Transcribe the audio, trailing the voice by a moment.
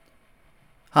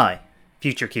Hi,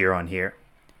 Future Kieran here.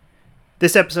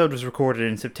 This episode was recorded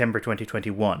in September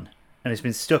 2021 and has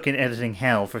been stuck in editing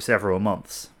hell for several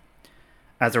months.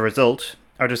 As a result,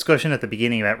 our discussion at the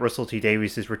beginning about Russell T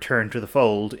Davies' return to the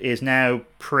fold is now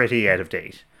pretty out of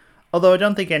date, although I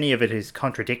don't think any of it is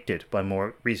contradicted by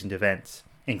more recent events,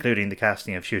 including the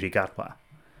casting of Ncuti Gatwa.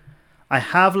 I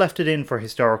have left it in for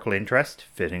historical interest,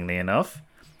 fittingly enough,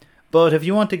 but if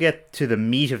you want to get to the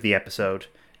meat of the episode,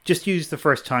 just use the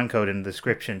first timecode in the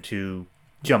description to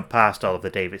jump past all of the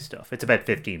Davies stuff. It's about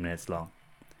 15 minutes long.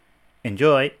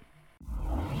 Enjoy!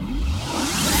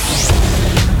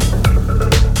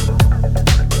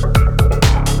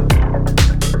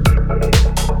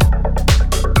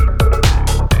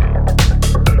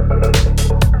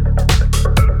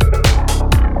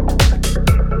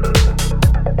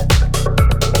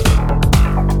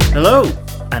 Hello,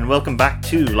 and welcome back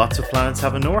to Lots of Planets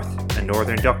Have a North, a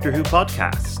Northern Doctor Who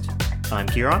podcast. I'm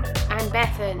Kieran. I'm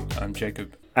Bethan. I'm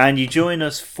Jacob. And you join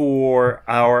us for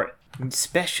our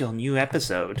special new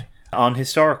episode on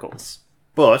historicals.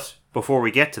 But before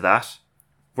we get to that,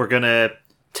 we're going to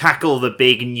tackle the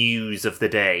big news of the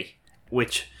day,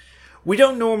 which we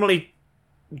don't normally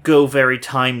go very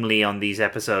timely on these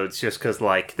episodes just because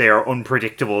they are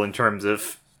unpredictable in terms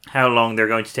of how long they're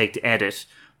going to take to edit.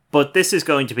 But this is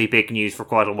going to be big news for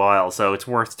quite a while, so it's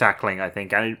worth tackling, I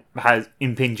think, and it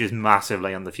impinges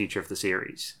massively on the future of the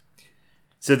series.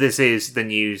 So this is the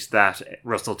news that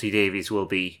Russell T Davies will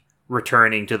be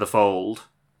returning to the fold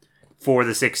for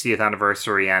the 60th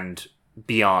anniversary and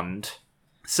beyond.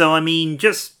 So, I mean,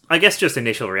 just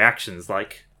initial reactions,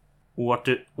 what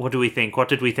do we think? What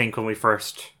did we think when we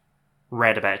first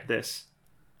read about this?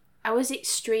 I was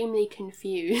extremely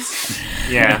confused.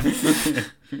 Yeah.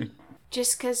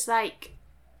 Just because,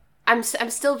 I'm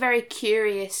still very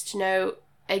curious to know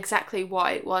exactly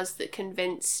what it was that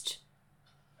convinced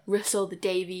Russell the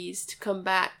Davies to come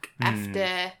back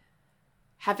after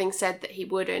having said that he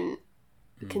wouldn't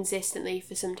consistently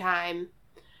for some time.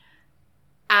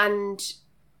 And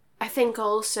I think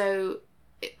also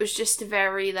it was just a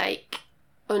very,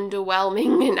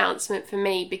 underwhelming announcement for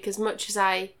me, because much as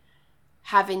I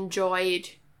have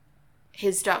enjoyed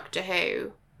his Doctor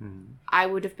Who, I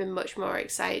would have been much more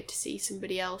excited to see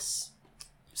somebody else,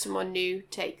 someone new,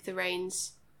 take the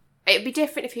reins. It'd be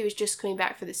different if he was just coming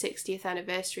back for the 60th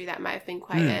anniversary. That might have been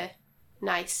quite a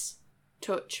nice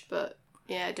touch, but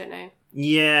yeah, I don't know.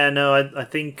 Yeah, no, I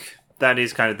think that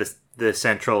is kind of the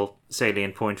central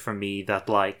salient point for me, that,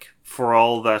 for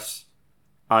all that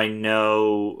I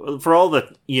know, for all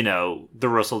that, the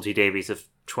Russell T Davies of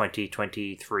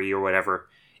 2023 or whatever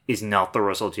is not the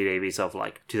Russell T Davies of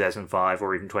 2005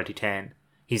 or even 2010.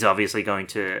 He's obviously going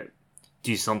to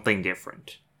do something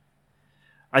different.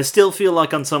 I still feel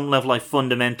like on some level I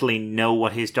fundamentally know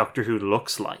what his Doctor Who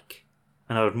looks like,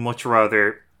 and I would much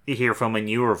rather hear from a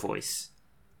newer voice.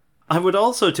 I would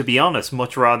also, to be honest,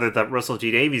 much rather that Russell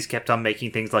T Davies kept on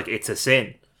making things like It's a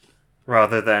Sin,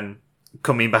 rather than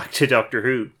coming back to Doctor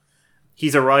Who.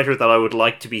 He's a writer that I would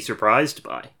like to be surprised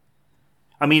by.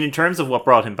 I mean, in terms of what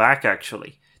brought him back,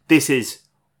 actually, this is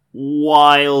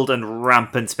wild and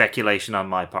rampant speculation on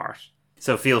my part,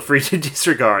 so feel free to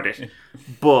disregard it.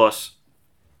 But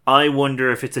I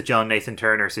wonder if it's a John Nathan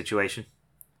Turner situation,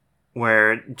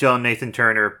 where John Nathan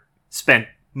Turner spent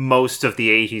most of the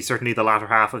 80s, certainly the latter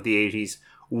half of the 80s,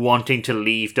 wanting to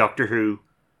leave Doctor Who,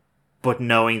 but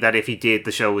knowing that if he did,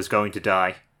 the show was going to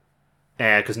die,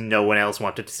 because no one else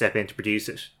wanted to step in to produce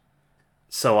it.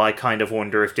 So I kind of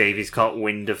wonder if Davies caught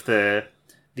wind of the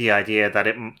idea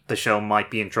that the show might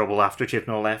be in trouble after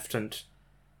Chibnall left, and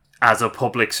as a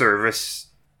public service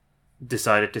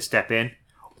decided to step in.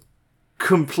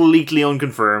 Completely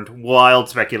unconfirmed, wild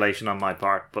speculation on my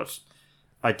part, but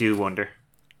I do wonder.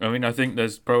 I mean, I think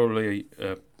there's probably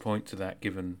a point to that,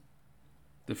 given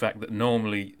the fact that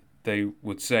normally they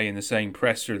would say in the same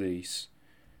press release,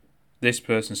 this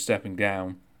person's stepping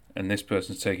down and this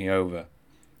person's taking over.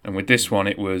 And with this one,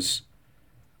 it was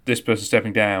this person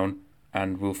stepping down,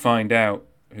 and we'll find out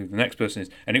who the next person is.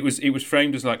 And it was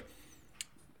framed as I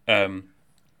think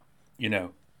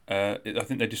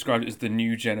they described it as the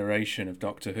new generation of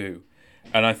Doctor Who.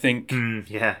 And I think,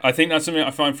 I think that's something I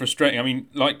find frustrating. I mean,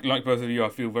 like both of you, I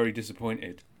feel very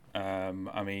disappointed.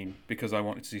 Because I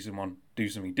wanted to see someone do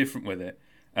something different with it.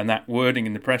 And that wording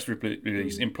in the press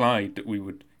release implied that we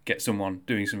would get someone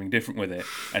doing something different with it.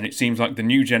 And it seems like the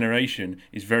new generation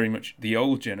is very much the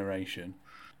old generation.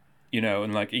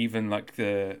 And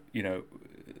the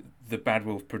Bad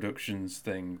Wolf Productions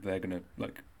thing, they're going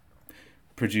to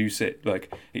produce it.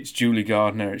 It's Julie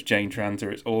Gardner, it's Jane Tranter,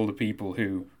 it's all the people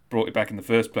who brought it back in the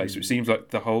first place. So it seems like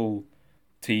the whole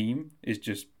team is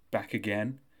just back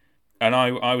again. And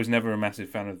I was never a massive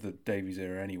fan of the Davies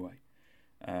era anyway.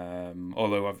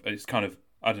 Although it's kind of,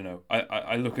 I don't know,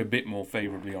 I look a bit more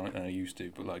favourably on it than I used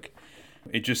to, but like,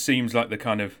 it just seems like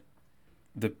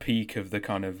the peak of the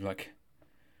kind of like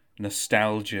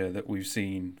nostalgia that we've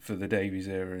seen for the Davies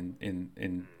era in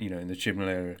the Chibnall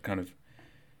era, kind of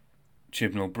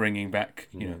Chibnall bringing back,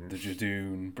 the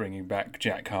Judoon, bringing back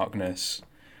Jack Harkness,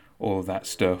 all of that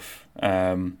stuff.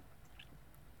 I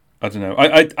don't know.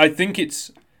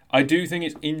 I do think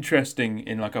it's interesting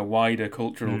in like a wider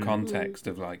cultural context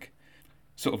of like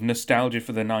sort of nostalgia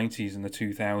for the 90s and the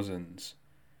 2000s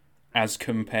as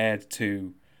compared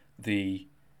to the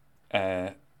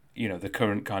the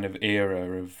current kind of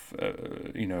era of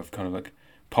of kind of like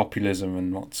populism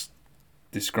and what's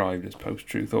described as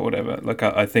post-truth or whatever. Like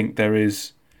I think there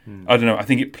is I don't know, I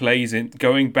think it plays in,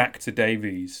 going back to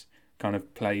Davies kind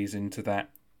of plays into that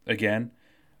again.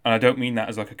 And I don't mean that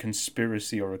as like a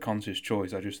conspiracy or a conscious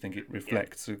choice. I just think it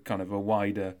reflects a kind of a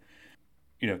wider,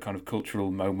 kind of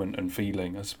cultural moment and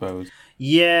feeling, I suppose.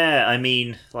 Yeah, I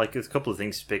mean, like, there's a couple of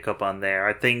things to pick up on there.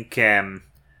 I think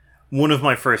one of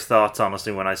my first thoughts,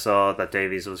 honestly, when I saw that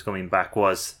Davies was coming back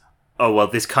was, oh, well,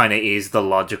 this kind of is the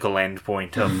logical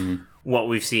endpoint of what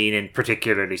we've seen in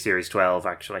particularly Series 12,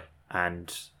 actually,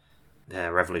 and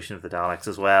Revolution of the Daleks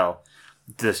as well.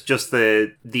 Just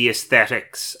the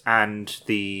aesthetics and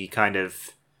the kind of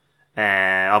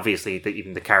obviously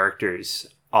even the characters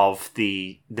of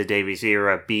the Davies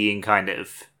era being kind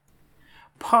of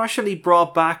partially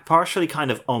brought back, partially kind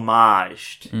of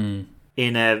homaged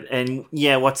in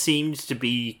what seemed to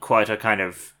be quite a kind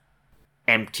of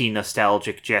empty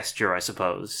nostalgic gesture, I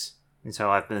suppose. And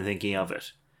so I've been thinking of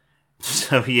it.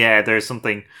 So yeah, there's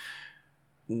something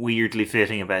weirdly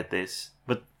fitting about this.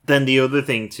 But then the other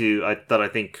thing too that I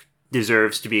think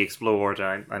deserves to be explored,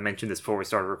 and I mentioned this before we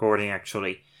started recording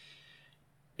actually,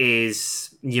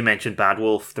 is you mentioned Bad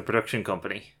Wolf, the production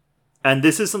company. And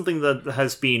this is something that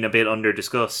has been a bit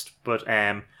under-discussed, but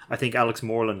I think Alex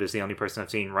Moreland is the only person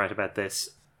I've seen write about this.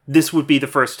 This would be the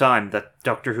first time that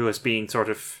Doctor Who has been sort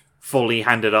of fully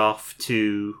handed off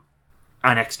to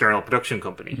an external production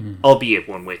company, albeit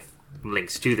one with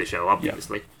links to the show,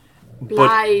 obviously. Yeah.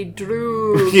 Bly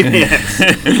Drew.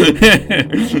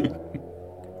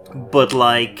 But,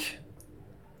 like,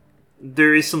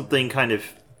 there is something kind of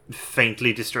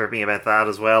faintly disturbing about that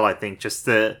as well, I think. Just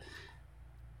the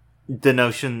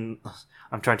notion...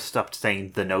 I'm trying to stop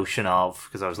saying the notion of,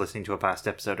 because I was listening to a past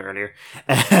episode earlier.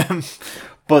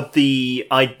 But the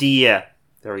idea...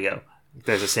 There we go.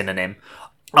 There's a synonym.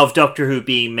 Of Doctor Who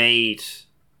being made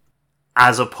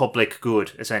as a public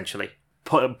good, essentially.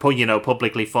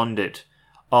 Publicly funded,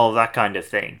 all that kind of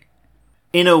thing.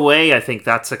 In a way, I think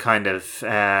that's a kind of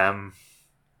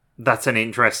that's an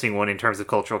interesting one in terms of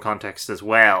cultural context as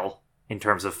well, in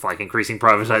terms of like increasing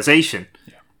privatization.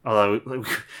 Yeah. Although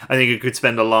I think we could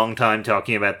spend a long time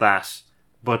talking about that.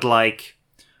 But like,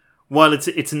 while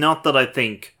it's not that I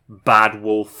think Bad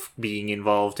Wolf being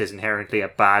involved is inherently a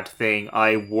bad thing,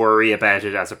 I worry about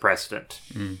it as a precedent.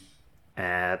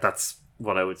 That's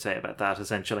what I would say about that,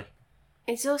 essentially.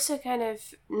 It's also kind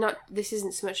of not. This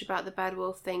isn't so much about the Bad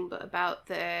Wolf thing, but about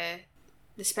the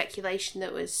speculation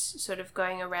that was sort of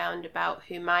going around about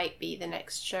who might be the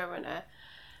next showrunner.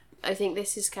 I think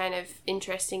this is kind of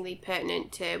interestingly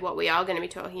pertinent to what we are going to be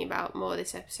talking about more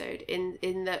this episode.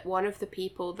 In that one of the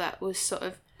people that was sort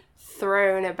of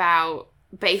thrown about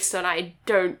based on, I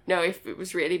don't know if it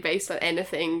was really based on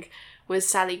anything, was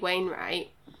Sally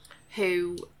Wainwright,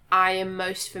 who I am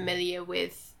most familiar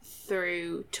with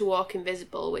through To Walk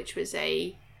Invisible, which was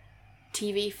a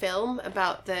TV film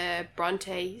about the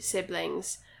Bronte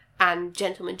siblings, and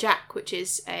Gentleman Jack, which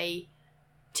is a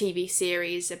TV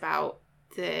series about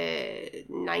the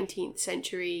 19th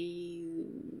century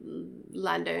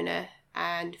landowner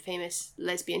and famous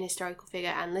lesbian historical figure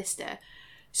Anne Lister.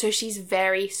 So she's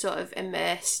very sort of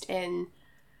immersed in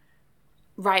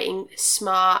writing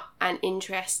smart and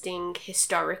interesting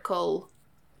historical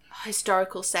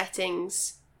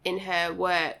settings in her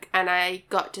work, and I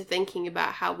got to thinking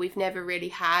about how we've never really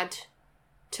had,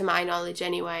 to my knowledge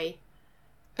anyway,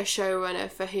 a showrunner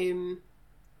for whom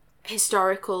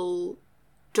historical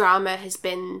drama has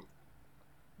been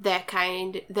their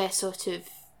sort of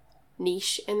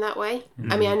niche in that way.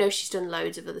 I mean, I know she's done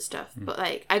loads of other stuff, but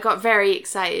like, I got very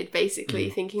excited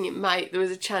basically thinking there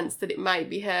was a chance that it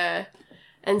might be her.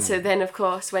 And so then, of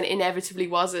course, when it inevitably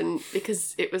wasn't,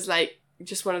 because it was like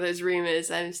just one of those rumours,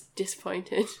 I was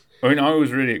disappointed. I mean, I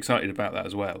was really excited about that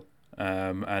as well.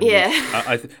 And yeah.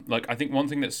 I think one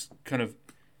thing that's kind of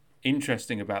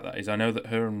interesting about that is I know that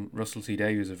her and Russell T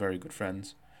Davies are very good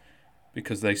friends.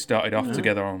 because they started off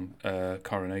together on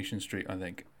Coronation Street, I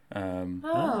think.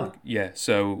 Yeah,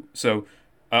 so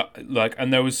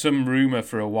and there was some rumor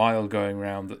for a while going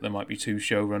around that there might be two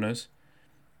showrunners.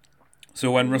 So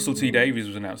when Russell T Davies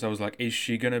was announced, I was like, is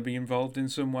she going to be involved in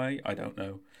some way? I don't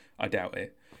know. I doubt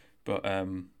it. But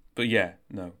yeah,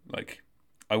 no, like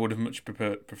I would have much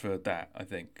preferred that, I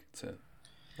think, to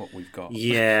what we've got.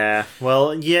 Yeah.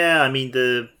 Well, yeah, I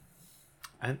mean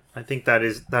I think that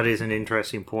is an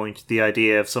interesting point. The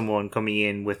idea of someone coming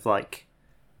in with like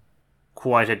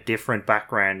quite a different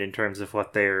background in terms of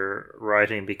what they're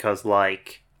writing, because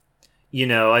like, you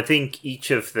know, I think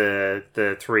each of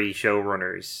the three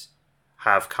showrunners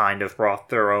have kind of brought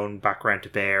their own background to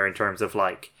bear in terms of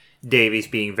like Davies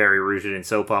being very rooted in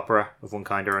soap opera of one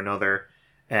kind or another,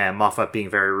 Moffat being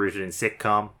very rooted in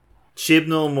sitcom,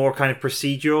 Chibnall more kind of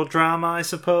procedural drama, I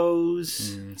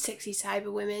suppose. Sexy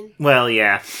cyber women. Well,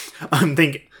 yeah, I'm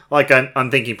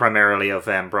thinking primarily of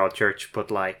Broadchurch, but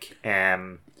like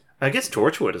I guess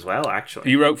Torchwood as well. Actually,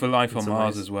 he wrote for Life on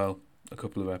Mars as well, a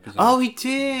couple of episodes. Oh, he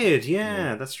did.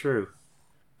 Yeah, that's true.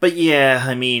 But yeah,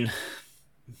 I mean,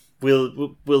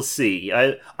 we'll see.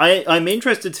 I'm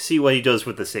interested to see what he does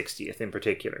with the 60th in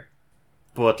particular.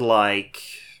 But like,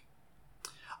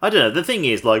 I don't know. The thing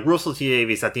is, like, Russell T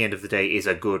Davies at the end of the day is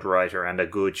a good writer and a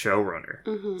good showrunner.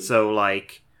 Mm-hmm. So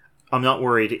like, I'm not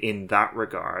worried in that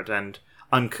regard, and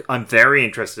I'm very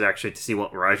interested actually to see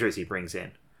what writers he brings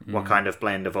in. What kind of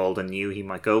blend of old and new he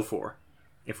might go for,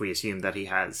 if we assume that he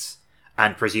has,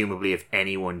 and presumably if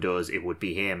anyone does, it would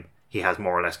be him. He has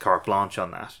more or less carte blanche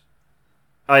on that.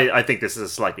 I think this is a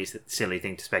slightly silly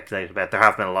thing to speculate about. There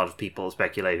have been a lot of people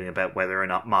speculating about whether or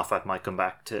not Moffat might come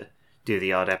back to do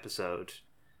the odd episode,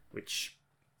 which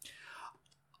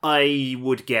I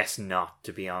would guess not,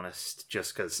 to be honest,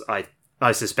 just because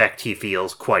I suspect he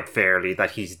feels quite fairly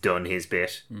that he's done his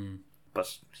bit.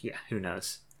 But yeah, who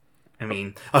knows? I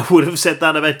mean, I would have said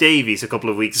that about Davies a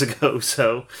couple of weeks ago,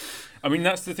 so... I mean,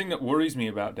 that's the thing that worries me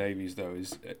about Davies, though,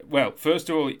 is... Well, first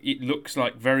of all, it looks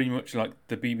like very much like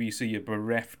the BBC are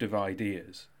bereft of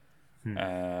ideas. You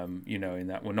know, in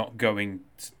that we're not going...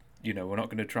 we're not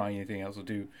going to try anything else or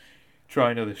try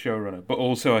another showrunner. But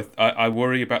also, I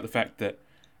worry about the fact that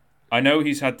I know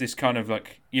he's had this kind of,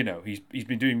 like... You know, he's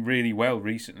been doing really well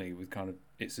recently with kind of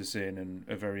It's a Sin and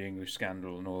A Very English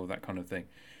Scandal and all of that kind of thing.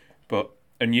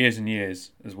 And years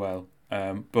as well.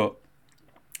 But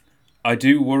I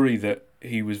do worry that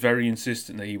he was very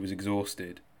insistent that he was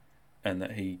exhausted and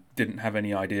that he didn't have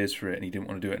any ideas for it and he didn't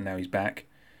want to do it, and now he's back.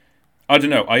 I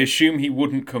don't know. I assume he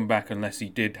wouldn't come back unless he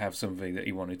did have something that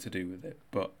he wanted to do with it.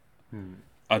 But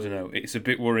I don't know. It's a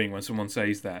bit worrying when someone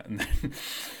says that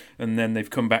and then they've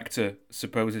come back to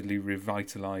supposedly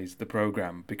revitalise the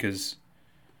programme because,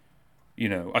 you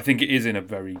know, I think it is in a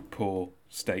very poor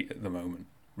state at the moment,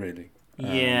 really.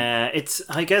 Yeah,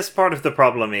 I guess part of the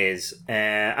problem is,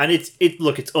 and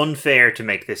it's unfair to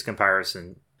make this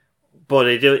comparison, but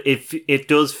it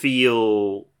does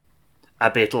feel a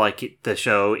bit like the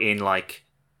show in like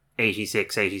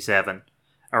 86, 87,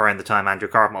 around the time Andrew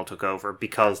Cartmel took over,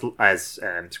 because as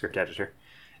script editor,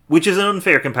 which is an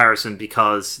unfair comparison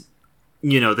because,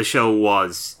 you know, the show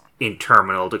was in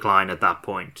terminal decline at that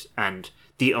point, and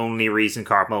the only reason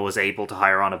Cartmel was able to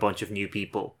hire on a bunch of new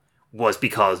people was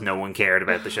because no one cared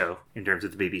about the show in terms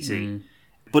of the BBC.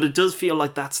 But it does feel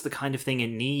like that's the kind of thing it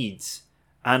needs.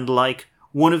 And like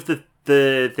one of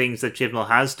the things that Chibnall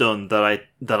has done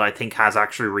that I think has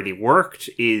actually really worked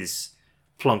is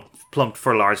plumped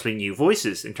for largely new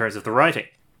voices in terms of the writing.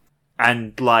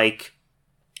 And like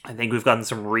I think we've gotten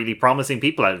some really promising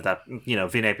people out of that. You know,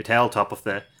 Vinay Patel top of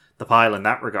the pile in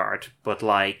that regard. But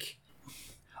like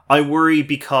I worry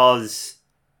because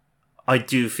I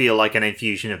do feel like an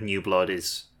infusion of new blood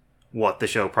is what the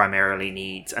show primarily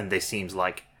needs, and this seems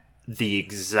like the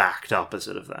exact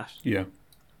opposite of that. Yeah.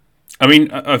 I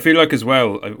mean, I feel like as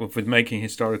well, with making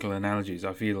historical analogies,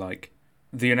 I feel like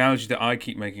the analogy that I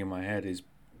keep making in my head is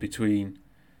between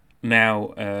now,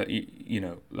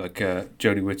 like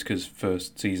Jodie Whittaker's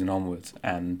first season onwards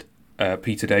and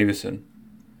Peter Davison.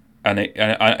 And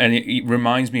it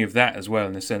reminds me of that as well,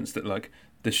 in the sense that like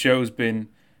the show's been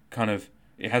kind of...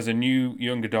 It has a new,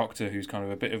 younger Doctor who's kind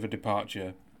of a bit of a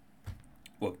departure.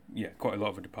 Well, yeah, quite a lot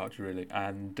of a departure, really.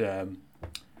 And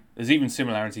there's even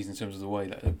similarities in terms of the way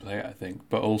that they play it, I think.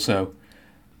 But also,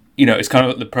 you know, it's kind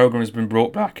of like the programme has been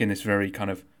brought back in this very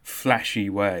kind of flashy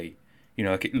way. You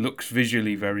know, like it looks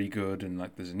visually very good, and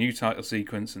like there's a new title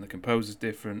sequence, and the composer's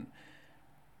different.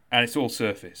 And it's all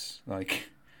surface. Like...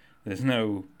 There's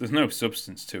no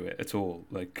substance to it at all.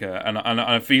 Like, and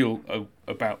I feel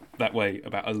about that way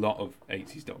about a lot of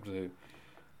 80s Doctor Who.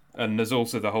 And there's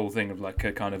also the whole thing of like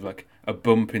a kind of like a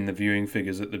bump in the viewing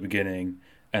figures at the beginning,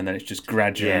 and then it's just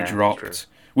gradually dropped, true.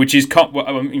 Which is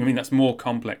I mean that's more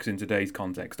complex in today's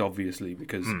context, obviously,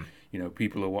 because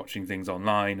people are watching things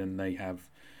online and they have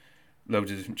loads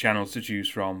of different channels to choose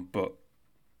from. But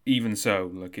even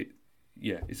so,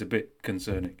 it's a bit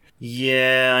concerning.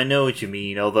 Yeah, I know what you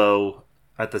mean. Although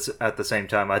at the same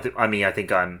time, I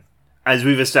think I'm, as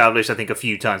we've established, I think a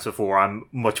few times before, I'm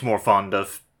much more fond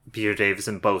of Peter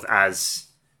Davison both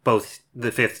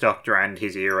the Fifth Doctor and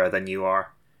his era than you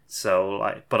are. So,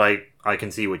 I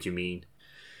can see what you mean.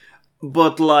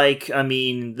 But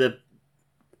the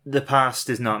past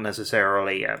is not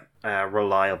necessarily a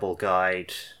reliable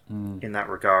guide in that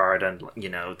regard, and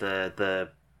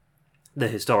the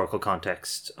historical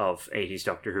context of 80s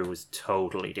Doctor Who was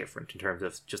totally different in terms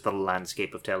of just the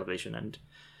landscape of television and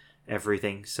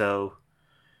everything. So,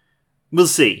 we'll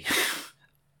see.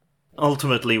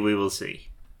 Ultimately, we will see.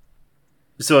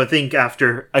 So I think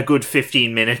after a good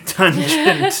 15-minute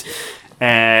tangent,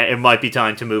 it might be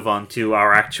time to move on to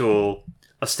our actual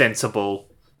ostensible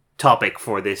topic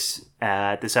for this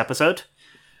episode,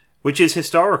 which is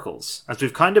historicals, as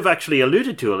we've kind of actually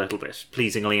alluded to a little bit,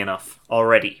 pleasingly enough,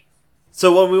 already.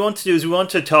 So what we want to do is we want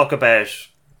to talk about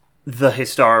the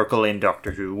historical in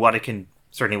Doctor Who, what it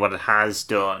has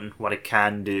done, what it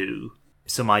can do,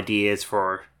 some ideas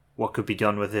for what could be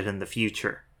done with it in the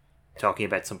future. Talking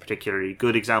about some particularly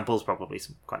good examples, probably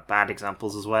some quite bad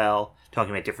examples as well.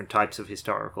 Talking about different types of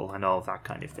historical and all of that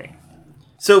kind of thing.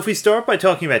 So if we start by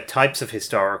talking about types of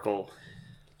historical,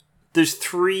 there's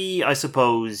three, I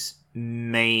suppose,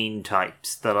 main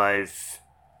types that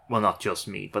not just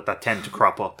me, but that tend to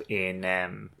crop up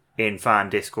in fan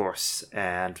discourse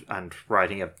and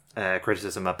writing a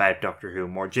criticism about Doctor Who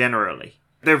more generally.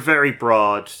 They're very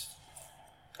broad.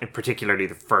 And particularly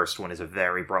the first one is a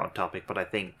very broad topic, but I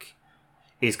think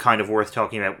is kind of worth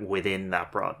talking about within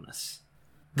that broadness.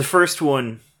 The first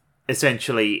one,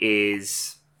 essentially,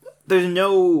 is... There's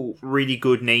no really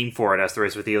good name for it, as there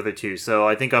is with the other two, so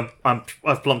I think I've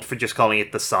plumped for just calling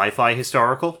it the sci-fi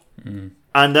historical. Mm.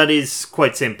 And that is,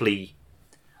 quite simply,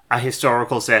 a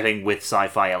historical setting with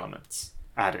sci-fi elements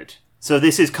added. So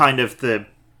this is kind of the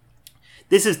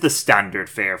standard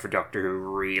fare for Doctor Who,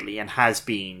 really, and has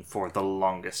been for the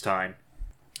longest time.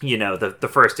 The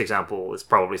first example is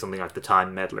probably something like the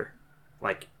Time Meddler,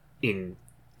 like in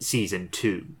season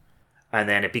 2. And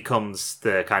then it becomes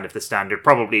the kind of the standard,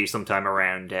 probably sometime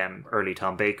around early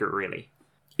Tom Baker, really.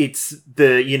 It's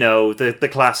the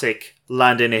classic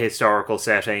land in a historical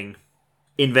setting,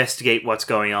 investigate what's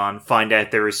going on, find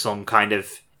out there is some kind of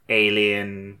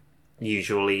alien,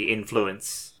 usually,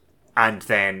 influence, and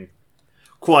then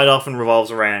quite often revolves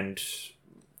around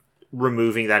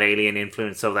removing that alien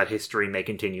influence so that history may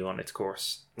continue on its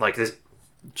course. Like, there's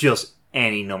just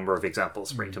any number of examples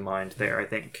spring to mind there, I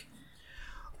think.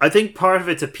 I think part of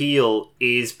its appeal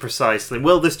is precisely...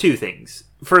 Well, there's two things.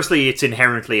 Firstly, it's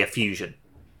inherently a fusion.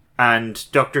 And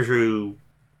Doctor Who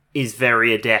is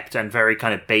very adept and very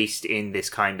kind of based in this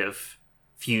kind of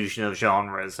fusion of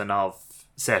genres and of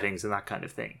settings and that kind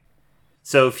of thing.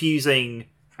 So fusing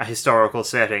a historical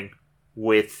setting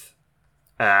with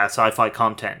sci-fi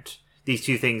content, these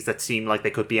two things that seem like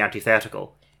they could be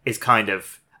antithetical, is kind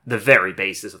of the very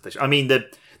basis of the show. I mean,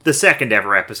 the second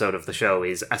ever episode of the show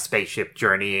is a spaceship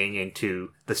journeying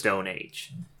into the Stone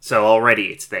Age. So already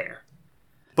it's there.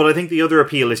 But I think the other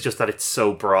appeal is just that it's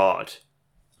so broad.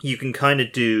 You can kind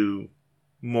of do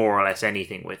more or less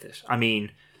anything with it. I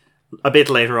mean, a bit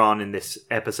later on in this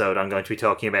episode, I'm going to be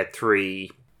talking about 3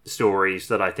 stories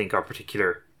that I think are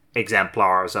particular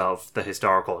exemplars of the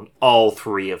historical, and all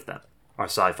 3 of them are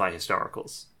sci-fi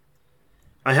historicals.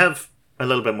 I have a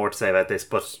little bit more to say about this,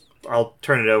 but I'll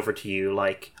turn it over to you.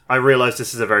 I realize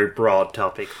this is a very broad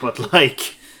topic, but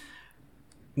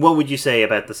what would you say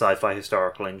about the sci-fi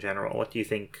historical in general? What do you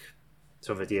think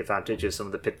some of the advantages, some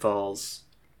of the pitfalls?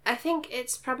 I think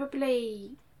it's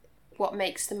probably what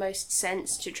makes the most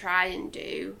sense to try and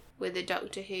do with a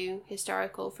Doctor Who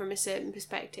historical from a certain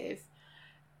perspective,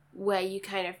 where you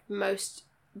kind of most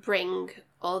bring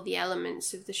all the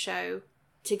elements of the show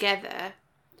together.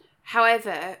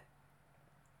 However,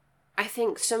 I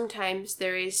think sometimes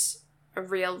there is a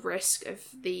real risk of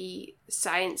the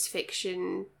science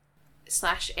fiction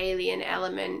 / alien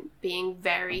element being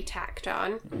very tacked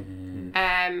on.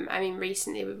 Mm-hmm.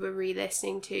 Recently we were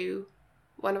re-listening to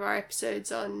one of our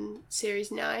episodes on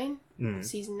Series 9,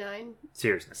 Season 9?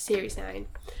 Series 9.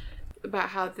 About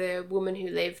how the woman who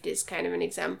lived is kind of an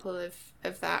example of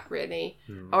that, really.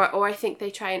 Or I think they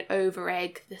try and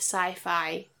over-egg the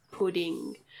sci-fi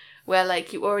pudding, where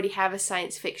you already have a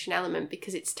science fiction element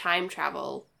because it's time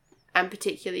travel, and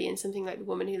particularly in something like The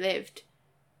Woman Who Lived,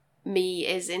 Me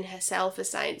is in herself a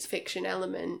science fiction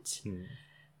element.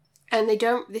 And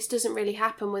this doesn't really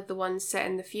happen with the ones set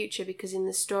in the future, because in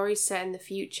the stories set in the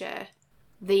future,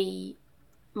 the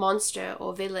monster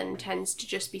or villain tends to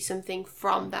just be something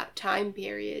from that time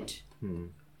period.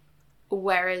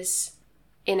 Whereas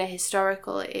in a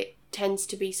historical, it tends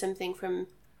to be something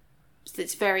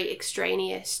that's very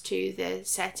extraneous to the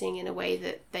setting in a way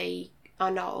that they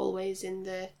are not always in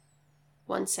the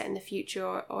ones set in the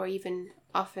future, or even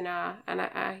often are. And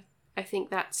I think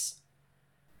that's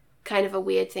kind of a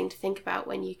weird thing to think about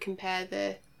when you compare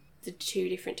the two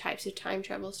different types of time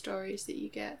travel stories that you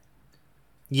get.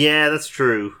 Yeah, that's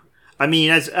true. I mean,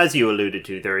 as you alluded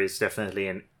to, there is definitely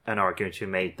an argument to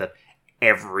be made that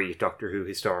every Doctor Who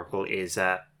historical is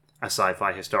a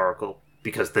sci-fi historical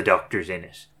because the Doctor's in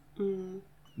it.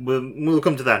 We'll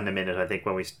come to that in a minute, I think,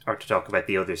 when we start to talk about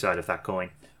the other side of that coin.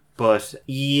 But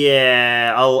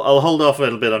yeah, I'll hold off a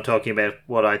little bit on talking about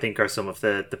what I think are some of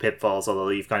the pitfalls, although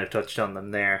you've kind of touched on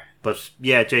them there. But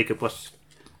yeah, Jacob, what's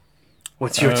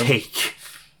your take?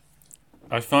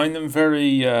 I find them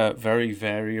very, very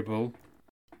variable.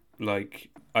 Like,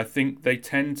 I think they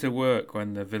tend to work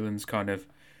when the villain's kind of...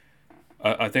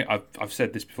 I think I've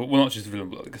said this before. Well, not just the villain,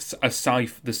 but like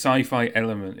the sci-fi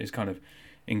element is kind of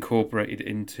incorporated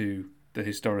into the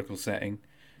historical setting.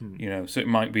 You know, so it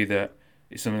might be that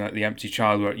it's something like The Empty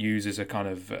Child, where it uses a kind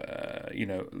of,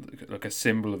 like a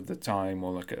symbol of the time,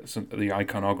 or like the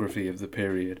iconography of the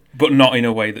period, but not in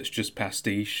a way that's just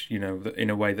pastiche. You know, in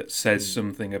a way that says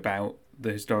something about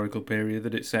the historical period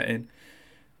that it's set in.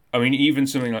 I mean, even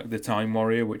something like The Time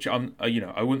Warrior, which I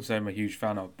wouldn't say I'm a huge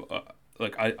fan of, but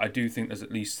I do think there's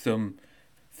at least some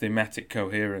thematic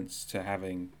coherence to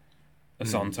having a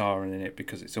Sontaran in it,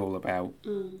 because it's all about,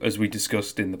 as we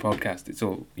discussed in the podcast, it's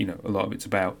all, a lot of it's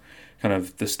about kind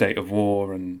of the state of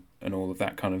war and all of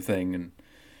that kind of thing. And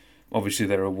obviously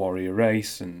they're a warrior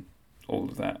race and all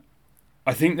of that.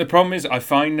 I think the problem is I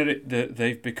find that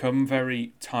they've become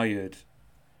very tired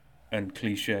and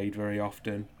cliched very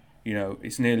often.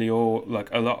 It's nearly all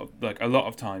a lot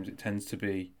of times it tends to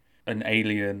be an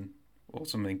alien or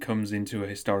something comes into a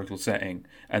historical setting,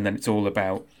 and then it's all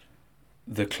about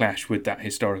the clash with that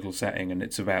historical setting, and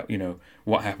it's about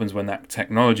what happens when that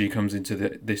technology comes into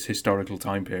this historical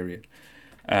time period.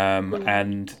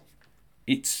 And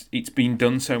it's been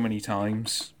done so many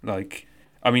times.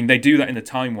 They do that in The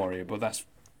Time Warrior, but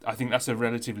I think that's a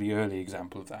relatively early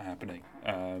example of that happening.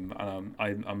 And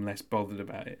I'm less bothered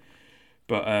about it.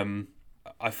 But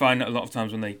I find that a lot of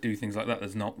times when they do things like that,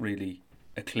 there's not really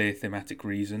a clear thematic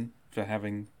reason for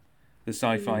having the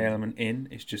sci-fi element in.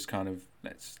 It's just kind of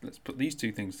let's put these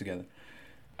two things together.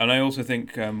 And I also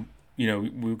think we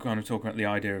were kind of talking about the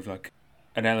idea of like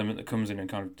an element that comes in and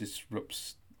kind of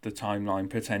disrupts the timeline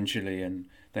potentially, and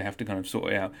they have to kind of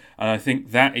sort it out. And I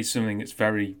think that is something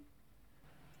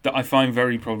that I find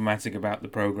very problematic about the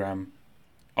program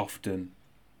often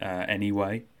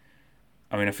anyway.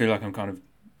 I mean, I feel like I'm kind of,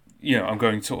 I'm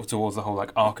going sort of towards the whole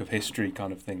like arc of history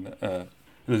kind of thing that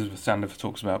Elizabeth Sandifer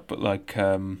talks about. But like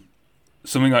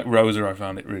something like Rosa, I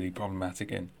found it really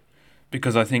problematic in,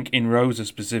 because I think in Rosa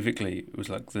specifically, it was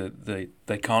like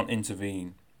they can't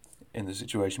intervene in the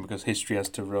situation because history has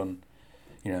to run,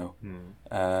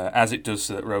 as it does,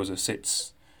 so that Rosa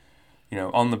sits,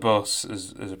 on the bus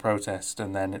as a protest,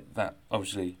 and then that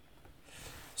obviously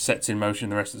sets in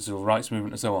motion the rest of the civil rights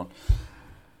movement and so on.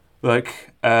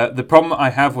 The problem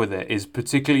I have with it is,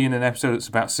 particularly in an episode that's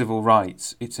about civil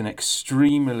rights, it's an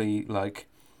extremely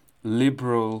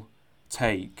liberal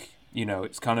take.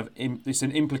 It's kind of it's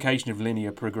an implication of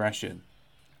linear progression,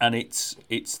 and it's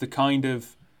the kind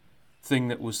of thing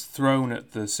that was thrown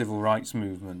at the civil rights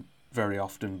movement very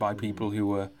often by people who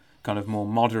were kind of more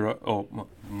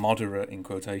moderate in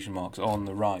quotation marks on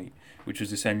the right, which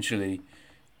was essentially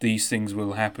these things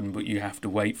will happen, but you have to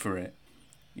wait for it.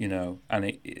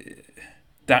 And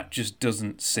that just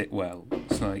doesn't sit well.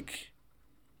 It's like,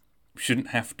 shouldn't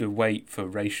have to wait for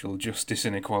racial justice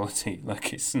and equality.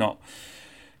 It's not,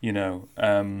 yeah.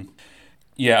 And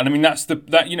I mean,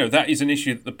 that is an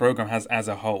issue that the program has as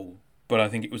a whole, but I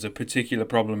think it was a particular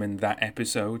problem in that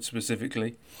episode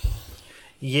specifically.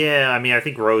 Yeah, I mean, I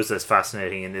think Rosa's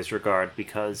fascinating in this regard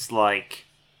because,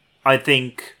 I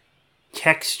think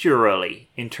texturally,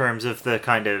 in terms of the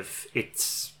kind of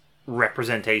its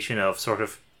representation of sort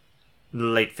of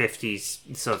late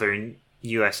 50s southern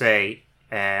USA,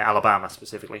 Alabama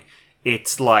specifically,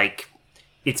 it's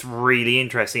really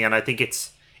interesting, and I think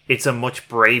it's a much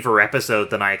braver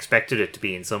episode than I expected it to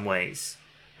be in some ways,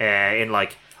 in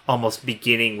almost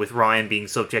beginning with Ryan being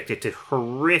subjected to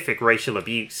horrific racial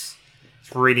abuse.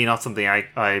 It's really not something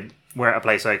I where a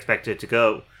place I expected it to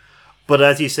go. But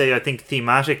as you say, I think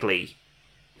thematically,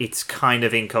 it's kind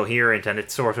of incoherent and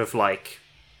it sort of like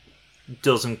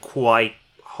doesn't quite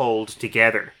hold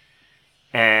together.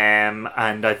 And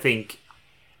I think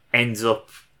ends up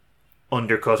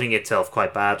undercutting itself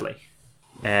quite badly.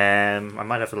 I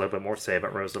might have a little bit more to say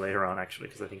about Rosa later on, actually,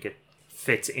 because I think it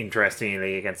fits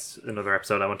interestingly against another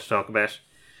episode I want to talk about.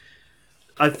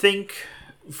 I think,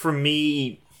 for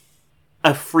me,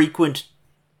 a frequent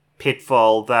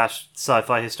pitfall that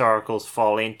sci-fi historicals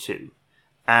fall into,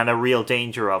 and a real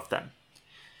danger of them,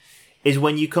 is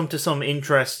when you come to some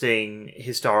interesting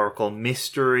historical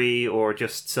mystery or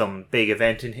just some big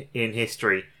event in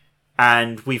history,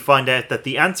 and we find out that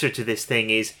the answer to this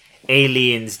thing is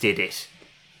aliens did it.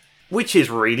 Which is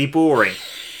really boring.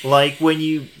 Like, when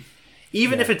you...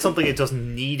 Even if it's something that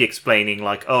doesn't need explaining,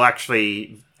 like, oh,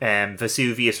 actually,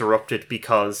 Vesuvius erupted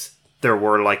because there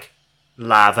were, like,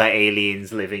 lava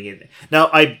aliens living in... Now,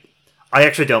 I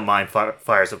actually don't mind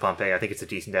Fires of Pompeii. I think it's a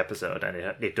decent episode, and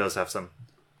it does have some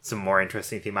more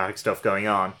interesting thematic stuff going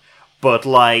on. But,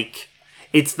 like...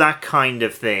 It's that kind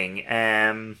of thing.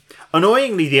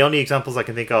 Annoyingly, the only examples I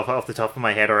can think of off the top of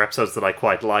my head are episodes that I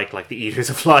quite like The Eaters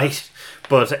of Light.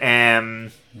 But I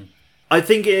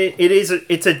think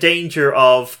it's a danger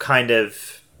of kind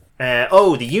of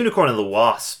the Unicorn and the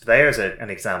Wasp. There's an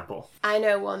example. I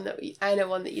know one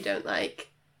that you don't like.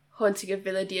 Haunting of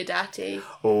Villa Diodati.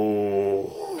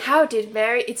 Oh. How did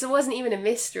Mary... It wasn't even a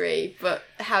mystery, but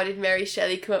how did Mary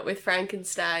Shelley come up with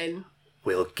Frankenstein?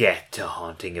 We'll get to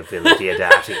Haunting of Villa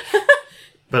Diodati.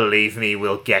 Believe me,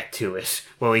 we'll get to it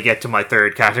when we get to my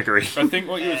third category. I think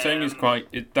what you were saying is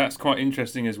that's quite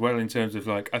interesting as well in terms of,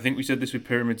 like, I think we said this with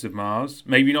Pyramids of Mars,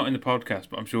 maybe not in the podcast,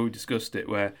 but I'm sure we discussed it,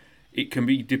 where it can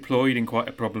be deployed in quite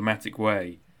a problematic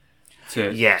way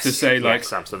to say, like,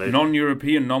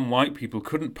 non-European, non-white people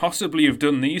couldn't possibly have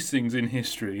done these things in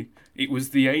history. It was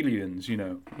the aliens, you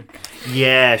know.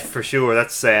 Yeah, for sure.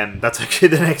 That's actually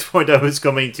the next point I was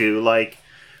coming to. Like,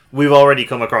 we've already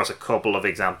come across a couple of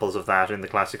examples of that in the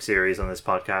classic series on this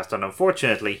podcast, and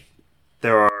unfortunately,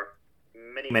 there are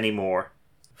many, many more.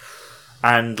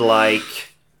 And,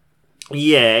 like,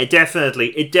 yeah, it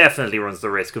definitely runs the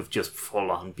risk of just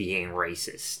full-on being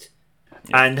racist.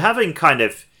 Yeah. And having kind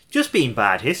of just being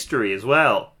bad history as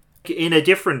well. In a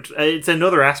different... it's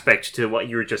another aspect to what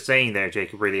you were just saying there,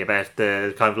 Jacob, really, about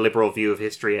the kind of liberal view of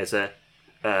history as a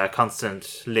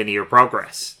constant linear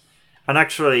progress. And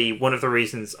actually, one of the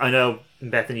reasons... I know,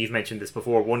 Bethany, you've mentioned this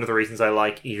before. One of the reasons I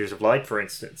like Eaters of Light, for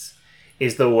instance,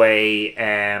 is the way...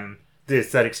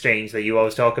 that exchange that you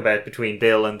always talk about between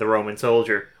Bill and the Roman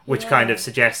soldier, which kind of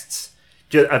suggests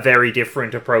a very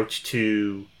different approach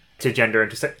to gender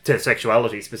and to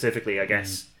sexuality, specifically, I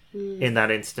guess, in that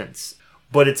instance.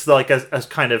 But it's like a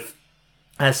kind of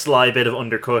a sly bit of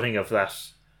undercutting of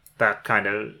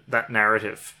that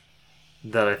narrative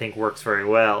that I think works very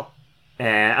well.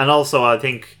 And also, I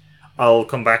think I'll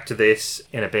come back to this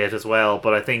in a bit as well,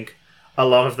 but I think a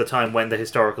lot of the time when the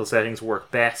historical settings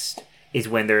work best is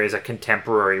when there is a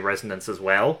contemporary resonance as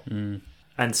well.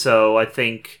 And so I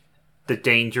think the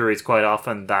danger is quite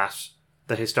often that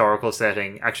the historical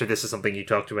setting... Actually, this is something you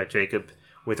talked about, Jacob,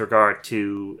 with regard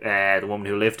to The Woman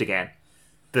Who Lived Again.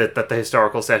 That the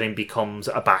historical setting becomes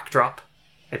a backdrop.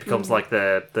 It becomes like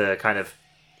the kind of,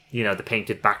 you know, the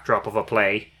painted backdrop of a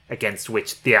play against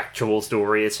which the actual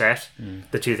story is set.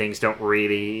 The two things don't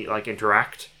really, like,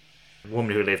 interact. The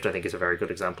Woman Who Lived, I think, is a very good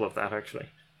example of that, actually.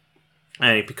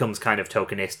 And it becomes kind of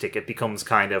tokenistic. It becomes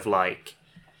kind of like...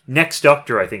 Next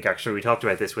Doctor, I think, actually, we talked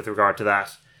about this with regard to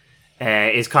that,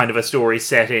 is kind of a story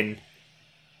set in...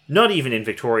 Not even in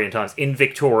Victorian times, in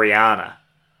Victoriana.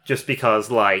 Just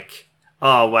because, like...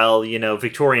 Oh, well, you know,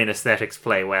 Victorian aesthetics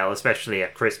play well, especially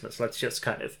at Christmas. Let's just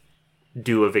kind of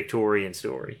do a Victorian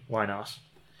story. Why not?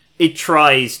 It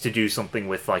tries to do something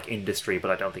with, like, industry, but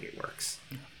I don't think it works.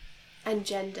 And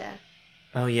gender.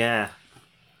 Oh, yeah.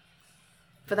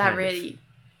 But that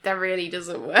really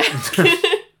doesn't work.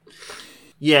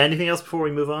 Yeah, anything else before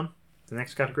we move on to the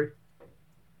next category?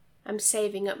 I'm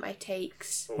saving up my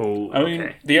takes. Oh, I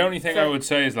mean, the only thing I would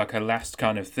say is, like, a last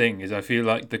kind of thing is I feel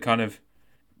like the kind of...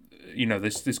 You know,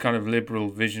 this kind of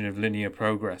liberal vision of linear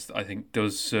progress that I think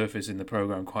does surface in the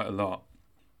program quite a lot.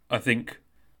 I think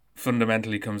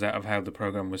fundamentally comes out of how the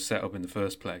program was set up in the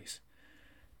first place.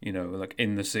 You know, like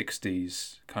in the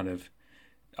 60s, kind of.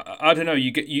 I don't know.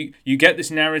 You get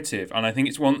this narrative, and I think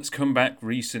it's one that's come back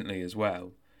recently as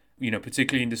well. You know,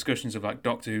 particularly in discussions of like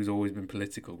Doctor Who's always been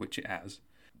political, which it has.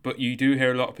 But you do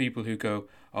hear a lot of people who go,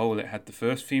 oh, well, it had the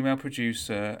first female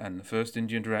producer and the first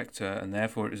Indian director, and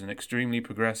therefore it was an extremely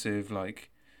progressive, like,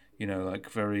 you know, like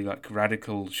very like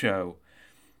radical show.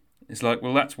 It's like,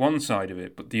 well, that's one side of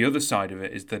it, but the other side of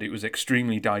it is that it was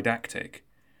extremely didactic,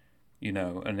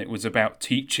 and it was about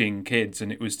teaching kids,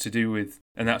 and it was to do with,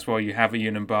 and that's why you have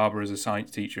Ian and Barbara as a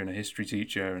science teacher and a history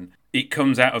teacher, and it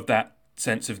comes out of that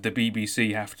sense of the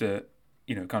BBC have to,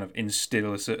 kind of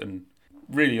instill a certain,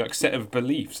 really like set of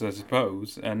beliefs, I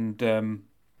suppose, and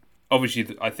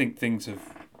obviously I think things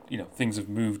have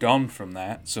moved on from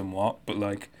that somewhat, but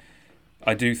like,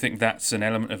 I do think that's an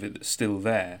element of it that's still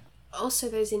there. Also,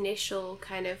 those initial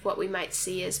kind of what we might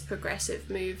see as progressive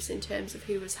moves in terms of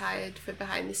who was hired for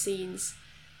behind the scenes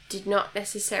did not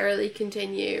necessarily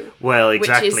continue. Well,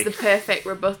 exactly. Which is the perfect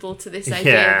rebuttal to this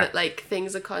idea that like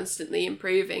things are constantly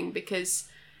improving, because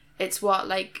it's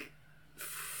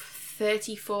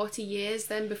 30, 40 years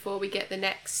then before we get the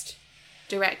next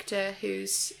director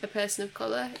who's a person of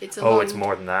colour. It's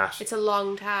more than that. It's a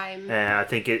long time. I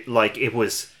think it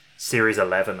was series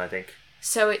 11, I think.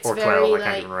 So it's or 12, very, I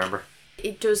can't even remember.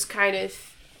 It does kind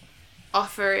of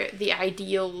offer the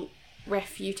ideal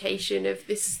refutation of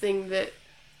this thing that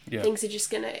things are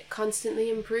just going to constantly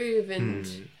improve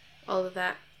and all of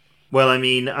that. Well, I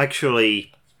mean,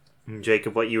 actually,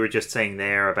 Jacob, what you were just saying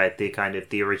there about the kind of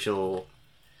the original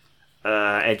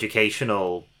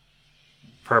educational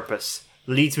purpose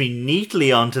leads me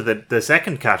neatly onto the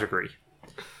second category,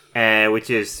 which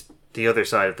is the other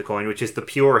side of the coin, which is the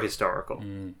pure historical,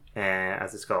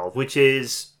 as it's called, which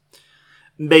is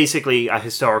basically a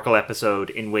historical episode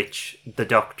in which the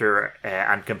Doctor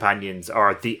and companions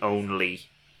are the only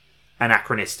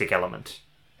anachronistic element.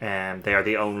 They are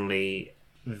the only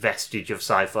vestige of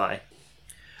sci-fi.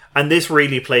 And this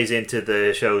really plays into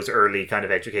the show's early kind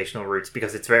of educational roots,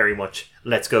 because it's very much,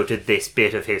 let's go to this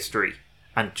bit of history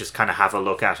and just kind of have a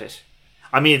look at it.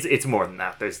 I mean, it's more than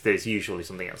that. There's usually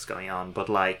something else going on, but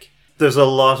like, there's a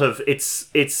lot of it's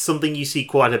something you see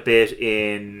quite a bit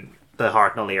in the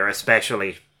Hartnell era,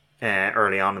 especially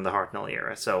early on in the Hartnell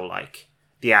era. So like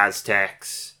the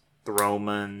Aztecs, the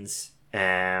Romans,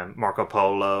 Marco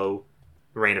Polo,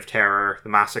 the Reign of Terror, the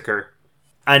Massacre,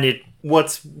 and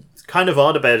what's kind of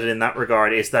odd about it in that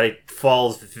regard is that it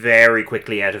falls very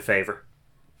quickly out of favor.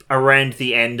 Around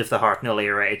the end of the Hartnell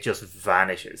era, it just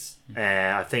vanishes.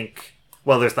 I think,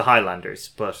 well, there's the Highlanders,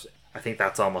 but I think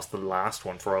that's almost the last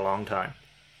one for a long time.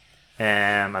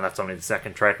 And that's only the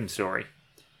second Troughton story.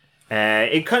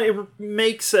 It kind of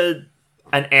makes an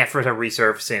effort at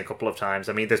resurfacing a couple of times.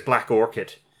 I mean, there's Black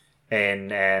Orchid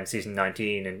in season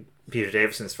 19 in Peter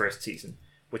Davison's first season,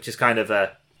 which is kind of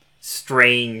a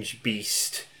strange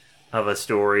beast of a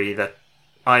story that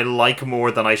I like more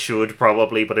than I should,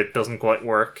 probably, but it doesn't quite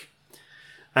work.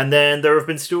 And then there have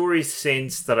been stories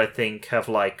since that I think have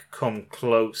like come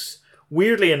close.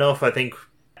 Weirdly enough, I think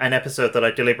an episode that I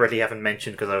deliberately haven't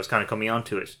mentioned because I was kind of coming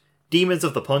onto it, Demons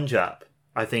of the Punjab,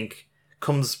 I think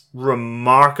comes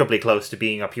remarkably close to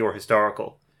being a pure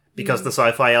historical, because the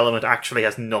sci-fi element actually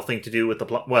has nothing to do with the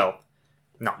plot. Well,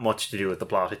 not much to do with the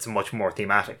plot. It's much more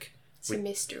thematic. It's a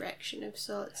misdirection of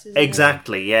sorts, isn't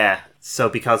Exactly, yeah. So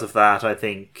because of that, I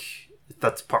think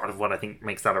that's part of what I think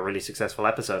makes that a really successful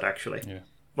episode, actually. Yeah.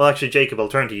 Well, actually, Jacob, I'll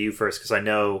turn to you first, because I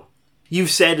know you've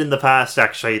said in the past,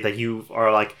 actually, that you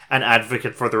are like an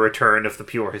advocate for the return of the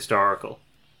pure historical.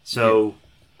 So,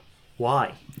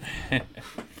 why?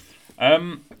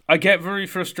 I get very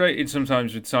frustrated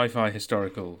sometimes with sci-fi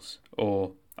historicals,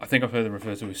 or I think I've heard them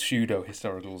referred to as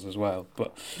pseudo-historicals as well.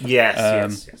 But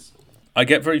yes. I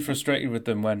get very frustrated with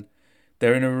them when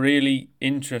they're in a really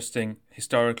interesting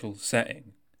historical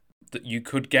setting that you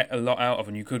could get a lot out of,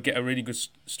 and you could get a really good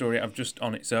story out of just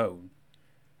on its own.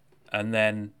 And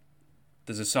then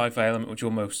there's a sci-fi element which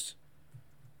almost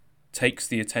takes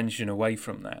the attention away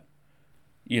from that.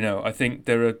 I think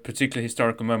there are particular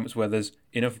historical moments where there's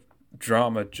enough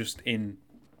drama just in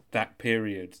that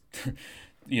period,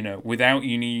 without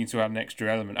you needing to add an extra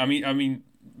element. I mean,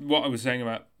 what I was saying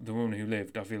about The Woman Who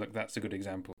Lived, I feel like that's a good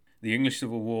example. The English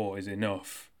Civil War is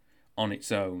enough on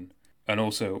its own, and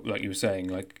also, like you were saying,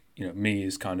 like, me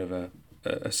is kind of a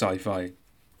sci-fi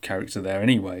character there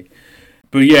anyway.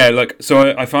 But yeah, like,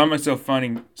 so I find myself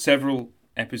finding several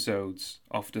episodes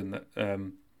often that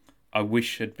I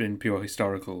wish had been pure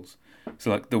historicals. So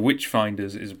like The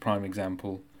Witchfinders is a prime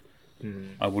example.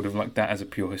 I would have liked that as a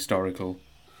pure historical.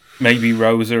 Maybe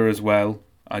Rosa as well.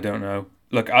 I don't know.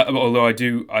 Like, although I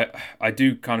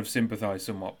do kind of sympathise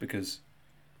somewhat, because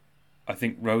I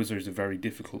think Rosa is a very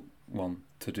difficult one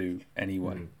to do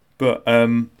anyway. But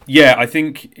I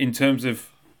think in terms of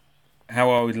how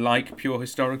I would like pure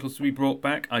historicals to be brought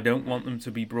back, I don't want them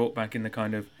to be brought back in the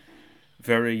kind of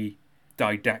very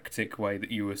didactic way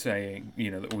that you were saying,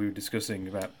 that we were discussing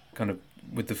about kind of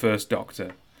with the first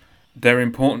Doctor. They're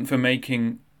important for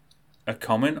making a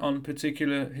comment on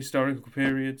particular historical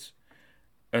periods,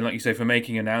 and like you say, for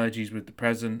making analogies with the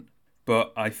present.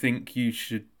 But I think you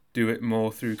should do it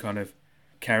more through kind of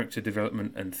character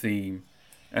development and theme,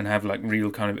 and have like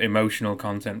real kind of emotional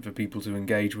content for people to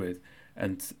engage with,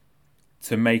 and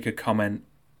to make a comment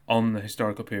on the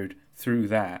historical period through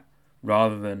that,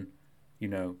 rather than,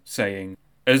 saying,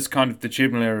 as kind of the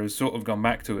Chibnall era has sort of gone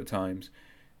back to at times,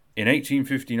 in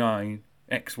 1859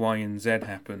 X, Y, and Z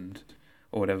happened,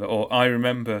 or whatever. Or I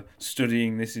remember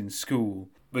studying this in school.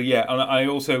 But yeah, and I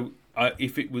also,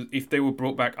 if they were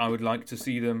brought back, I would like to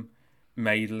see them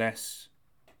made less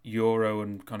Euro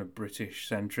and kind of British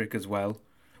centric as well.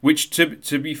 Which,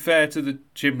 to be fair to the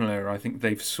Chibnall era, I think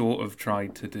they've sort of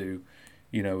tried to do,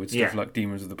 with stuff like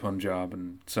Demons of the Punjab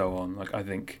and so on. Like, I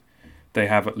think they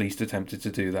have at least attempted to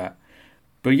do that.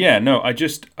 But yeah, no, I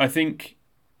think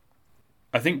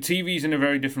TV's in a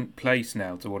very different place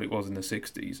now to what it was in the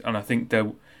 60s. And I think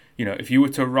if you were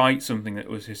to write something that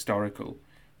was historical,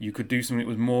 you could do something that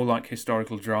was more like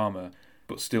historical drama,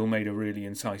 but still made a really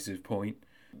incisive point.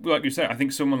 Like you say, I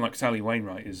think someone like Sally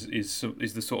Wainwright is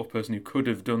the sort of person who could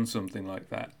have done something like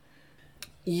that.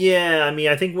 Yeah, I mean,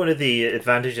 I think one of the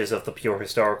advantages of the pure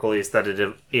historical is that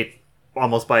it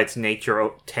almost by its nature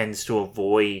tends to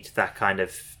avoid that kind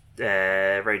of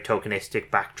very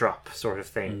tokenistic backdrop sort of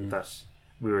thing that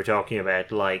we were talking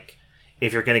about. Like,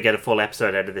 if you're going to get a full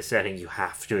episode out of this setting, you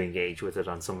have to engage with it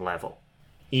on some level.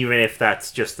 Even if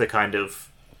that's just the kind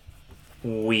of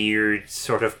weird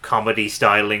sort of comedy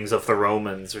stylings of the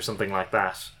Romans or something like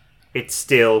that. It's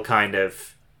still kind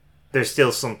of... There's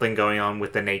still something going on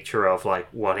with the nature of, like,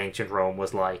 what ancient Rome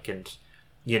was like, and,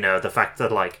 the fact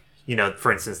that, like,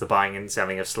 for instance, the buying and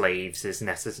selling of slaves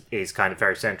is kind of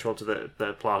very central to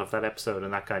the plot of that episode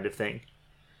and that kind of thing.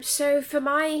 So for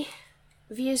my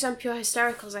views on pure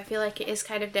historicals, I feel like it is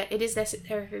kind of it is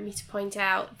necessary for me to point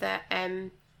out that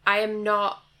I am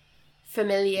not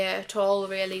familiar at all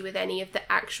really with any of the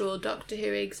actual Doctor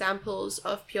Who examples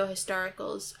of pure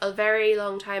historicals. A very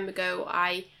long time ago,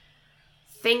 I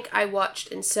think I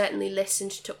watched and certainly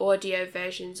listened to audio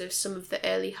versions of some of the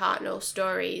early Hartnell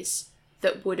stories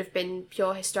that would have been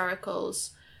pure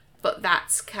historicals, but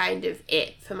that's kind of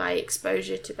it for my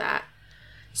exposure to that.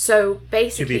 So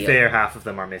basically, to be fair, half of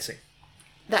them are missing.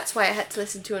 That's why I had to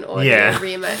listen to an audio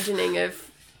reimagining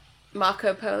of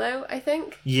Marco Polo, I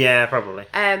think. Yeah, probably.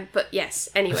 But yes,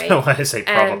 anyway. No, I say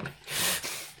probably.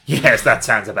 Yes, that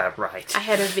sounds about right. I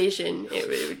had a vision.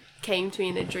 It came to me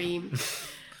in a dream.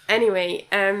 Anyway,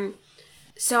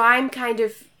 so I'm kind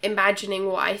of imagining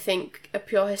what I think a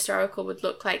pure historical would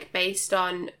look like based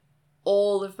on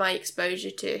all of my exposure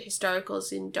to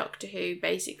historicals in Doctor Who,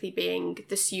 basically being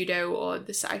the pseudo or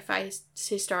the sci-fi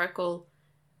historical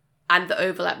and the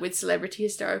overlap with celebrity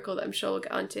historical that I'm sure we'll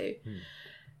get onto.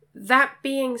 That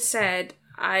being said,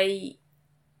 I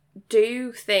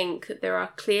do think that there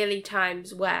are clearly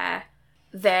times where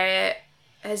there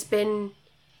has been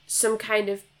some kind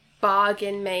of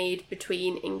bargain made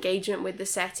between engagement with the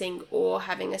setting or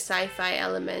having a sci-fi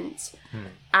element.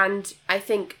 And I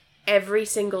think every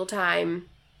single time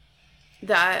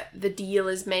that the deal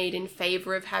is made in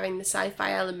favour of having the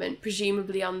sci-fi element,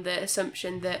 presumably on the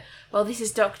assumption that, well, this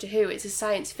is Doctor Who, it's a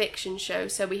science fiction show,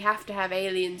 so we have to have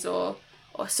aliens or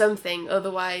something,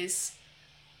 otherwise,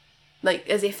 like,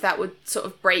 as if that would sort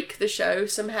of break the show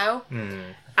somehow.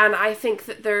 And I think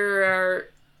that there are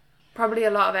probably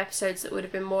a lot of episodes that would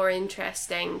have been more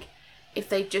interesting if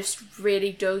they just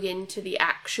really dug into the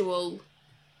actual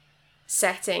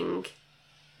setting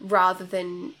rather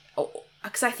than...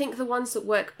 Because I think the ones that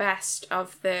work best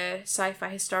of the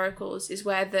sci-fi historicals is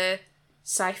where the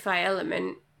sci-fi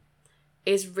element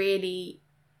is really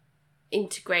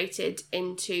integrated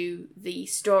into the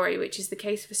story, which is the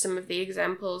case for some of the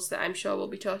examples that I'm sure we'll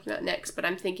be talking about next, but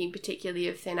I'm thinking particularly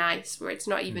of Thin Ice, where it's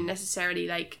not even necessarily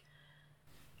like...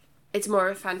 It's more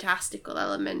a fantastical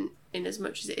element in as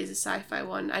much as it is a sci-fi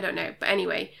one. I don't know. But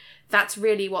anyway, that's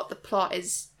really what the plot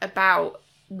is about,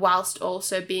 whilst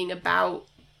also being about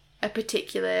a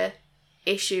particular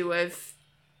issue of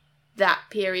that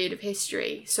period of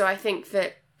history. So I think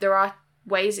that there are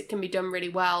ways it can be done really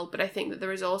well, but I think that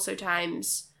there is also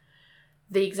times,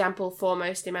 the example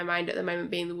foremost in my mind at the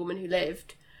moment being The Woman Who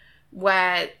Lived,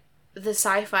 where the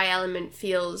sci-fi element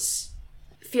feels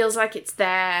like it's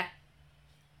there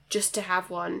just to have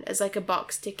one as like a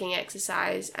box ticking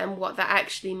exercise, and what that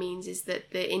actually means is that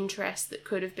the interest that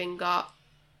could have been got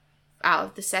out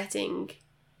of the setting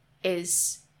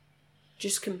is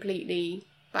just completely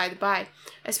by the by.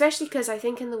 Especially because I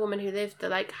think in The Woman Who Lived, the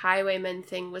like highwayman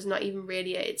thing was not even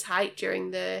really at its height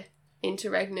during the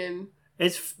interregnum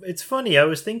It's funny. I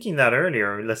was thinking that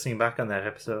earlier, listening back on that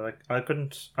episode.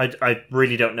 I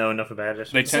really don't know enough about it.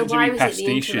 They tend to be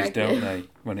pastiches, don't they?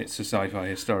 When it's a sci-fi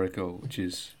historical, which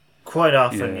is quite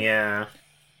often, yeah.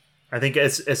 I think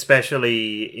it's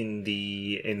especially in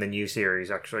the new series,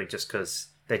 actually, just because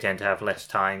they tend to have less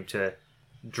time to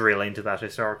drill into that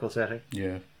historical setting.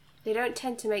 Yeah, they don't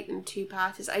tend to make them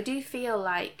two-parters. I do feel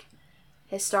like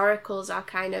historicals are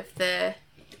kind of the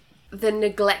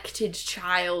neglected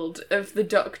child of the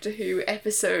Doctor Who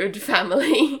episode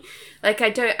family. Like I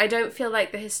don't feel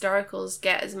like the historicals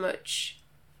get as much,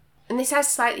 and this has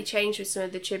slightly changed with some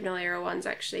of the Chibnall era ones.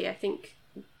 Actually, I think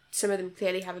some of them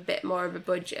clearly have a bit more of a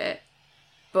budget,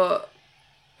 but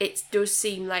it does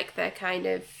seem like they're kind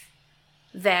of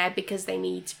there because they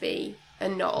need to be,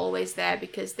 and not always there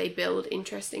because they build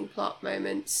interesting plot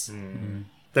moments. Mm.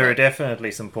 There are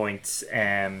definitely some points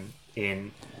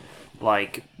in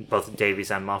like both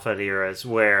Davies and Moffat eras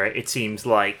where it seems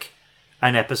like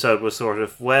an episode was sort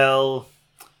of, well,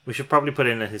 we should probably put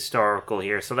in a historical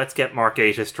here, so let's get Mark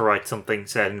Gatiss to write something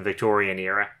set in the Victorian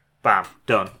era. Bam,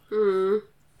 done.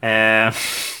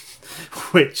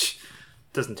 Which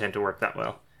doesn't tend to work that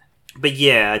well. But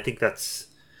yeah, I think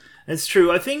it's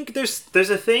true. I think there's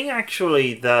a thing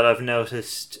actually that I've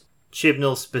noticed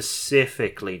Chibnall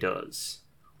specifically does,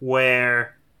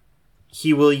 where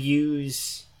he will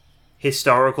use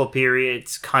historical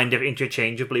periods kind of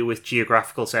interchangeably with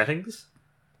geographical settings.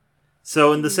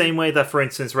 So in the same way that, for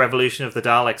instance, Revolution of the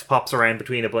Daleks pops around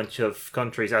between a bunch of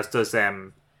countries, as does,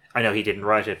 I know he didn't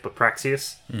write it, but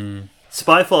Praxeus.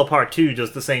 Spyfall Part 2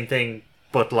 does the same thing,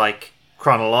 but like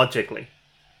chronologically.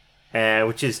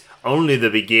 Which is only the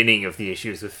beginning of the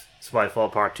issues with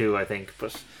Spyfall Part 2, I think.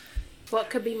 But what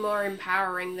could be more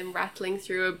empowering than rattling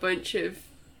through a bunch of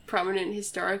prominent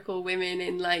historical women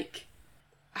in like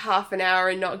half an hour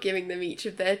and not giving them each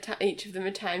of them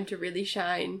a time to really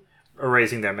shine,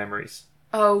 erasing their memories?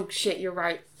 Oh shit, you're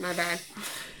right, my bad.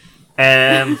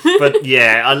 But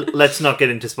yeah, let's not get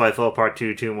into Spyfall Part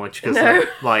 2 too much, because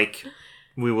like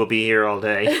we will be here all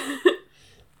day.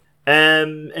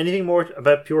 Anything more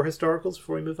about pure historicals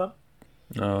before we move on?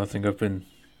 No, I think I've been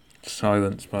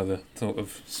silenced by the thought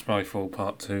of Spyfall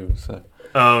Part 2. So.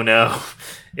 Oh no,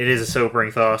 it is a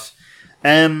sobering thought.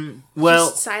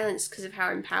 Well, just silence because of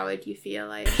how empowered you feel.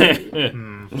 Like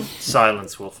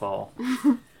silence will fall.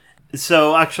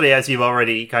 So, actually, as you've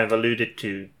already kind of alluded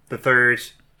to, the third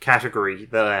category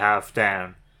that I have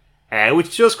down,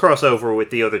 which does cross over with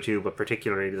the other two, but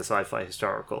particularly the sci-fi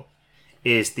historical,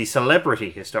 is the celebrity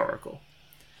historical,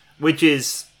 which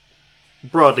is,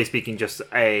 broadly speaking, just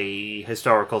a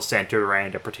historical centered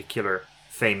around a particular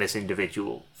famous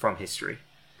individual from history.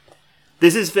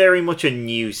 This is very much a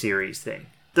new series thing.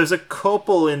 There's a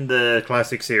couple in the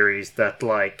classic series that,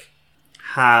 like,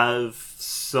 have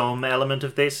some element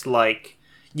of this. Like,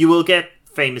 you will get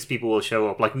famous people will show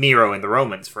up, like Nero in the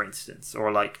Romans, for instance,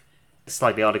 or, like, a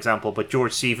slightly odd example, but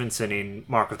George Stephenson in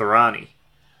Mark of the Rani.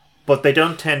 But they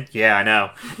don't tend... Yeah, I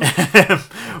know.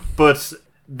 But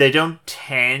they don't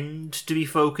tend to be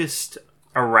focused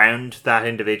around that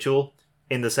individual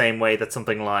in the same way that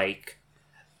something like...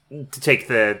 To take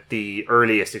the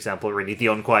earliest example, really, The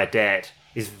Unquiet Dead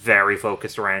is very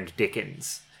focused around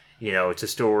Dickens. You know, it's a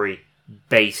story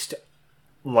based,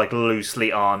 like,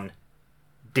 loosely on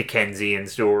Dickensian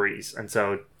stories, and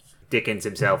so Dickens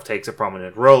himself takes a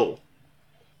prominent role.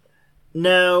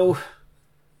 Now,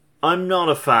 I'm not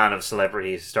a fan of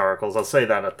celebrity historicals, I'll say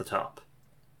that at the top.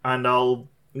 And I'll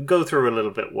go through a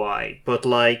little bit why, but,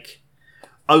 like,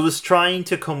 I was trying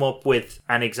to come up with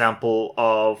an example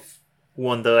of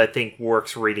one that I think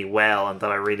works really well and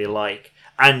that I really like.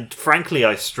 And frankly,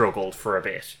 I struggled for a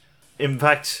bit. In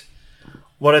fact,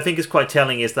 what I think is quite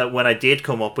telling is that when I did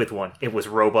come up with one, it was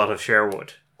Robot of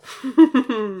Sherwood.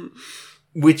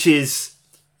 Which is...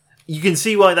 You can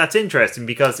see why that's interesting,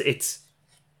 because it's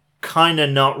kind of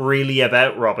not really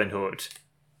about Robin Hood.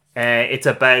 It's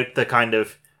about the kind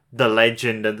of... the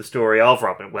legend and the story of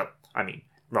Robin. Well, I mean...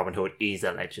 Robin Hood is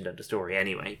a legend of the story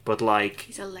anyway, but like...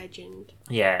 He's a legend.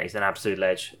 Yeah, he's an absolute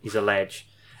ledge. He's a ledge.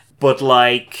 But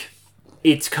like,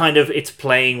 it's kind of, it's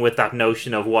playing with that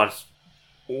notion of what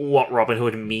Robin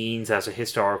Hood means as a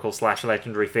historical /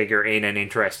 legendary figure in an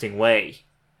interesting way.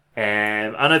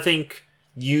 And I think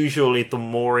usually the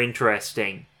more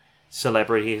interesting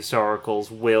celebrity historicals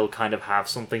will kind of have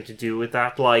something to do with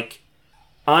that. Like,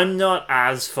 I'm not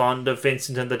as fond of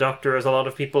Vincent and the Doctor as a lot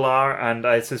of people are, and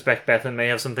I suspect Bethan may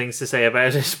have some things to say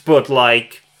about it, but,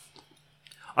 like,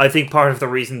 I think part of the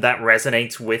reason that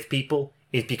resonates with people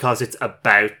is because it's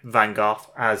about Van Gogh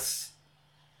as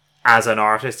an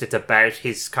artist. It's about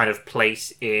his kind of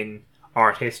place in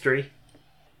art history.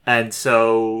 And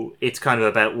so it's kind of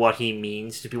about what he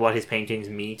means to be, what his paintings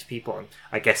mean to people, and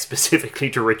I guess specifically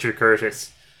to Richard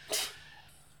Curtis.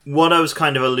 What I was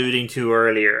kind of alluding to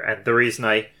earlier, and the reason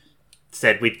I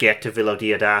said we'd get to Villa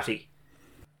Diodati,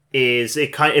 is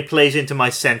it plays into my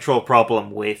central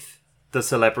problem with the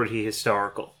celebrity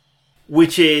historical,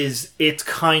 which is it's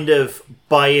kind of,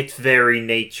 by its very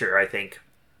nature, I think,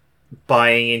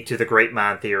 buying into the great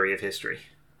man theory of history.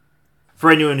 For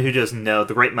anyone who doesn't know,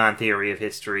 the great man theory of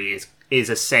history is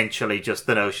essentially just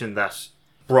the notion that,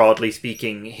 broadly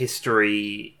speaking,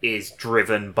 history is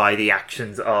driven by the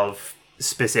actions of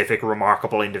specific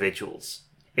remarkable individuals.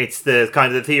 It's the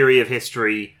kind of the theory of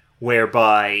history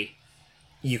whereby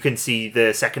you can see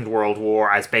the Second World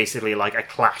War as basically like a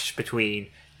clash between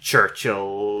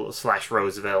Churchill /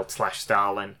 Roosevelt /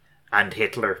 Stalin and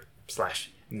Hitler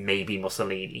 / maybe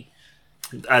Mussolini.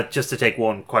 Just to take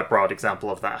one quite broad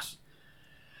example of that.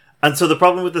 And so the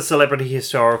problem with the celebrity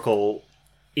historical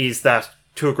is that,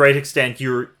 to a great extent,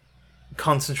 you're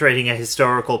concentrating a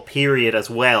historical period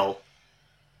as well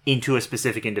into a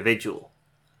specific individual.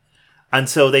 And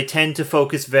so they tend to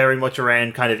focus very much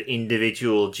around kind of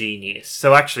individual genius.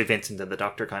 So actually Vincent and the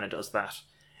Doctor kind of does that.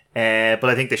 But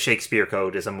I think the Shakespeare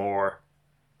Code is a more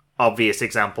obvious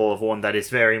example of one that is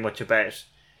very much about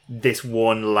this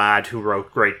one lad who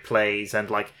wrote great plays and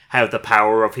like how the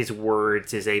power of his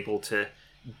words is able to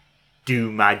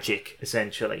do magic,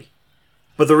 essentially.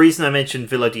 But the reason I mentioned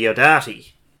Villa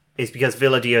Diodati is because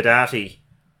Villa Diodati,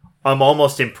 I'm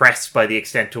almost impressed by the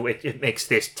extent to which it makes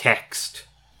this text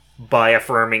by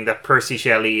affirming that Percy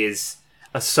Shelley is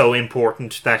so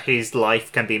important that his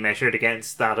life can be measured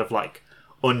against that of like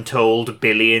untold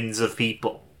billions of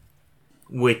people,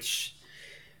 which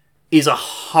is a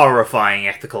horrifying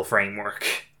ethical framework.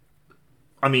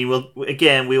 I mean,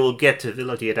 we will get to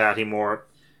Villa Diodati more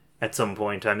at some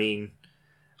point. I mean,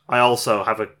 I also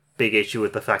have a big issue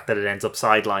with the fact that it ends up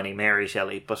sidelining Mary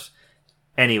Shelley, but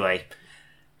anyway,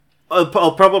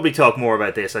 I'll probably talk more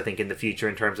about this, I think, in the future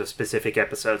in terms of specific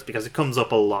episodes, because it comes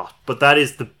up a lot, but that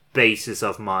is the basis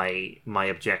of my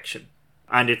objection.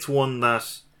 And it's one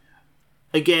that,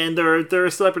 again, there are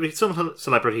some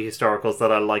celebrity historicals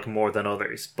that I like more than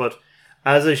others, but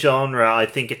as a genre, I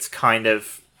think it's kind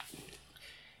of,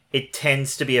 it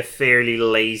tends to be a fairly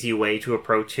lazy way to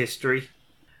approach history.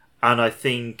 And I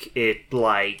think it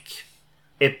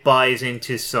buys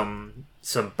into some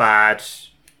bad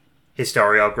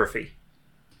historiography.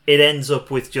 It ends up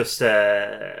with just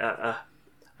a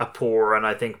poor and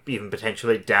I think even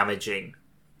potentially damaging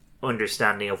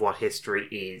understanding of what history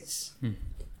is.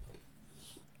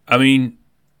 I mean,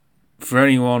 for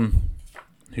anyone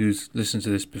who's listened to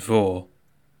this before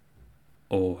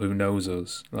or who knows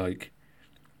us, like,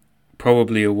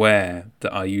 probably aware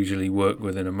that I usually work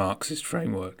within a Marxist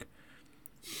framework.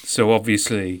 So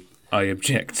obviously I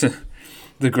object to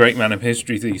the great man of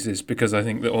history thesis because I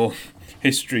think that all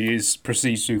history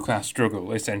proceeds through class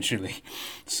struggle, essentially.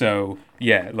 So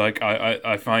yeah, like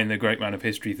I find the great man of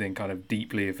history thing kind of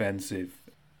deeply offensive,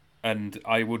 and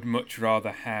I would much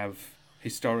rather have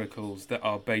historicals that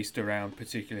are based around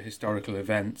particular historical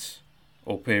events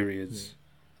or periods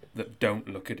that don't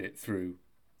look at it through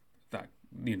that,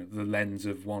 you know, the lens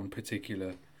of one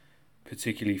particularly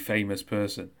famous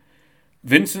person.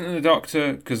 Vincent and the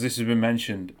Doctor, because this has been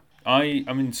mentioned, I'm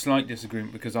in slight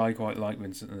disagreement because I quite like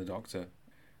Vincent and the Doctor.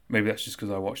 Maybe that's just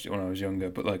because I watched it when I was younger,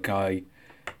 but like I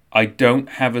don't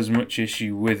have as much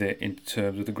issue with it in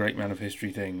terms of the great man of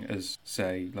history thing as,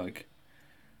 say, like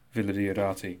Villa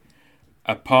Diodati.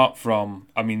 Apart from,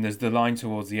 I mean, there's the line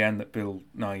towards the end that Bill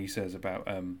Nighy says about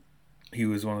he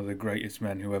was one of the greatest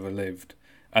men who ever lived,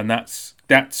 and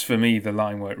that's for me the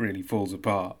line where it really falls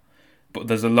apart. But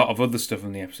there's a lot of other stuff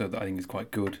in the episode that I think is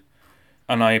quite good.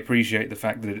 And I appreciate the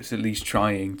fact that it's at least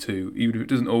trying to, even if it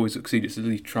doesn't always succeed, it's at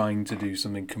least trying to do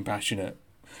something compassionate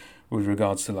with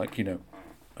regards to, like, you know,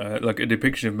 like a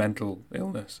depiction of mental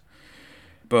illness.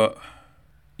 But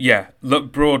yeah,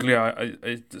 look, broadly,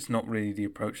 it's not really the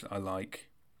approach that I like.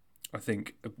 I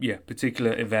think, yeah,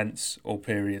 particular events or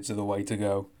periods are the way to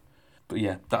go. But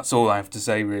yeah, that's all I have to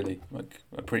say, really. Like,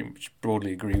 I pretty much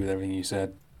broadly agree with everything you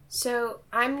said. So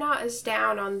I'm not as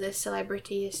down on the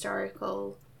celebrity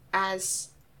historical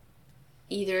as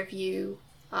either of you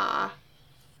are,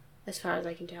 as far as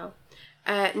I can tell.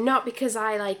 Not because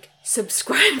I, like,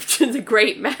 subscribe to the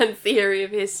great man theory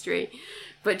of history,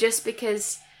 but just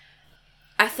because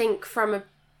I think from a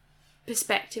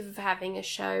perspective of having a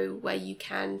show where you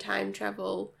can time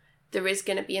travel, there is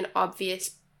going to be an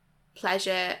obvious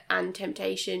pleasure and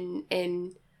temptation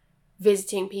in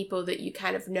visiting people that you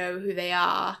kind of know who they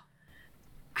are.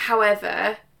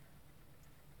 However,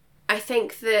 I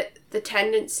think that the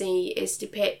tendency is to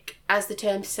pick, as the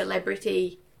term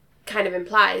celebrity kind of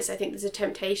implies, I think there's a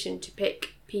temptation to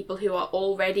pick people who are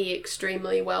already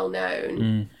extremely well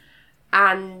known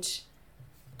and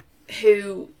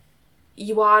who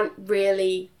you aren't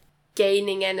really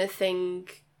gaining anything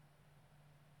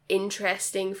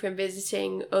interesting from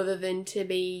visiting other than to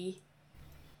be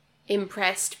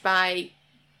impressed by,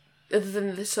 other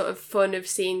than the sort of fun of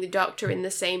seeing the Doctor in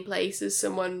the same place as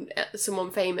someone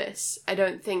famous. I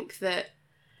don't think that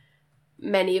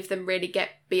many of them really get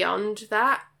beyond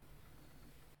that.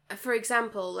 For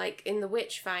example, like in The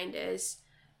Witchfinders,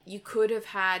 you could have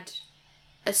had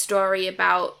a story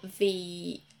about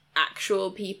the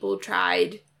actual people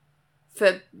tried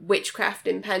for witchcraft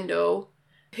in Pendle,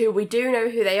 who we do know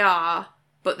who they are,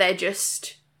 but they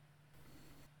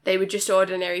were just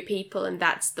ordinary people, and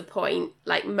that's the point.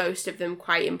 Like, most of them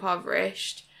quite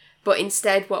impoverished. But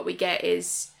instead what we get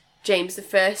is James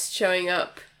I showing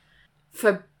up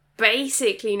for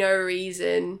basically no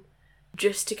reason,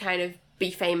 just to kind of be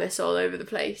famous all over the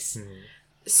place.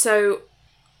 So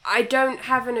I don't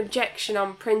have an objection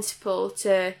on principle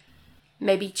to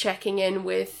maybe checking in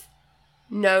with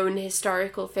known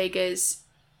historical figures,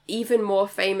 even more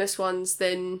famous ones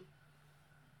than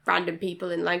random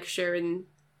people in Lancashire in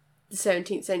the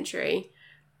 17th century.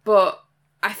 But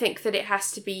I think that it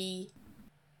has to be,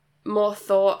 more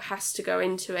thought has to go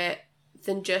into it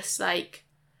than just like,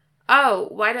 oh,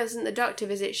 why doesn't the Doctor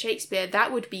visit Shakespeare?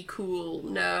 That would be cool.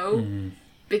 No.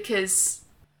 Because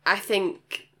I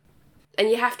think, and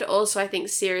you have to also, I think,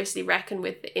 seriously reckon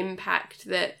with the impact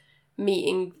that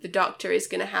meeting the Doctor is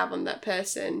going to have on that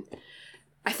person.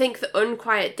 I think The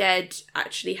Unquiet Dead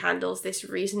actually handles this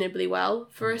reasonably well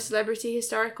for a celebrity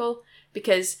historical,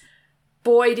 because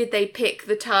boy did they pick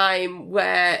the time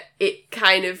where it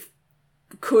kind of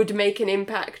could make an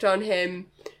impact on him,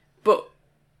 but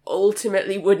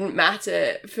ultimately wouldn't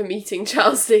matter for meeting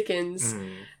Charles Dickens.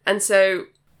 And so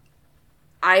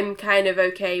I'm kind of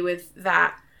okay with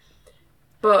that.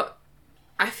 But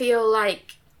I feel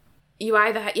like you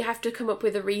have to come up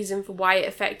with a reason for why it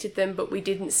affected them, but we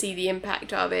didn't see the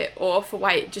impact of it, or for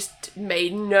why it just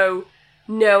made no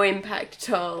impact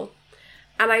at all.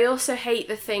 And I also hate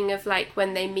the thing of, like,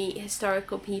 when they meet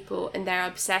historical people and they're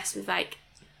obsessed with, like,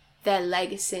 their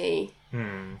legacy.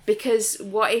 Because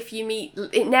what if you meet...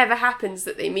 It never happens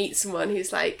that they meet someone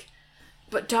who's like,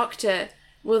 but Doctor,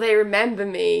 will they remember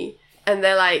me? And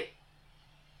they're like,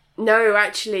 no,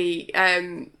 actually,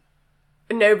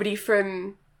 nobody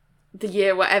from the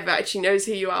year whatever actually knows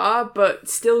who you are, but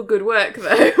still good work,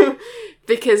 though.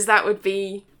 Because that would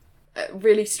be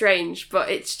really strange. But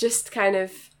it's just kind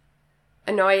of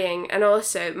annoying. And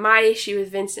also, my issue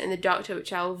with Vincent and the Doctor,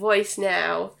 which I'll voice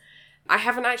now, I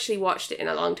haven't actually watched it in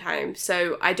a long time,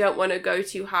 so I don't want to go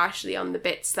too harshly on the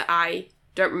bits that I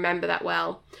don't remember that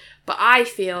well. But I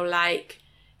feel like,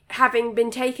 having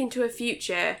been taken to a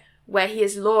future where he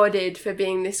is lauded for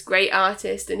being this great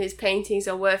artist and his paintings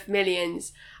are worth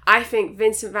millions, I think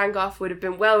Vincent van Gogh would have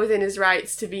been well within his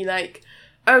rights to be like,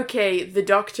 okay, the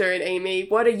Doctor and Amy,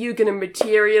 what are you going to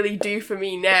materially do for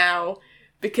me now?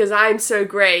 Because I'm so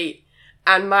great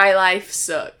and my life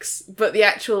sucks. But the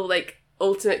actual, like,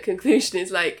 ultimate conclusion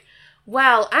is like,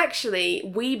 well, actually,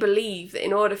 we believe that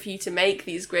in order for you to make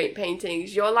these great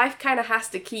paintings, your life kind of has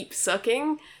to keep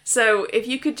sucking. So if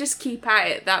you could just keep at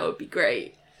it, that would be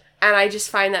great. And I just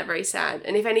find that very sad.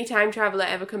 And if any time traveller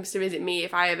ever comes to visit me,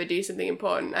 if I ever do something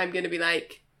important, I'm going to be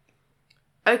like,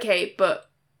 okay,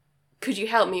 but could you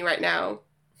help me right now?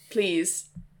 Please.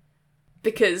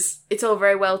 Because it's all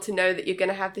very well to know that you're going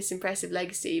to have this impressive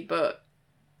legacy, but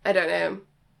I don't know.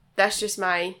 That's just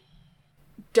my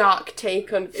dark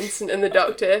take on Vincent and the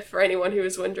Doctor, for anyone who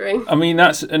was wondering. I mean,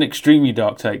 that's an extremely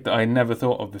dark take that I never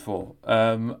thought of before.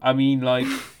 I mean, like,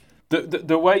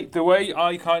 the way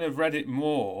I kind of read it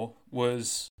more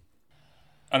was,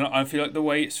 and I feel like the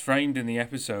way it's framed in the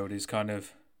episode is kind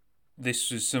of,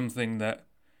 this is something that,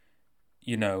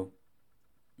 you know,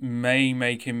 may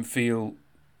make him feel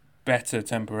better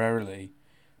temporarily,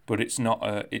 but it's not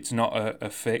a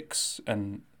fix.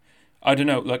 And I don't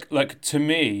know, like to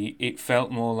me, it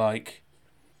felt more like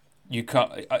you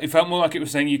can't. It felt more like it was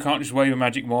saying you can't just wave a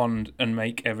magic wand and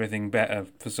make everything better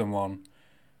for someone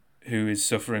who is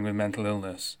suffering with mental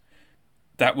illness.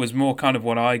 That was more kind of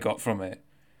what I got from it,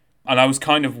 and I was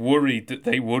kind of worried that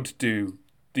they would do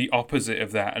the opposite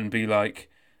of that and be like,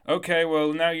 okay,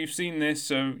 well, now you've seen this,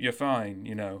 so you're fine,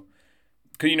 you know.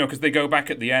 Because they go back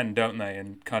at the end, don't they?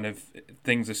 And kind of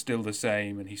things are still the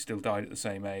same, and he still died at the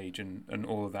same age, and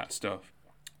all of that stuff.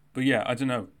 But yeah, I don't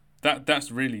know.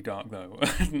 That's really dark, though. I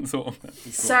hadn't thought of that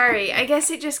before. Sorry, I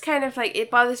guess it just kind of like it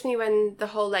bothers me when the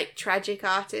whole like tragic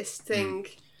artist thing.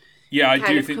 Yeah, I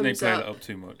do think they play that up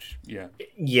too much. Yeah.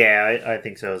 Yeah, I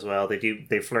think so as well.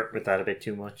 They flirt with that a bit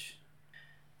too much.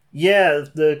 Yeah,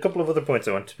 the couple of other points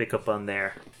I want to pick up on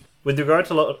there. With regard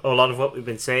to a lot of what we've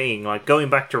been saying, like going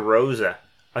back to Rosa,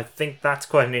 I think that's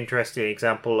quite an interesting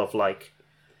example of like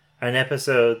an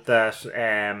episode that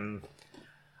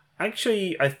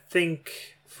actually I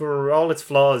think for all its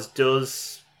flaws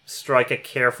does strike a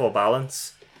careful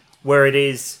balance where it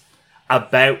is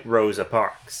about Rosa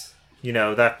Parks. You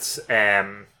know, that's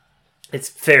it's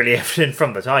fairly evident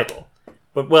from the title.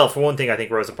 But, well, for one thing, I think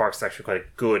Rosa Parks is actually quite a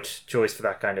good choice for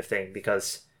that kind of thing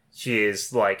because she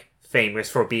is, like, famous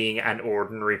for being an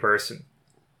ordinary person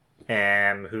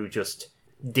who just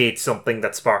did something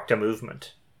that sparked a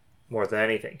movement more than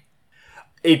anything.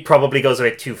 It probably goes a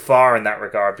bit too far in that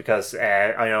regard because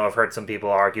I know I've heard some people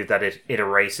argue that it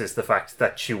erases the fact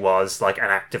that she was, like, an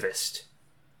activist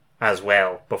as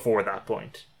well before that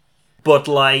point. But,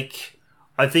 like,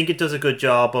 I think it does a good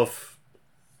job of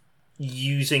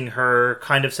using her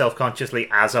kind of self-consciously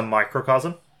as a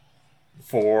microcosm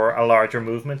for a larger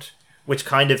movement, which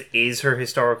kind of is her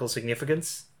historical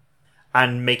significance,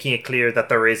 and making it clear that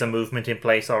there is a movement in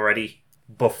place already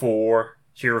before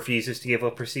she refuses to give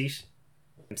up her seat.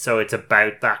 So it's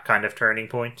about that kind of turning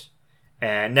point.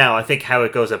 Now, I think how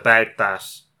it goes about that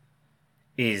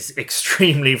is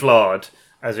extremely flawed,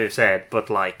 as we've said, but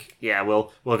like, yeah,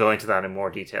 we'll go into that in more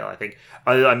detail. I think.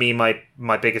 I mean,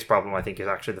 my biggest problem, I think, is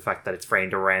actually the fact that it's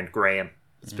framed around Graham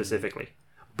specifically.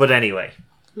 But anyway,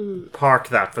 park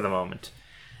that for the moment.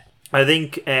 I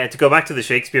think to go back to the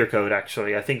Shakespeare Code,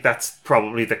 actually, I think that's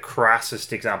probably the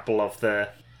crassest example of the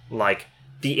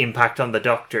impact on the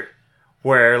Doctor,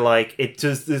 where like it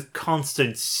does this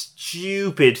constant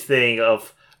stupid thing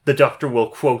of the Doctor will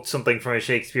quote something from a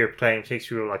Shakespeare play, and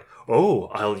Shakespeare will like, oh,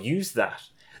 I'll use that.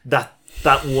 That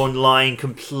one line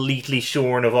completely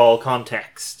shorn of all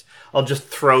context. I'll just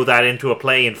throw that into a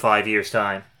play in 5 years'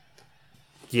 time.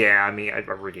 Yeah, I mean, I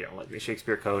really don't like the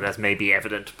Shakespeare Code, as may be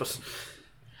evident, but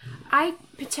I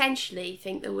potentially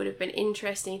think there would have been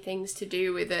interesting things to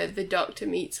do with the Doctor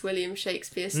meets William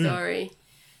Shakespeare story.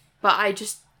 But I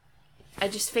just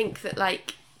think that,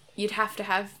 like, you'd have to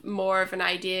have more of an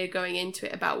idea going into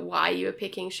it about why you were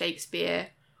picking Shakespeare,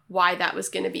 why that was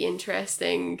going to be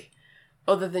interesting,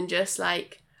 other than just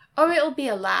like, oh, it'll be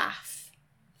a laugh.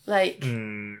 Like,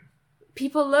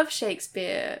 people love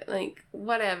Shakespeare, like,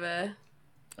 whatever.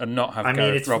 And not have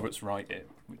Gareth Roberts write it,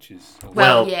 which is...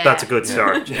 Well, yeah. That's a good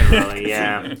start, generally,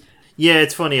 yeah. Yeah,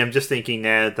 it's funny, I'm just thinking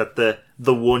now that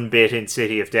the one bit in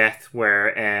City of Death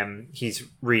where he's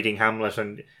reading Hamlet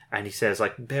and he says,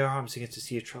 like, bare arms against the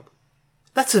sea of trouble.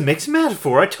 That's a mixed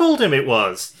metaphor, I told him it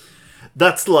was.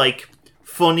 That's, like,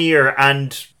 funnier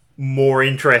and more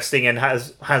interesting and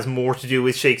has more to do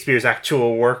with Shakespeare's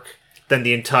actual work than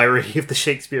the entirety of the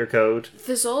Shakespeare Code.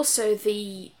 There's also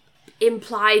the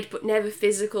implied but never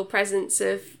physical presence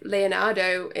of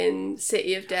Leonardo in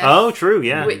City of Death. Oh, true,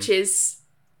 yeah. Which is,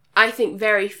 I think,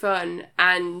 very fun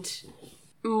and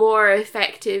more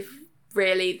effective,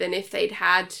 really, than if they'd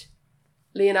had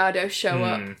Leonardo show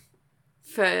up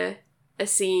for a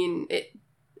scene.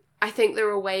 I think there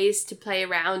are ways to play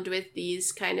around with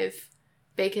these kind of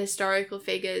big historical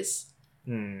figures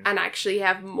and actually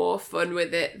have more fun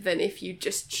with it than if you'd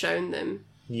just shown them.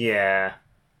 Yeah.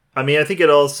 I mean, I think it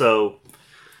also...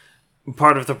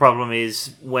 Part of the problem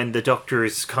is when the Doctor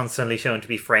is constantly shown to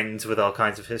be friends with all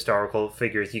kinds of historical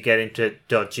figures, you get into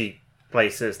dodgy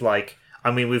places like...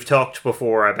 I mean, we've talked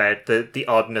before about the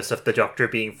oddness of the Doctor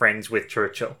being friends with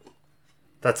Churchill.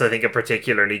 That's, I think, a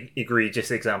particularly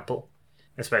egregious example.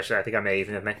 Especially, I think I may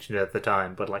even have mentioned it at the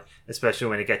time, but like, especially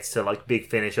when it gets to like Big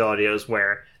Finish audios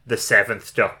where the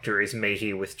 7th Doctor is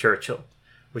matey with Churchill,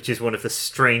 which is one of the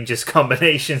strangest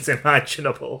combinations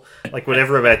imaginable. Like,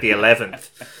 whatever about the 11th.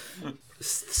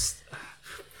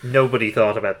 Nobody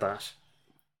thought about that.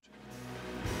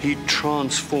 He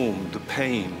transformed the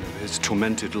pain of his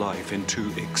tormented life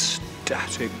into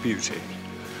ecstatic beauty.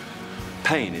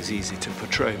 Pain is easy to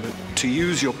portray, but to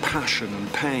use your passion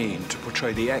and pain to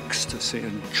portray the ecstasy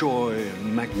and joy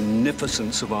and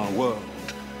magnificence of our world,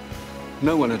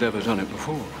 no one had ever done it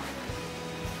before.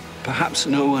 Perhaps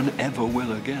no one ever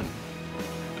will again.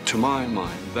 To my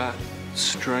mind, that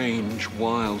strange,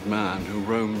 wild man who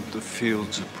roamed the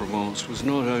fields of Provence was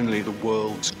not only the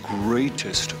world's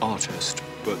greatest artist,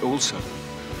 but also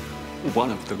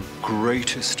one of the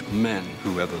greatest men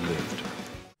who ever lived.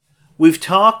 We've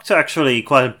talked actually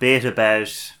quite a bit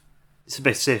about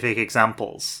specific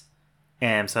examples, so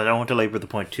I don't want to labour the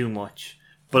point too much.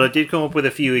 But I did come up with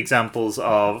a few examples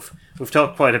of... We've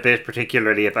talked quite a bit,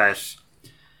 particularly about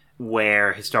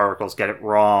where historicals get it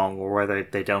wrong or where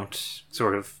they don't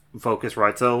sort of focus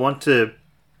right. So I want to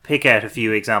pick out a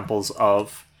few examples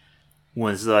of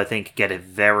ones that I think get it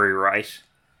very right.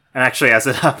 And actually, as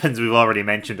it happens, we've already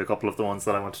mentioned a couple of the ones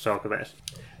that I want to talk about.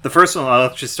 The first one, I'll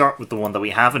actually start with the one that we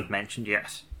haven't mentioned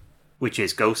yet, which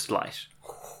is Ghostlight.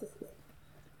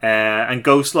 And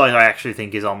Ghostlight, I actually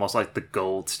think, is almost like the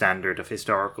gold standard of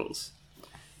historicals.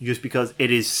 Just because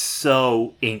it is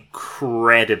so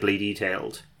incredibly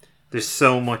detailed. There's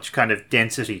so much kind of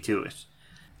density to it.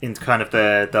 In kind of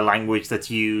the language that's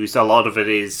used, a lot of it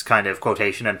is kind of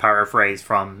quotation and paraphrase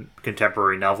from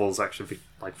contemporary novels, actually,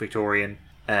 like Victorian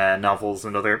novels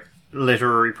and other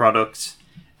literary products.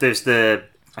 There's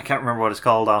I can't remember what it's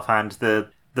called offhand, the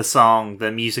song,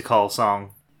 the music hall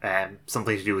song,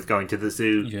 something to do with going to the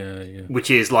zoo. Yeah.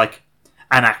 Which is like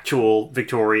an actual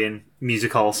Victorian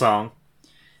music hall song.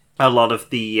 A lot of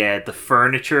the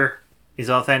furniture is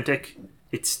authentic.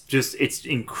 It's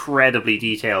incredibly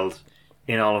detailed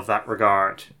in all of that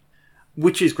regard,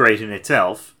 which is great in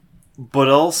itself. But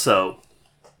also,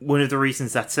 one of the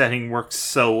reasons that setting works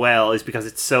so well is because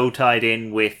it's so tied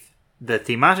in with the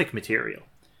thematic material.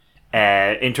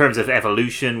 In terms of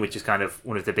evolution, which is kind of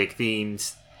one of the big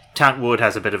themes, Tant Wood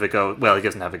has a bit of a go. Well, he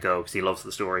doesn't have a go because he loves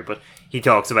the story, but he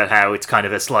talks about how it's kind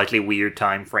of a slightly weird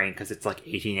time frame because it's like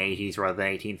 1880s rather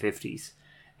than 1850s,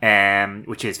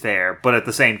 which is fair. But at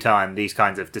the same time, these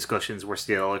kinds of discussions were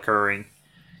still occurring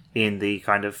in the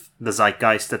kind of the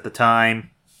zeitgeist at the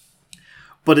time.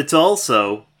 But it's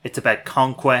about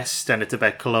conquest and it's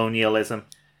about colonialism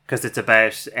because it's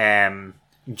about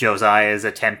Josiah's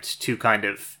attempt to kind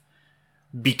of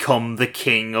become the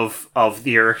king of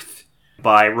the earth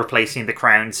by replacing the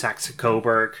crown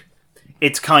Saxe-Coburg.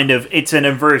 It's an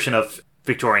inversion of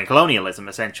Victorian colonialism,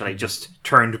 essentially, just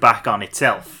turned back on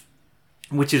itself.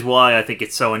 Which is why I think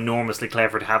it's so enormously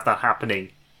clever to have that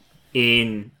happening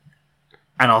in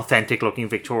an authentic-looking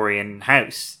Victorian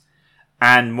house.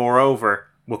 And moreover,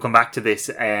 we'll come back to this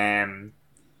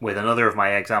with another of my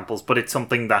examples, but it's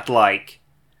something that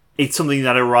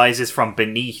arises from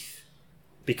beneath,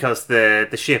 because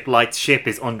the light's ship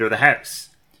is under the house.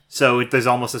 So there's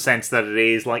almost a sense that it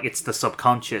is like it's the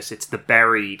subconscious, it's the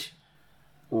buried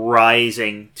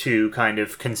rising to kind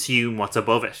of consume what's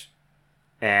above it,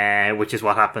 which is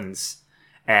what happens.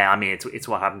 It's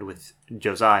what happened with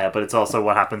Josiah, but it's also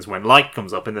what happens when light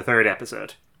comes up in the third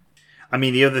episode. I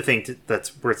mean, the other thing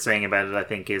that's worth saying about it, I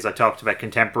think, is I talked about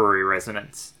contemporary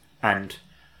resonance, and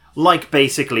like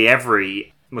basically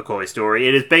every McCoy story,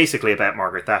 it is basically about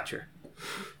Margaret Thatcher,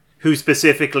 who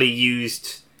specifically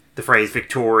used the phrase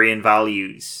Victorian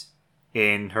values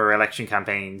in her election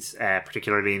campaigns,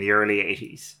 particularly in the early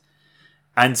 80s.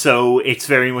 And so it's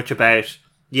very much about,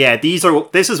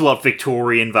 this is what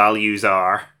Victorian values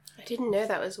are. I didn't know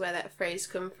that was where that phrase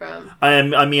come from. I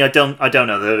don't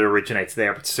know that it originates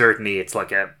there, but certainly it's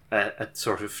like a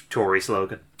sort of Tory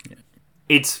slogan. Yeah.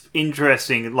 It's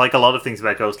interesting, like a lot of things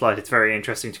about Ghostlight, it's very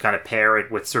interesting to kind of pair it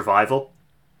with Survival,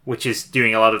 which is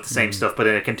doing a lot of the same stuff, but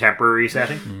in a contemporary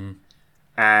setting.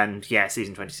 And yeah,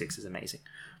 season 26 is amazing.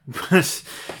 But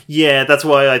yeah, that's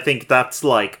why I think that's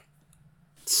like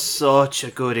such a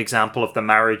good example of the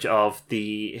marriage of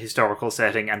the historical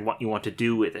setting and what you want to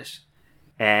do with it.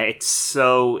 It's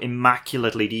so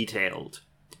immaculately detailed,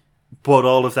 but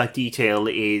all of that detail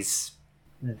is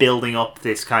building up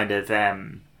this kind of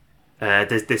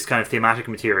this kind of thematic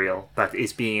material that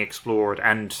is being explored.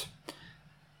 And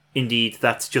indeed,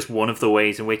 that's just one of the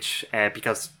ways in which,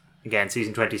 because again,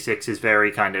 season 26 is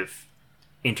very kind of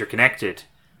interconnected.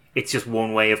 It's just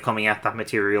one way of coming at that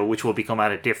material, which will become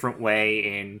at a different way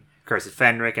in Curse of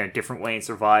Fenric and a different way in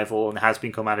Survival, and has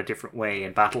been come at a different way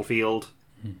in Battlefield.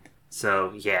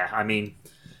 So, yeah, I mean,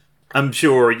 I'm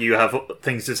sure you have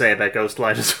things to say about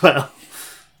Ghostlight as well.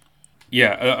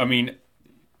 Yeah, I mean,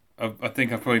 I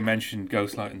think I've probably mentioned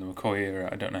Ghostlight in the McCoy era,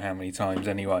 I don't know how many times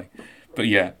anyway. But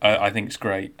yeah, I think it's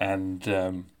great,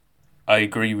 and I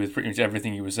agree with pretty much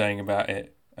everything you were saying about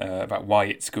it, about why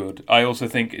it's good. I also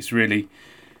think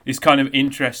it's kind of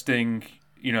interesting,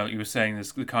 you know, you were saying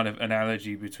there's the kind of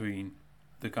analogy between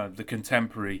the kind of the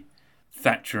contemporary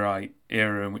Thatcherite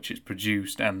era in which it's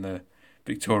produced and the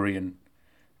Victorian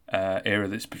era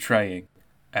that it's portraying.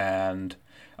 And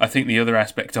I think the other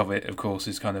aspect of it, of course,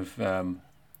 is kind of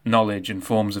knowledge and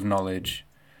forms of knowledge,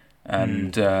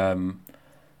 and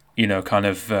you know, kind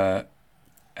of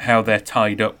how they're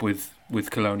tied up with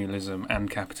colonialism and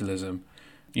capitalism.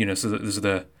 You know, so that there's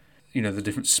the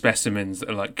different specimens that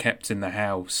are like kept in the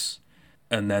house,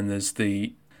 and then there's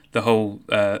the the whole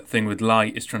thing with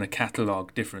Light is trying to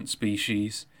catalogue different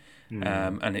species,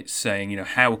 and it's saying,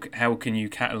 how can you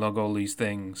catalogue all these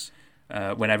things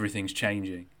when everything's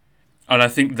changing? And I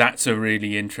think that's a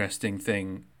really interesting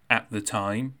thing at the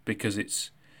time, because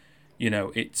it's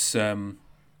an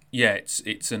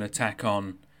attack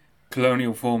on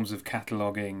colonial forms of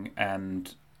cataloguing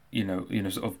and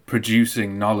sort of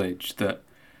producing knowledge that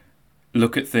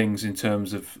look at things in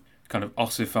terms of kind of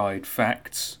ossified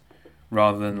facts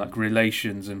rather than like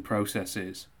relations and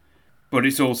processes. But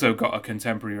it's also got a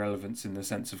contemporary relevance in the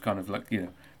sense of kind of like,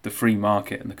 the free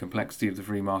market and the complexity of the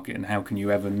free market, and how can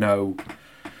you ever know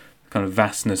kind of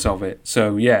vastness of it.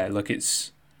 So yeah, look,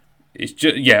 it's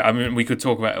just, I mean, we could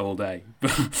talk about it all day,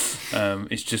 but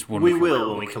it's just wonderful. We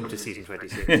will when we come to season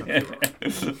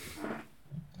 26.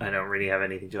 I don't really have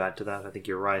anything to add to that. I think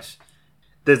you're right.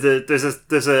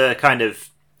 There's a kind of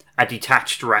a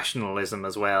detached rationalism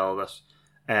as well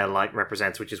that Light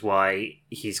represents, which is why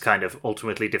he's kind of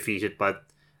ultimately defeated by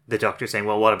the Doctor saying,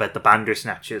 well, what about the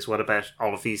Bandersnatches? What about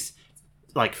all of these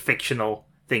like fictional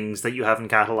things that you haven't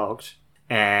catalogued?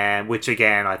 Which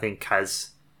again, I think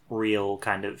has real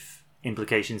kind of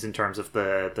implications in terms of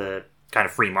the kind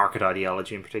of free market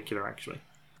ideology in particular, actually.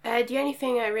 The only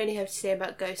thing I really have to say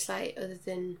about Ghostlight, other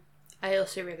than I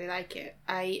also really like it,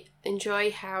 I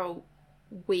enjoy how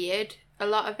weird a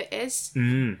lot of it is.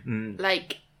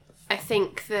 Like, I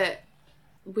think that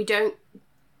we don't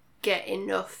get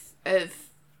enough of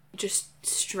just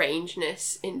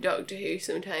strangeness in Doctor Who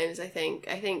sometimes, I think.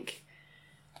 I think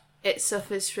it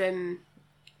suffers from,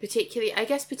 particularly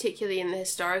in the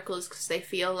historicals, because they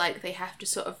feel like they have to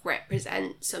sort of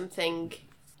represent something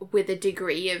with a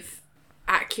degree of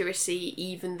accuracy,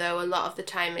 even though a lot of the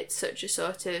time it's such a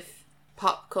sort of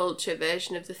pop culture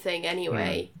version of the thing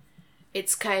anyway.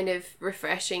 It's kind of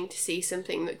refreshing to see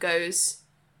something that goes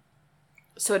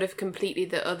sort of completely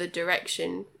the other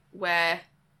direction, where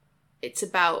it's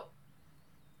about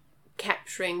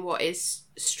capturing what is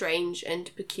strange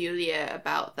and peculiar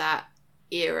about that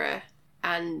era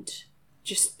and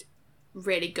just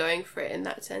really going for it in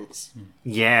that sense.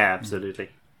 Yeah, absolutely.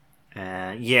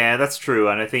 Yeah, that's true,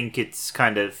 and I think it's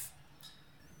kind of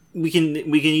we can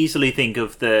easily think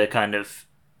of the kind of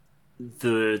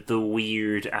the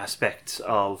weird aspects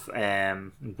of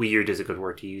weird is a good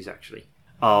word to use, actually,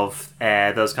 of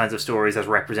those kinds of stories as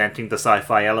representing the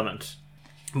sci-fi element.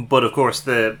 But of course,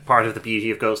 the part of the beauty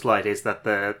of Ghostlight is that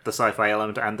the sci-fi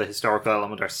element and the historical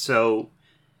element are so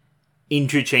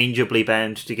interchangeably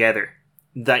bound together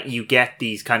that you get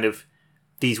these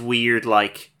weird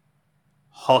like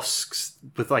husks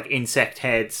with like insect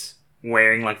heads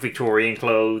wearing like Victorian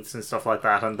clothes and stuff like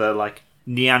that, and the like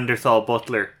Neanderthal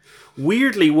butler,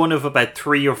 weirdly one of about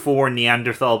 3 or 4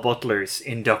 Neanderthal butlers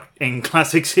in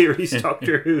classic series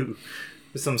Doctor Who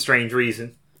for some strange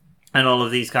reason, and all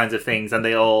of these kinds of things, and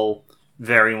they all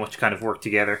very much kind of work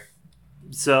together.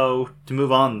 So to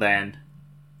move on then,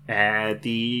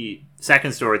 the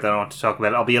second story that I want to talk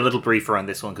about, I'll be a little briefer on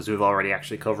this one because we've already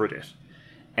actually covered it.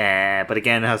 But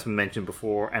again, it has been mentioned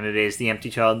before, and it is The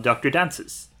Empty Child Doctor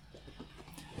Dances.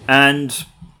 And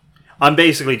I'm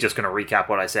basically just going to recap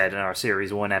what I said in our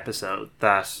Series 1 episode,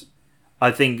 that I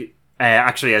think,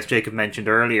 actually, as Jacob mentioned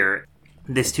earlier,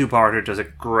 this two-parter does a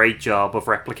great job of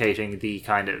replicating the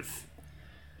kind of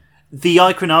the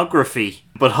iconography,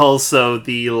 but also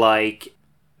the like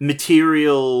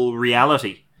material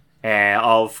reality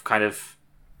of kind of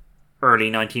early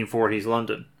 1940s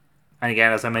London. And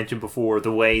again, as I mentioned before,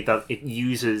 the way that it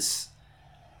uses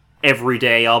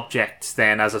everyday objects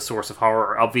then as a source of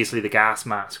horror. Obviously the gas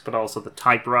mask, but also the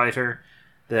typewriter,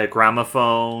 the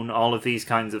gramophone, all of these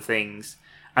kinds of things.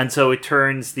 And so it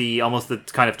turns almost the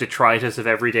kind of detritus of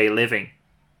everyday living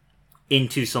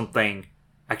into something,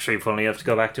 actually, funnily enough, to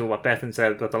go back to what Bethan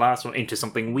said about the last one, into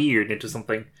something weird, into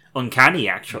something uncanny,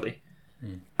 actually.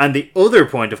 And the other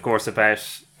point, of course,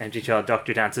 about Empty Child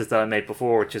Doctor Dances that I made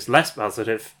before, which is less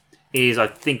positive, is I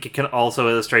think it can also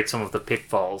illustrate some of the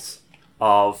pitfalls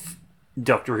of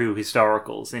Doctor Who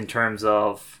historicals in terms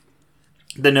of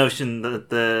the notion that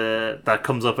that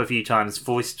comes up a few times,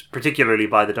 voiced particularly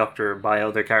by the Doctor and by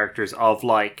other characters, of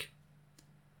like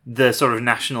the sort of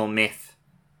national myth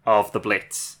of the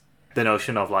Blitz. The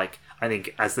notion of like, I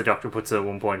think as the Doctor puts it at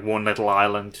one point, one little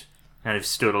island kind of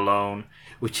stood alone,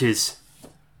 which is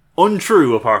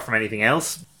untrue apart from anything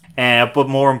else. But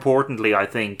more importantly, I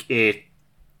think it,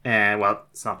 well,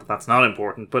 it's not that that's not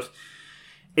important, but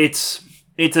it's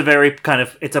a very kind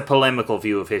of, it's a polemical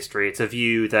view of history. It's a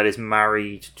view that is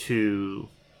married to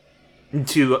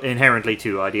inherently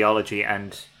to ideology,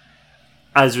 and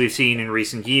as we've seen in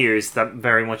recent years, that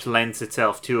very much lends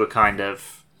itself to a kind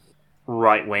of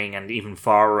right-wing and even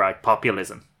far-right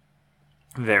populism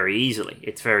very easily.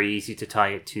 It's very easy to tie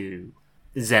it to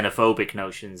xenophobic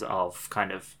notions of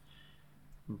kind of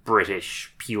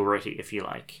British purity, if you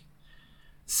like.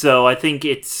 So I think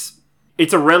it's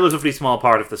a relatively small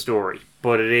part of the story,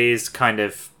 but it is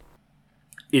something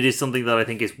that I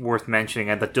think is worth mentioning,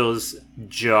 and that does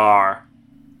jar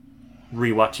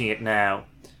rewatching it now,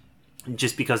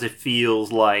 just because it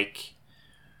feels like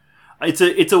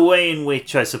it's a way in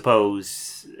which, I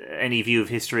suppose, any view of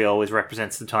history always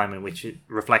represents the time in which it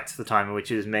reflects the time in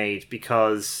which it is made,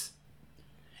 because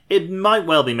it might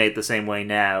well be made the same way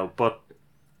now, but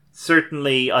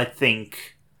certainly I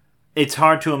think it's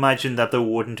hard to imagine that there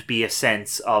wouldn't be a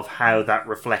sense of how that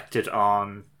reflected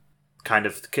on kind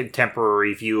of the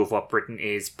contemporary view of what Britain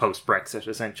is post-Brexit,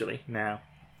 essentially, now.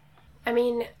 I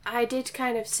mean, I did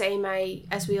kind of say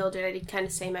as we all did, I did kind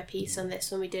of say my piece on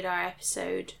this when we did our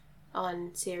episode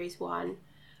on Series 1.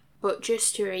 But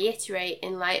just to reiterate,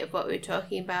 in light of what we were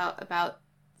talking about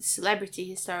celebrity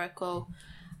historical,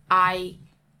 I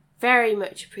very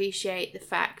much appreciate the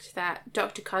fact that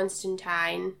Dr.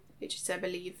 Constantine, which is, I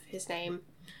believe, his name,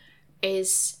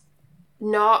 is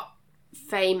not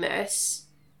famous,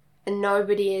 and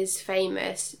nobody is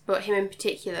famous, but him in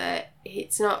particular.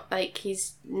 It's not like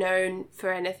he's known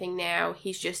for anything now.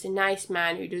 He's just a nice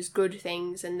man who does good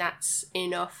things, and that's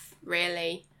enough,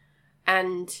 really.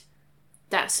 And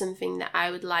that's something that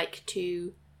I would like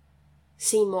to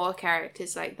see more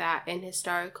characters like that in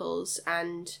historicals,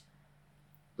 and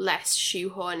less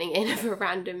shoehorning in of a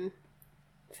random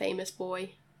famous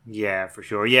boy. Yeah, for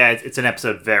sure. Yeah, it's an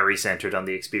episode very centered on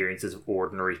the experiences of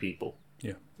ordinary people.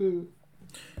 Yeah. Mm.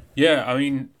 Yeah, I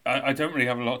mean, I don't really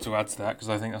have a lot to add to that, because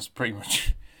I think that's pretty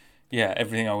much,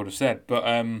 everything I would have said. But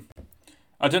I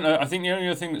don't know. I think the only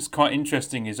other thing that's quite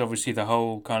interesting is obviously the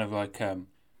whole kind of like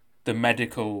the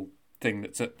medical thing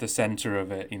that's at the centre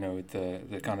of it, with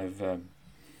the kind of the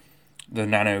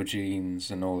nanogenes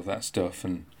and all of that stuff.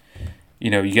 And,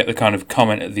 you get the kind of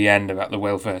comment at the end about the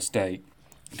welfare state.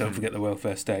 Don't forget the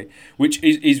welfare state, which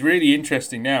is really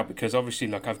interesting now, because obviously,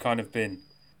 like, I've kind of been,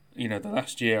 the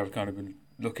last year I've kind of been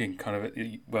looking kind of at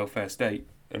the welfare state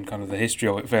and kind of the history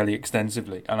of it fairly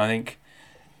extensively. And I think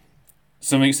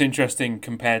something's interesting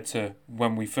compared to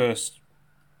when we first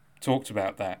talked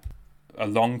about that a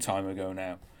long time ago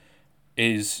now,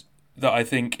 is that I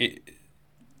think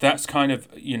that's kind of,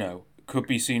 could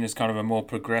be seen as kind of a more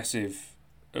progressive,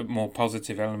 a more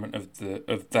positive element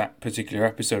of that particular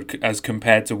episode, as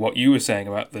compared to what you were saying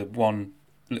about the one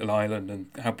little island and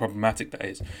how problematic that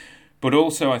is. But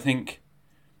also, I think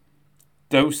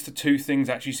those two things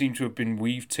actually seem to have been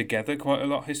weaved together quite a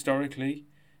lot historically,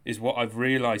 is what I've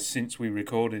realised since we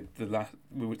recorded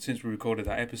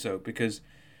that episode, because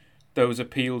those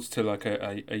appeals to like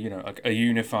a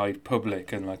unified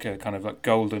public and like a kind of like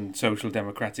golden social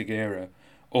democratic era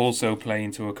also play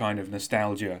into a kind of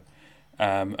nostalgia.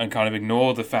 And kind of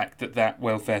ignore the fact that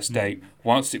welfare state,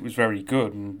 whilst it was very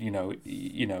good, and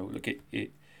look,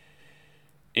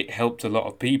 it helped a lot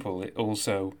of people, it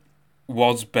also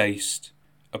was based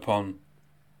upon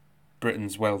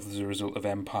Britain's wealth as a result of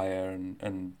empire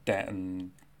and debt and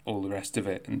all the rest of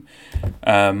it.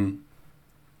 And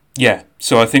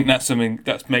so I think that's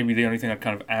that's maybe the only thing I'd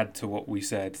kind of add to what we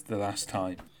said the last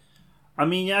time. I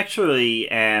mean,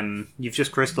 actually, you've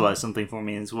just crystallized something for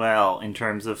me as well, in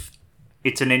terms of,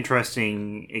 it's an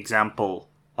interesting example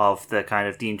of the kind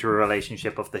of the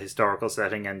interrelationship of the historical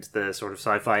setting and the sort of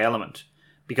sci-fi element,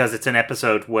 because it's an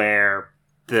episode where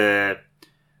the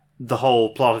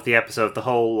whole plot of the episode, the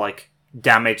whole like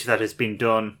damage that has been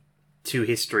done to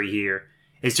history here,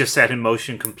 is just set in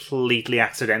motion completely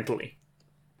accidentally,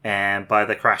 by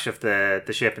the crash of the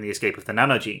ship and the escape of the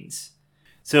nanogenes.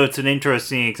 So it's an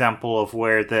interesting example of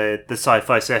where the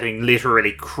sci-fi setting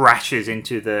literally crashes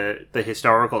into the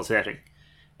historical setting,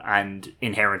 and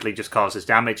inherently just causes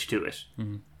damage to it,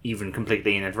 even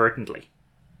completely inadvertently.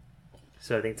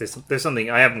 So I think there's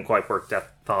something, I haven't quite worked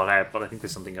that thought out, but I think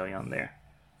there's something going on there.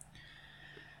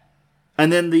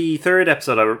 And then the third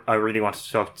episode I really wanted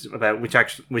to talk about,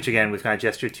 which again we've kind of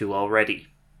gestured to already,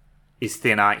 is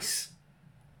Thin Ice,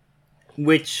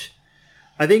 which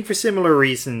I think for similar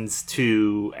reasons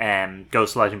to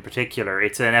Ghostlight in particular,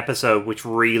 it's an episode which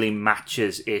really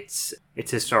matches its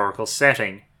historical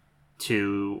setting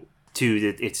to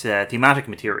its thematic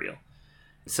material.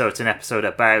 So it's an episode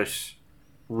about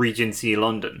Regency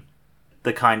London,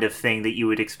 the kind of thing that you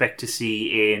would expect to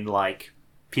see in like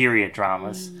period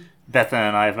dramas. Bethan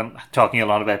and I have been talking a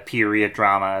lot about period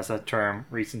drama as a term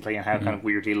recently, and how kind of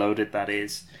weirdly loaded that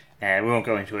is. We won't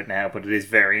go into it now, but it is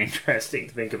very interesting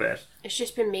to think about. It's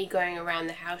just been me going around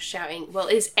the house shouting, well,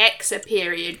 is X a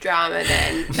period drama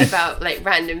then? About, like,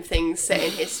 random things set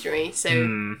in history.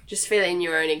 So just fill in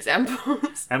your own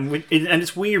examples. And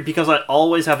it's weird because I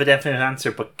always have a definite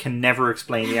answer but can never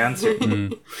explain the answer.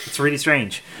 It's really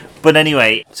strange. But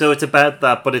anyway, so it's about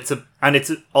that, but it's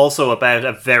also about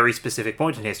a very specific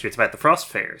point in history. It's about the Frost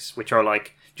Fairs, which are,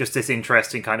 like, just this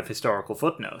interesting kind of historical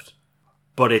footnote.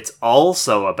 But it's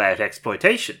also about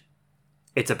exploitation.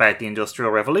 It's about the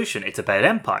Industrial Revolution. It's about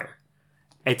empire.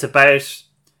 It's about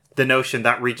the notion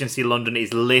that Regency London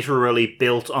is literally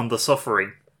built on the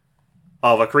suffering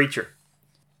of a creature.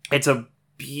 It's a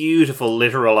beautiful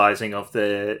literalizing of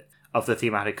the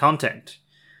thematic content.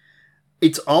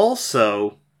 It's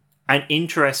also an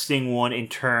interesting one in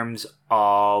terms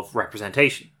of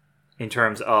representation, in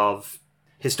terms of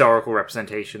historical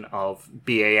representation of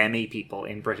BAME people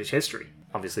in British history.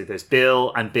 Obviously, there's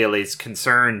Bill, and Bill is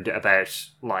concerned about,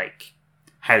 like,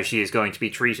 how she is going to be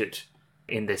treated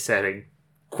in this setting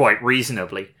quite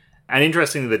reasonably. And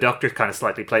interestingly, the Doctor kind of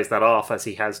slightly plays that off, as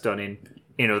he has done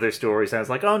in other stories. And it's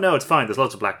like, oh no, it's fine, there's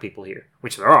lots of black people here.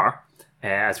 Which there are,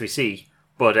 as we see.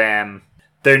 But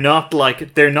they're not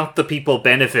the people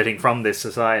benefiting from this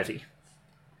society.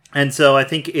 And so I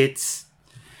think it's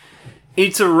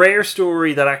a rare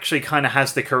story that actually kind of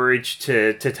has the courage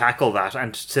to tackle that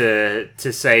and to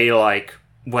say, like,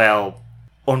 well,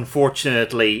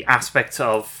 unfortunately, aspects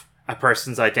of a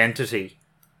person's identity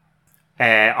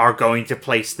are going to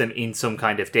place them in some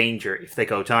kind of danger if they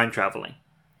go time traveling.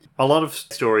 A lot of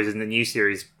stories in the new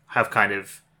series have kind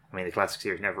of, I mean, the classic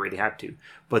series never really had to,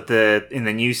 but in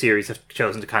the new series have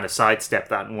chosen to kind of sidestep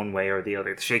that in one way or the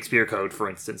other. The Shakespeare Code, for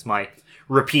instance, my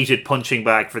repeated punching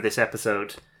bag for this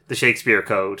episode, the Shakespeare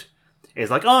Code,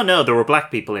 is like, oh no, there were black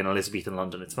people in Elizabethan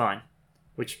London, it's fine.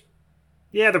 Which,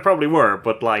 yeah, there probably were,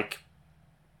 but like...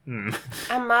 And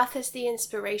Martha's the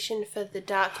inspiration for the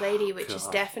Dark Lady, which is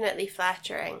definitely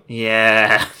flattering.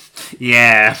 Yeah.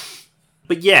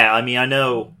 But yeah, I mean, I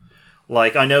know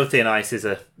Thin Ice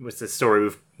was a story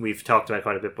we've talked about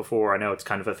quite a bit before. I know it's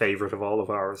kind of a favourite of all of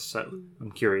ours, so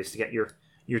I'm curious to get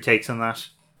your takes on that.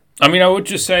 I mean, I would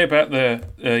just say about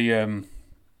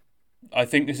I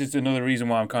think this is another reason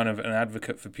why I'm kind of an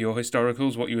advocate for pure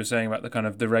historicals, what you were saying about the kind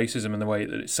of the racism and the way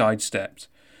that it's sidestepped.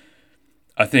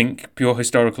 I think pure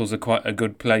historicals are quite a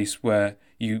good place where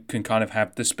you can kind of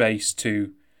have the space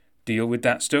to deal with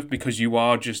that stuff, because you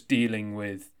are just dealing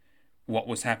with what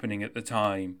was happening at the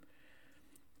time,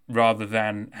 rather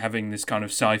than having this kind of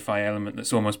sci-fi element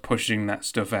that's almost pushing that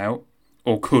stuff out,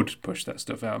 or could push that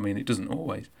stuff out. I mean, it doesn't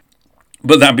always.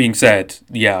 But that being said,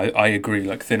 yeah, I agree.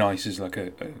 Like, Thin Ice is like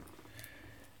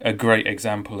a great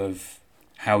example of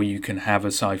how you can have a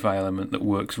sci-fi element that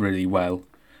works really well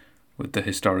with the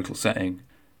historical setting.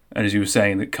 And as you were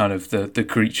saying, that kind of the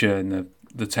creature and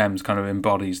the Thames kind of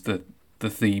embodies the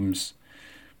themes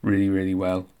really, really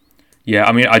well. Yeah,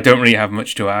 I mean, I don't really have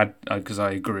much to add, because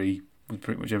I agree with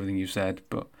pretty much everything you've said.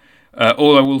 But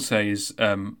all I will say is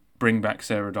bring back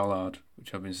Sarah Dollard,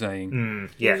 which I've been saying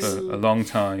for a long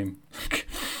time.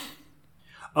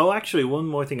 Oh, actually, one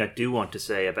more thing I do want to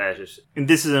say about it. And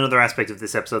this is another aspect of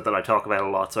this episode that I talk about a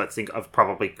lot, so I think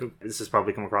this has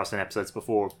probably come across in episodes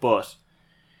before, but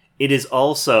it is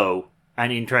also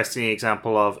an interesting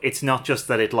example of, it's not just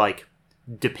that it, like,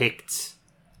 depicts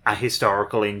a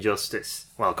historical injustice.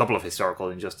 Well, a couple of historical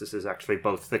injustices, actually,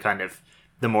 both the kind of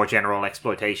the more general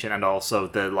exploitation and also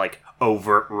the, like,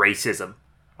 overt racism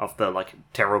of the, like,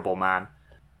 terrible man.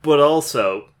 But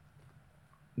also,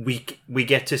 we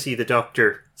get to see the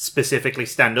Doctor specifically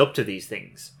stand up to these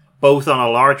things, both on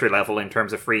a larger level in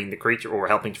terms of freeing the creature, or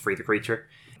helping to free the creature,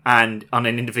 and on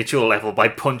an individual level by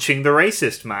punching the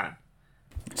racist man.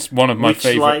 It's one of my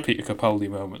favourite Peter Capaldi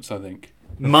moments, I think.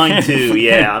 Mine too,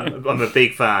 yeah. I'm a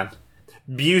big fan.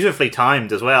 Beautifully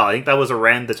timed as well. I think that was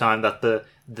around the time that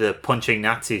the punching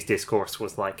Nazis discourse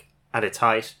was, like, at its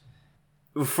height.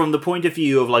 From the point of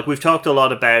view of, like, we've talked a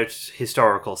lot about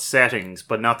historical settings,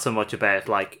 but not so much about,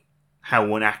 like, how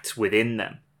one acts within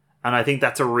them. And I think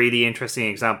that's a really interesting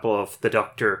example of the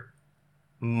Doctor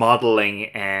modelling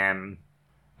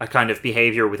a kind of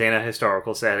behaviour within a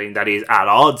historical setting that is at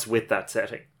odds with that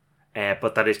setting.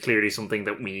 But that is clearly something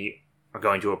that we are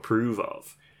going to approve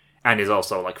of. And is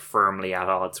also, like, firmly at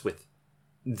odds with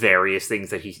various things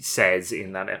that he says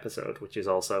in that episode, which is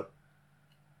also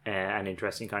an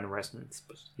interesting kind of resonance.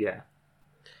 But yeah,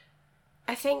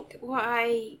 I think what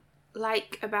I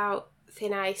like about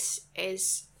Thin Ice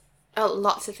is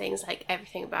lots of things, like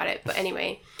everything about it, but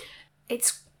anyway,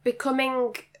 it's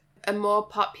becoming a more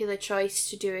popular choice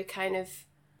to do a kind of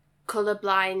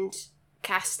colourblind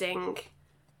casting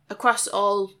across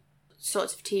all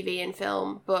sorts of TV and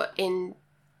film, but in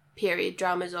period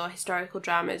dramas or historical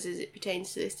dramas as it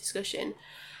pertains to this discussion.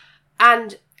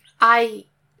 And I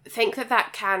think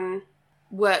that can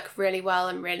work really well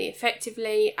and really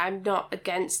effectively. I'm not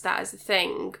against that as a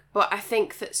thing, but I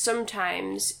think that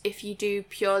sometimes if you do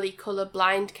purely colour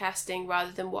blind casting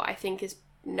rather than what I think is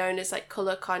known as like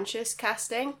colour conscious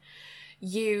casting,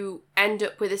 you end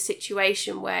up with a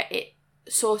situation where it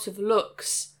sort of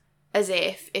looks as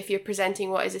if you're presenting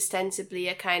what is ostensibly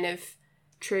a kind of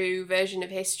true version of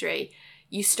history,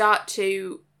 you start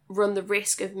to run the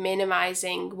risk of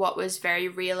minimising what was very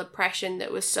real oppression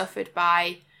that was suffered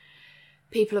by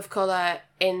people of colour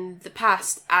in the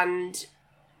past. And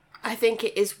I think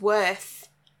it is worth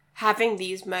having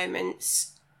these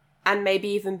moments and maybe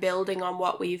even building on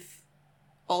what we've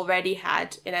already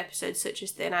had in episodes such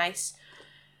as Thin Ice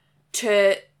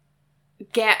to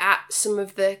get at some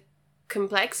of the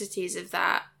complexities of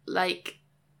that. Like,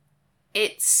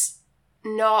 it's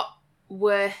not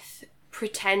worth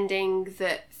pretending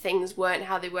that things weren't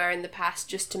how they were in the past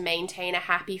just to maintain a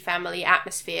happy family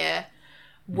atmosphere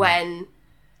when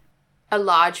a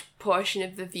large portion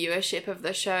of the viewership of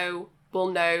the show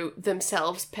will know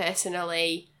themselves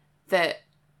personally that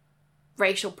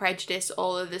racial prejudice,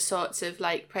 all of the sorts of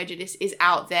like prejudice is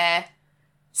out there,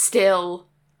 still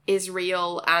is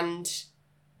real, and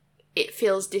it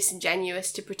feels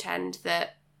disingenuous to pretend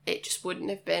that it just wouldn't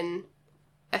have been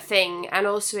a thing. And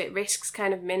also it risks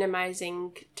kind of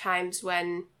minimizing times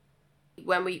when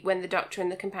the Doctor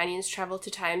and the companions travel to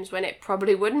times when it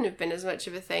probably wouldn't have been as much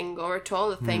of a thing or at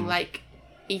all a thing, like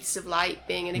East of Light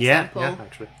being an example. Yeah,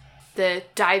 actually. The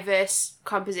diverse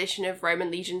composition of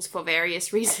Roman legions for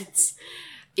various reasons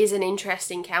is an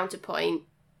interesting counterpoint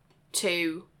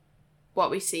to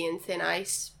what we see in Thin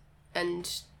Ice, and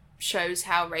shows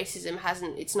how racism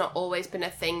it's not always been a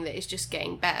thing that is just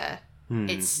getting better.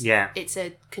 It's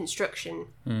a construction.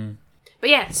 But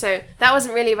yeah, so that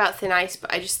wasn't really about Thin Ice,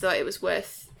 but I just thought it was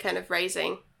worth kind of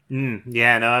raising.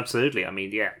 Yeah, no, absolutely. I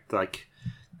mean, yeah, like,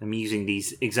 I'm using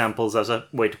these examples as a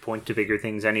way to point to bigger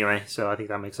things anyway, so I think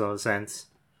that makes a lot of sense.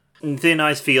 And Thin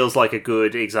Ice feels like a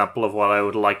good example of what I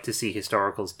would like to see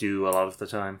historicals do a lot of the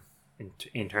time,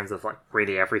 in terms of like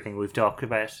really everything we've talked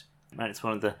about. And it's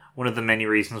one of the many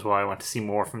reasons why I want to see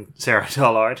more from Sarah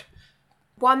Dollard.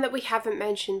 One that we haven't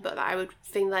mentioned, but that I would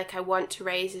think like I want to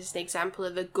raise as an example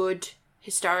of a good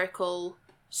historical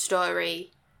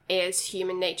story is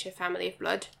Human Nature, Family of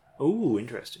Blood. Ooh,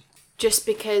 interesting. Just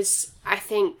because I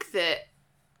think that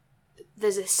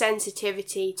there's a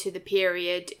sensitivity to the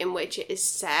period in which it is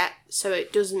set, so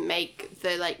it doesn't make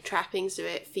the like trappings of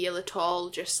it feel at all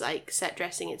just like set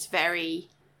dressing. It's very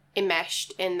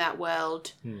enmeshed in that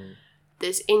world.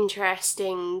 There's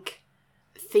interesting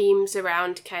themes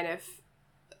around kind of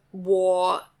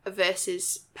war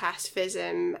versus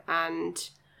pacifism, and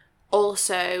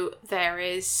also there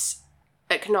is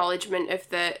acknowledgement of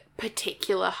the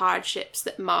particular hardships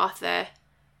that Martha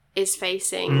is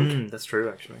facing. That's true,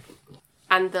 actually.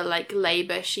 And the like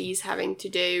labour she's having to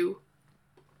do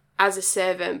as a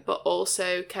servant, but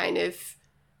also kind of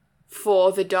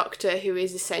for the Doctor, who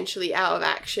is essentially out of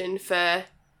action for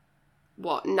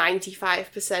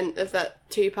 95% of that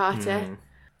two-parter.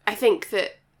 I think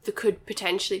that there could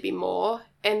potentially be more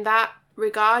in that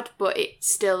regard, but it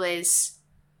still is,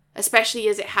 especially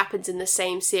as it happens in the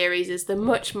same series as the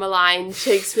much maligned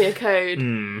Shakespeare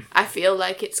Code. I feel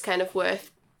like it's kind of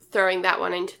worth throwing that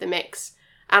one into the mix,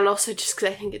 and also just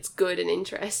because I think it's good and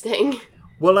interesting.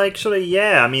 Well, actually,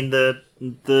 yeah. I mean, the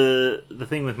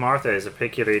thing with Martha is a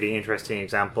particularly interesting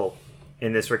example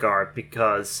in this regard,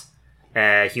 because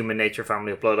Human Nature,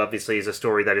 Family of Blood obviously is a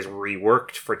story that is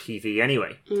reworked for TV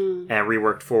anyway.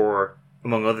 Reworked for,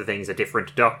 among other things, a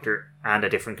different Doctor and a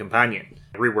different companion.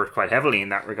 Reworked quite heavily in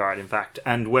that regard, in fact.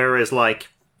 And whereas, like,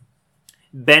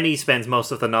 Benny spends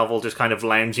most of the novel just kind of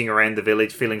lounging around the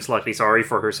village feeling slightly sorry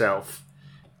for herself,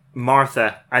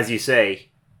 Martha, as you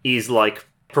say, is, like,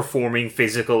 performing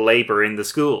physical labour in the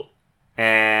school.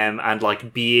 And,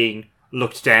 like, being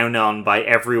looked down on by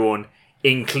everyone,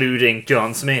 including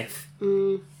John Smith.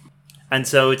 And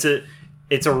so it's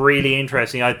a really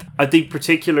interesting... I think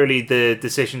particularly the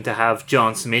decision to have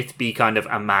John Smith be kind of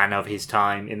a man of his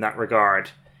time in that regard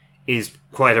is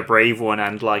quite a brave one,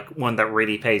 and like one that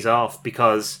really pays off,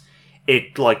 because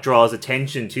it like draws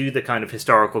attention to the kind of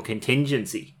historical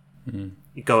contingency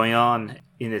going on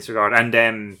in this regard.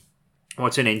 And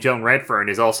what's her name, Joan Redfern,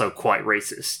 is also quite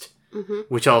racist,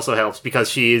 which also helps because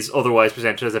she is otherwise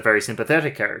presented as a very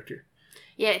sympathetic character.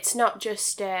 Yeah, it's not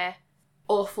just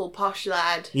awful posh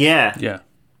lad. Yeah.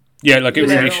 Like it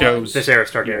really shows.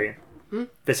 Viserys Targaryen.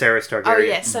 Viserys Targaryen. Oh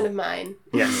yeah, son of mine.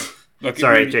 Yes. Like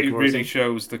Sorry, it Jacob. really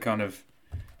shows the kind of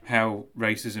how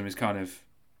racism is kind of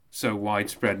so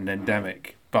widespread and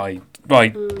endemic by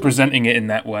presenting it in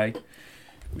that way,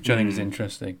 which I think is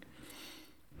interesting.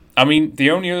 I mean, the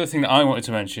only other thing that I wanted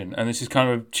to mention, and this is kind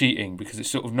of cheating because it's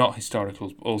sort of not historical,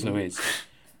 but also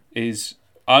is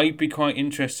I'd be quite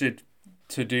interested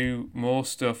to do more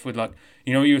stuff with, like,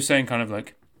 you know, you were saying kind of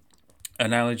like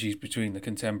analogies between the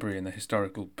contemporary and the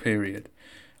historical period.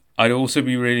 I'd also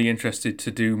be really interested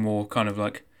to do more kind of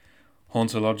like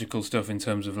hauntological stuff in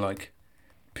terms of like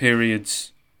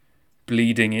periods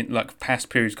bleeding in, like past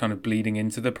periods kind of bleeding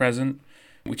into the present,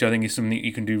 which I think is something that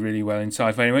you can do really well in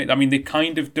sci-fi anyway. I mean, they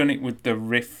kind of done it with the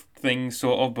riff thing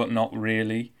sort of, but not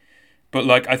really. But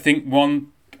like, I think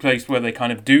one place where they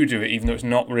kind of do it, even though it's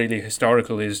not really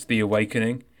historical, is The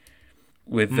Awakening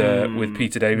with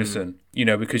Peter Davison. You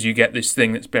know, because you get this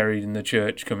thing that's buried in the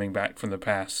church coming back from the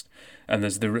past, and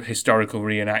there's the historical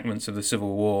reenactments of the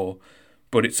Civil War,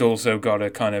 but it's also got a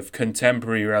kind of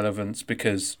contemporary relevance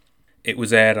because it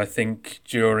was aired, I think,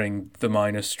 during the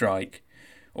miners' strike,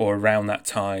 or around that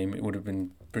time. It would have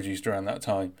been produced around that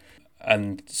time.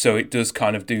 And so it does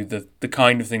kind of do the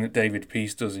kind of thing that David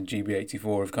Peace does in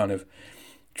GB84 of kind of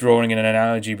drawing an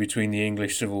analogy between the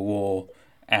English Civil War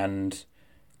and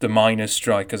the miners'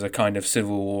 strike as a kind of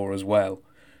civil war as well,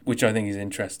 which I think is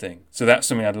interesting. So that's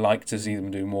something I'd like to see them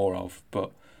do more of,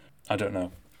 but I don't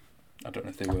know. I don't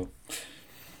know if they will.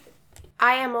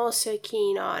 I am also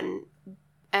keen on,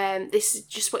 this is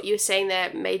just what you were saying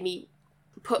there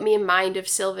put me in mind of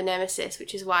Silver Nemesis,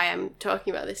 which is why I'm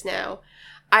talking about this now.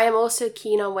 I am also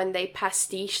keen on when they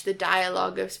pastiche the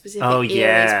dialogue of specific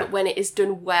eras, but when it is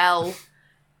done well.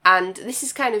 And this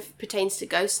is kind of pertains to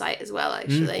Ghostlight as well,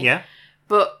 actually. Yeah.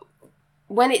 But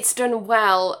when it's done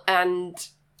well and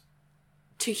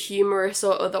to humorous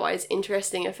or otherwise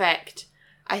interesting effect,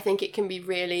 I think it can be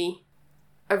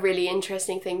a really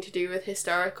interesting thing to do with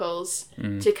historicals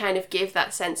to kind of give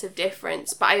that sense of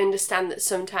difference. But I understand that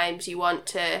sometimes you want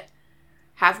to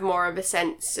have more of a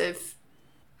sense of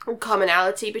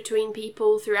commonality between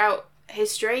people throughout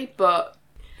history, but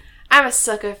I'm a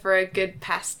sucker for a good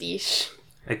pastiche.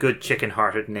 A good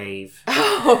chicken-hearted knave.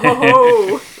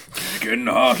 Oh!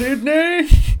 Chicken-hearted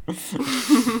knave!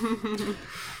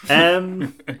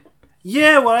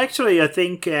 Yeah, well, actually, I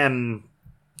think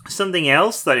something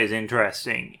else that is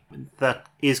interesting, that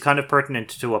is kind of pertinent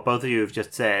to what both of you have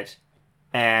just said,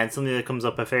 and something that comes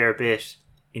up a fair bit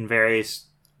in various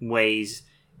ways,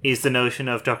 is the notion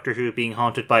of Doctor Who being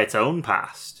haunted by its own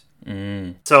past.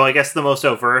 So I guess the most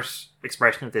overt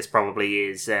expression of this probably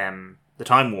is the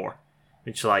Time War,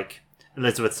 which, like,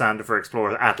 Elizabeth Sandifer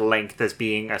explores at length as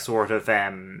being a sort of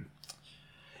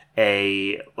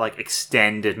a like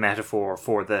extended metaphor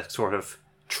for the sort of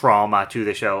trauma to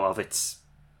the show of its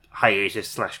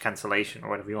hiatus / cancellation, or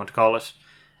whatever you want to call it.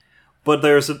 But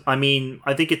I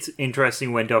think it's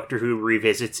interesting when Doctor Who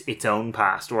revisits its own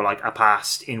past, or like a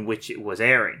past in which it was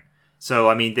airing. So,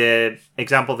 I mean, the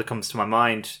example that comes to my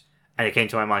mind, and it came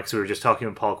to my mind because we were just talking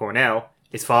with Paul Cornell,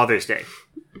 is Father's Day.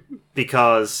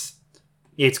 Because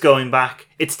it's going back,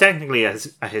 it's technically a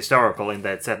historical in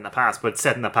that it's set in the past, but it's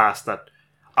set in the past that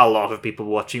a lot of people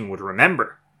watching would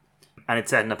remember. And it's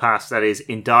set in a past that is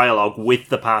in dialogue with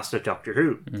the past of Doctor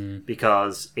Who,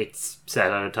 because it's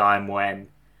set at a time when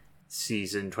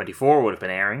season 24 would have been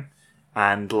airing,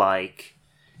 and like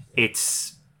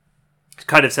it's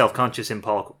kind of self-conscious in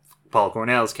Paul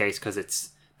Cornell's case because it's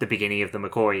the beginning of the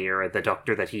McCoy era, the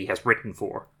Doctor that he has written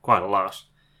for quite a lot,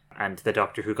 and the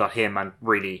Doctor who got him and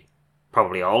really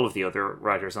probably all of the other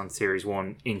writers on Series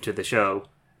 1 into the show,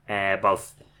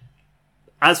 both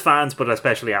as fans but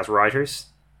especially as writers.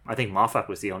 I think Moffat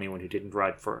was the only one who didn't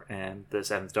write for the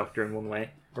Seventh Doctor in one way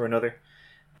or another.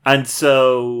 And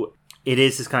so it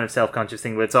is this kind of self-conscious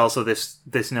thing, but it's also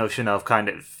this notion of kind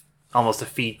of almost a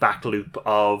feedback loop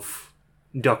of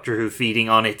Doctor Who feeding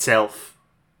on itself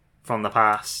from the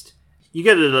past. You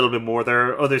get it a little bit more. There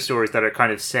are other stories that are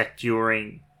kind of set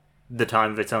during the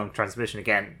time of its own transmission.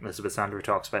 Again, Elizabeth Sandifer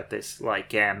talks about this,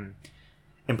 like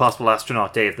Impossible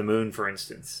Astronaut Day of the Moon, for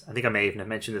instance. I think I may even have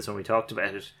mentioned this when we talked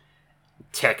about it.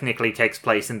 Technically takes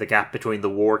place in the gap between the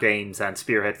War Games and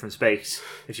Spearhead from Space,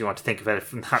 if you want to think about it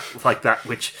from that, like that,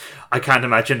 which I can't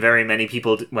imagine very many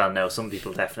people well, no, some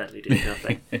people definitely do, don't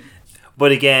they?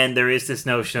 But again, there is this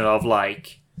notion of,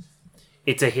 like,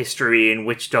 it's a history in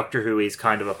which Doctor Who is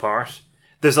kind of a part.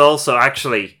 There's also,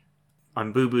 actually,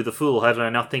 I'm Boo Boo the Fool, how did I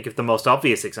not think of the most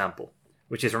obvious example,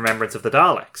 which is Remembrance of the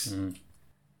Daleks.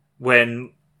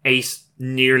 When Ace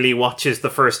nearly watches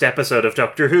the first episode of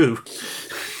Doctor Who.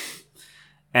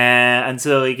 And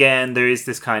so again, there is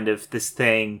this kind of this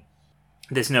thing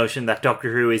this notion that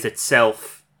Doctor Who is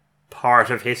itself part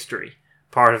of history,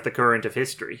 part of the current of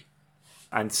history.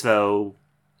 And so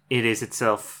it is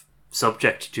itself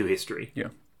subject to history. Yeah.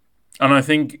 And I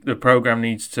think the programme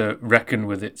needs to reckon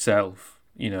with itself,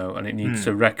 and it needs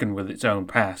to reckon with its own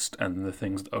past and the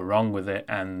things that are wrong with it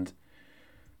and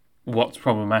what's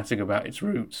problematic about its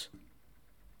roots,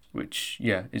 which,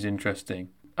 is interesting.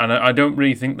 And I don't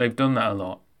really think they've done that a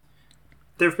lot.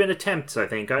 There have been attempts, I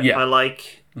think. I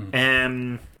like...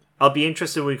 I'll be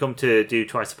interested when we come to do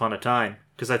Twice Upon a Time,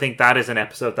 because I think that is an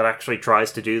episode that actually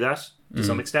tries to do that, to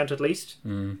some extent at least.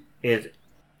 It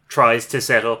tries to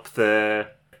set up the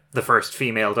first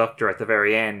female Doctor at the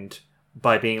very end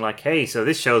by being like, hey, so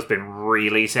this show's been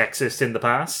really sexist in the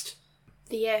past.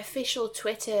 The official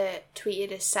Twitter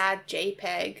tweeted a sad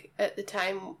JPEG at the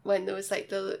time when there was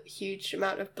the huge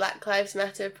amount of Black Lives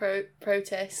Matter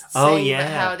protests. Saying about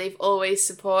how they've always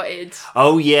supported.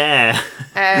 Oh yeah.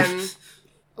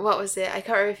 What was it? I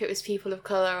can't remember if it was people of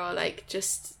colour or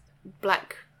just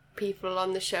black people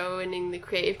on the show and in the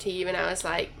creative team, and I was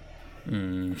like,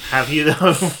 have you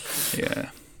though? Yeah.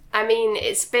 I mean,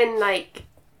 it's been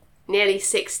nearly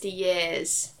 60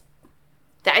 years.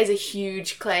 That is a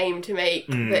huge claim to make,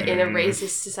 that in a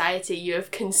racist society you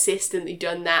have consistently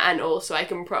done that, and also I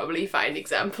can probably find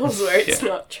examples where it's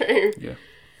not true. Yeah.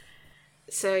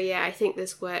 So I think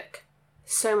there's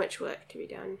so much work to be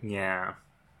done. Yeah.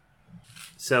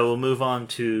 So we'll move on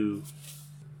to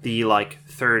the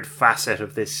third facet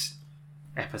of this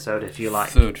episode, if you like.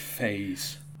 Third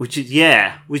phase. Which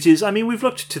is, I mean, we've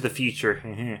looked to the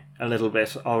future a little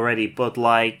bit already, but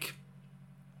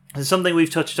something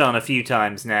we've touched on a few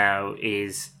times now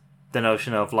is the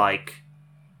notion of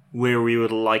where we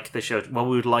would like the show, what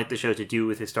we would like the show to do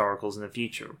with historicals in the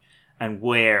future, and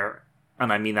where,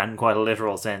 and I mean that in quite a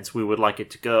literal sense, we would like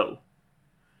it to go.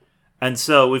 And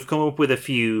so we've come up with a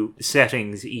few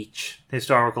settings each,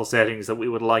 historical settings that we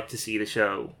would like to see the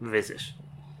show visit.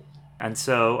 And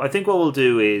so I think what we'll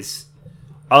do is,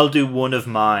 I'll do one of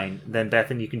mine, then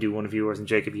Bethan, you can do one of yours, and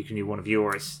Jacob, you can do one of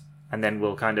yours, and then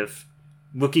we'll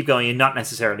keep going in not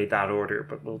necessarily that order,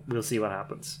 but we'll see what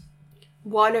happens.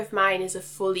 One of mine is a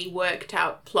fully worked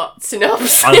out plot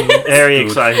synopsis. I'm very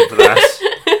excited for that.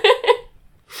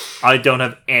 I don't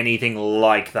have anything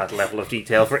like that level of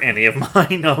detail for any of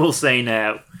mine, I will say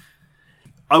now.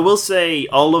 I will say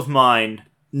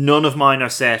none of mine are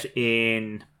set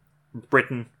in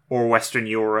Britain or Western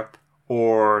Europe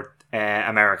or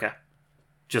America.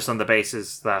 Just on the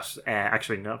basis that,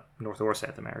 actually not North or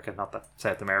South America, not that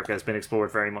South America has been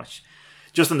explored very much.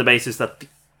 Just on the basis that the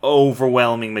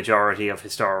overwhelming majority of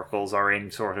historicals are in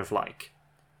sort of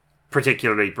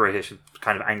particularly British,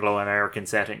 kind of Anglo-American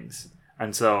settings.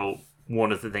 And so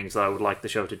one of the things that I would like the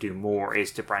show to do more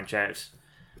is to branch out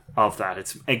of that.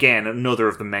 It's, again, another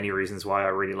of the many reasons why I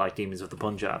really like Demons of the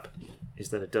Punjab, is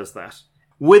that it does that.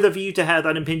 With a view to how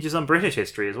that impinges on British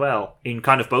history as well, in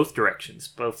kind of both directions.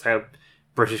 Both how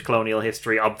British colonial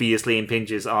history obviously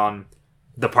impinges on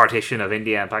the partition of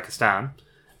India and Pakistan,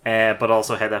 but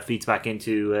also how that feeds back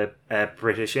into a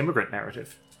British immigrant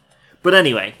narrative. But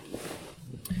anyway,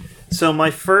 so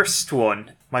my first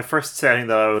setting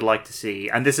that I would like to see,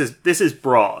 and this is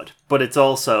broad, but it's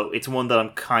one that I'm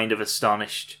kind of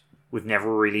astonished we've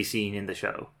never really seen in the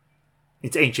show.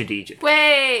 It's Ancient Egypt.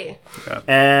 Way!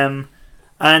 And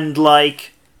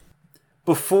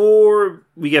before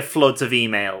we get floods of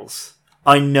emails,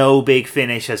 I know Big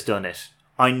Finish has done it.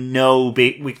 I know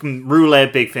we can rule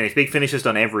out Big Finish. Big Finish has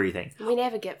done everything. We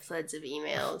never get floods of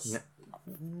emails.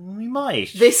 We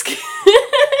might.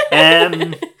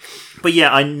 But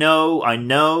yeah, I know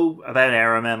about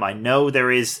Aramem. I know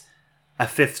there is a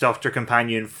Fifth Doctor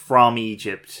companion from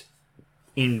Egypt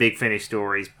in Big Finish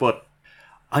stories, but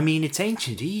I mean, it's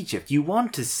Ancient Egypt. You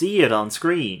want to see it on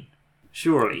screen,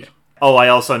 surely. Oh, I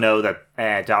also know that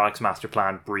Dalek's Master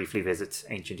Plan briefly visits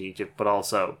Ancient Egypt, but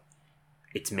also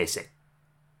it's missing.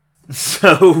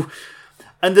 So,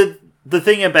 and the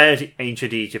thing about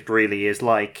Ancient Egypt really is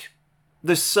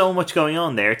there's so much going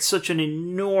on there. It's such an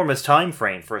enormous time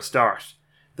frame for a start.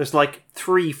 There's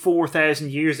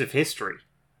 3,000-4,000 years of history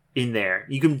in there.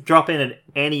 You can drop in at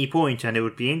any point and it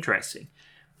would be interesting.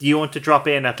 Do you want to drop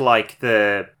in at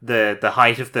the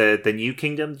height of the New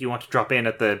Kingdom? Do you want to drop in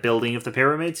at the building of the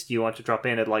pyramids? Do you want to drop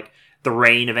in at the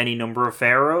reign of any number of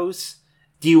pharaohs?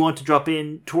 Do you want to drop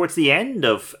in towards the end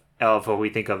of what we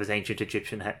think of as ancient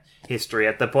Egyptian history,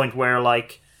 at the point where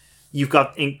you've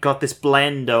got this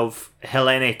blend of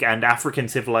Hellenic and African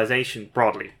civilization,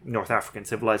 broadly North African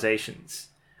civilizations?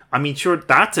 I mean, sure,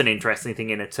 that's an interesting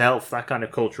thing in itself, that kind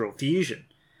of cultural fusion.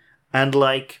 And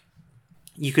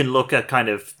you can look at kind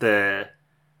of the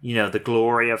the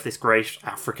glory of this great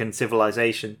African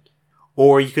civilization.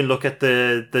 Or you can look at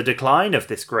the decline of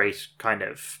this great kind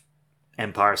of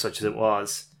empire such as it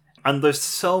was. And there's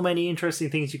so many interesting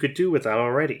things you could do with that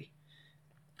already.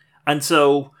 And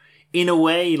so, in a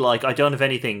way, like, I don't have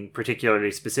anything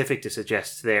particularly specific to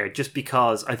suggest there, just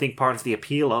because I think part of the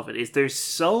appeal of it is there's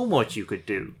so much you could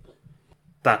do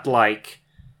that, like,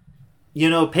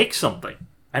 pick something.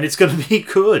 And it's going to be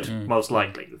good, most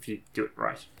likely, if you do it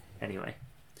right. Anyway.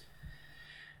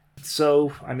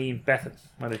 So, I mean, Bethan,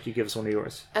 why don't you give us one of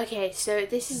yours? Okay, so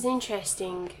this is an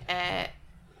interesting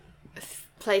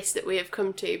place that we have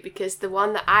come to, because the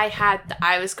one that I had that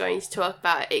I was going to talk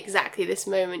about at exactly this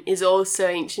moment is also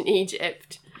ancient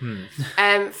Egypt.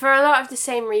 For a lot of the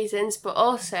same reasons, but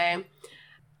also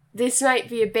this might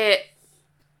be a bit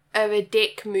of a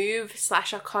dick move /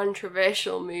 a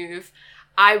controversial move.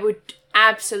 I would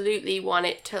absolutely want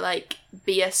it to, like,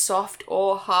 be a soft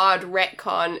or hard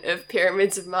retcon of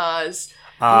Pyramids of Mars,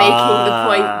 making the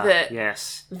point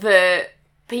that the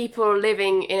people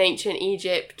living in ancient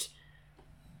Egypt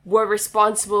were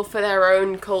responsible for their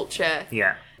own culture.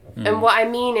 Yeah. And what I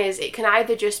mean is, it can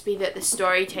either just be that the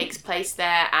story takes place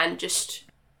there and just,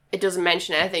 it doesn't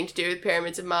mention anything to do with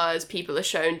Pyramids of Mars, people are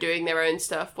shown doing their own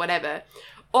stuff, whatever.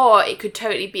 Or it could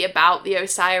totally be about the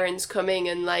Osirians coming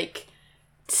and, like,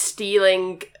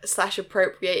 stealing /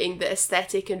 appropriating the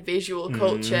aesthetic and visual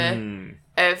culture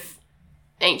of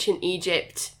ancient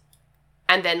Egypt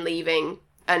and then leaving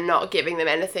and not giving them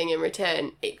anything in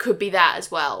return. It could be that as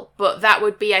well. But that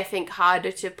would be, I think,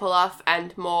 harder to pull off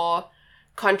and more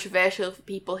controversial for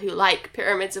people who like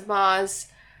Pyramids of Mars.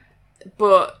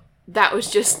 But that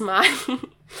was just my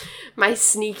my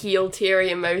sneaky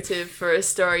ulterior motive for a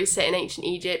story set in ancient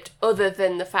Egypt, other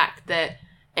than the fact that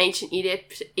ancient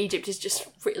Egypt is just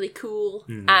really cool,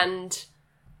 and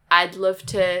I'd love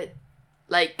to,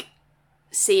 like,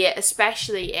 see it,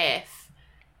 especially if,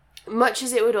 much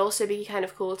as it would also be kind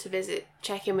of cool to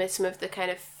check in with some of the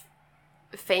kind of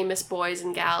famous boys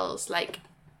and gals, like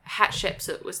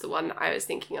Hatshepsut was the one that I was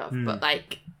thinking of, but,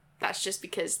 like, that's just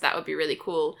because that would be really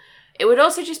cool. It would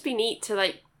also just be neat to,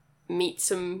 like, meet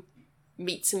some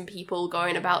people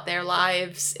going about their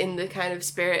lives in the kind of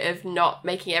spirit of not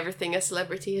making everything a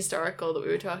celebrity historical that we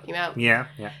were talking about. Yeah.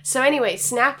 So anyway,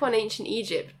 snap on ancient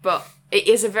Egypt, but it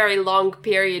is a very long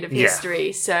period of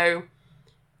history, so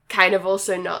kind of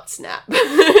also not snap.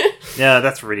 Yeah,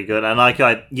 that's really good. And I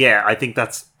think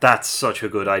that's such a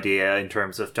good idea in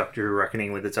terms of Doctor Who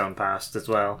reckoning with its own past as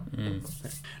well.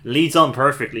 Leads on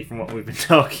perfectly from what we've been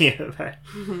talking about.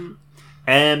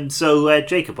 So,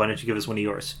 Jacob, why don't you give us one of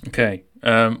yours? Okay.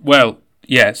 Well,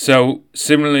 yeah, so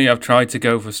similarly, I've tried to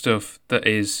go for stuff that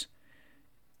is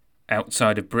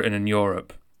outside of Britain and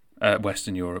Europe,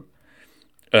 Western Europe.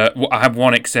 I have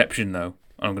one exception, though.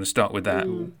 I'm going to start with that,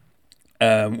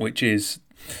 which is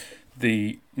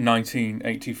the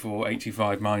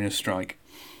 1984-85 miners' strike.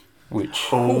 Which,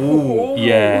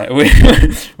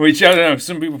 which I don't know,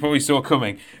 some people probably saw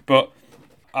coming, but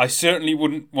I certainly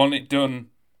wouldn't want it done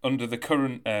under the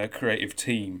current creative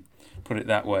team, put it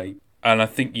that way. And I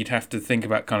think you'd have to think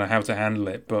about kind of how to handle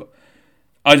it. But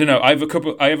I don't know. I have a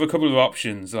couple of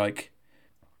options. Like,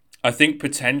 I think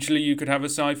potentially you could have a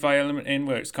sci-fi element in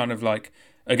where it's kind of like,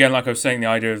 again, like I was saying, the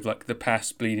idea of like the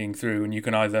past bleeding through, and you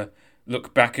can either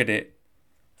look back at it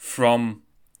from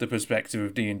the perspective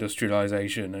of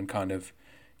deindustrialization and kind of,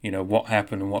 what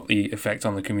happened and what the effect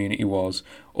on the community was,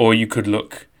 or you could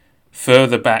look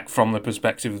further back from the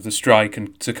perspective of the strike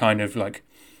and to kind of like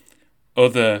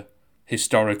other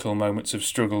historical moments of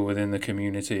struggle within the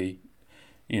community.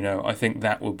 I think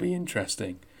that would be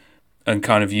interesting, and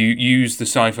kind of use the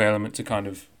sci-fi element to kind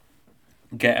of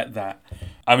get at that.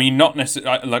 I mean, not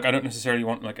necessarily, like, I don't necessarily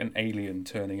want like an alien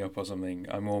turning up or something.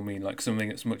 I more mean like something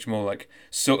that's much more like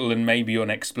subtle and maybe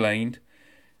unexplained.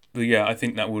 But yeah, I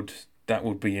think that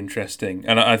would be interesting,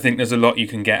 and I think there's a lot you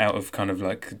can get out of kind of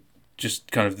like just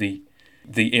kind of the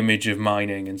image of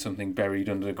mining and something buried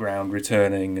under the ground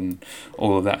returning and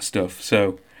all of that stuff.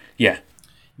 So, yeah.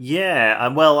 Yeah,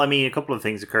 well, I mean, a couple of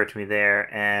things occurred to me there.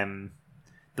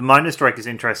 The miners' strike is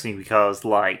interesting because,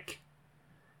 like,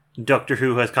 Doctor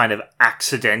Who has kind of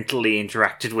accidentally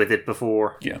interacted with it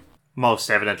before. Yeah. Most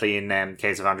evidently in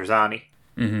Case of Androzani,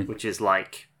 which is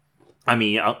like, I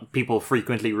mean, people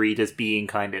frequently read as being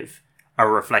kind of a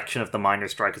reflection of the miners'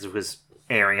 strike because it was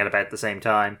airing at about the same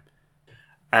time.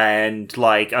 And,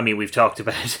 like, I mean, we've talked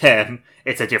about,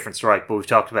 it's a different strike, but we've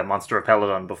talked about Monster of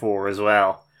Peladon before as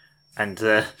well.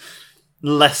 And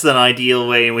less than ideal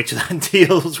way in which that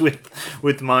deals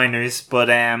with miners. But,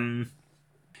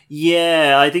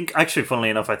 yeah, I think, actually, funnily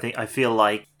enough, I feel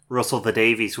like Russell the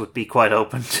Davies would be quite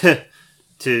open to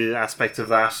to aspects of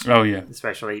that. Oh, yeah.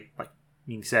 Especially, like,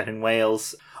 being set in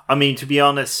Wales. I mean, to be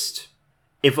honest,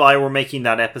 if I were making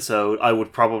that episode, I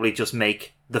would probably just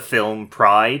make the film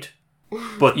Pride.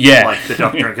 But, like, the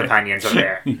Doctor and companions are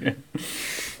there. Yeah.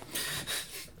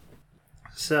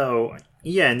 So,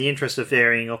 yeah, in the interest of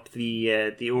varying up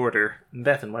the order,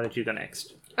 Bethan, why don't you go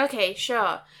next? Okay,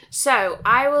 sure. So,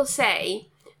 I will say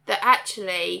that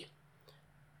actually...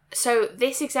 So,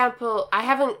 this example, I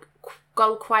haven't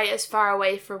gone quite as far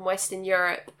away from Western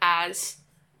Europe as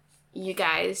you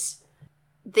guys.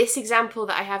 This example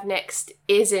that I have next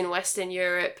is in Western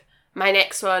Europe. My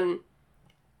next one,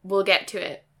 we'll get to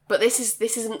it. But this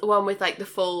isn't the one with, like, the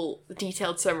full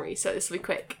detailed summary, so this will be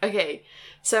quick. Okay,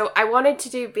 so I wanted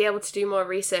to be able to do more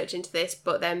research into this,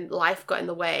 but then life got in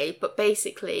the way. But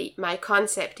basically, my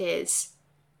concept is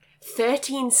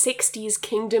 1360s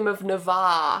Kingdom of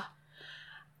Navarre.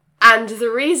 And the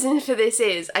reason for this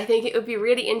is, I think it would be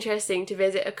really interesting to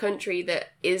visit a country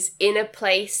that is in a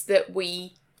place that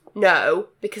we know,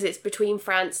 because it's between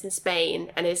France and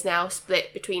Spain, and is now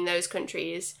split between those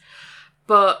countries,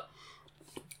 but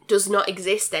does not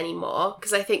exist anymore,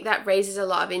 because I think that raises a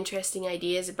lot of interesting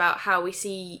ideas about how we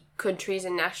see countries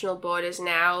and national borders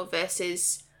now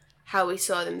versus how we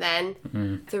saw them then.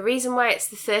 Mm. The reason why it's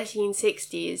the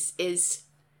 1360s is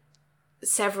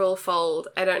several-fold.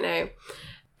 I don't know.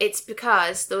 It's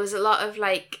because there was a lot of,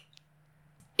 like,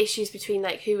 issues between,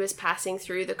 like, who was passing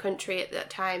through the country at that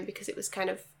time, because it was kind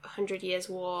of 100 Years'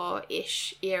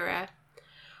 War-ish era.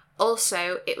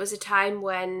 Also, it was a time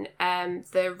when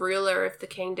the ruler of the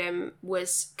kingdom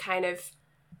was kind of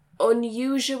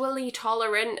unusually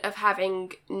tolerant of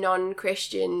having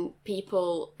non-Christian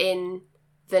people in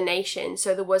the nation.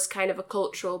 So there was kind of a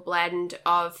cultural blend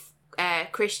of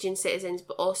Christian citizens,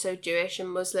 but also Jewish and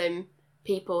Muslim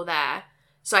people there.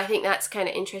 So I think that's kind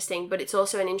of interesting, but it's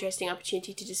also an interesting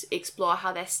opportunity to just explore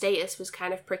how their status was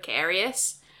kind of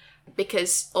precarious.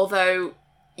 Because although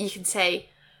you can say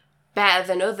better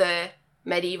than other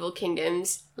medieval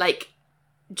kingdoms, like,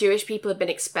 Jewish people have been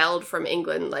expelled from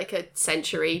England like a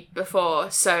century before,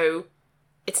 so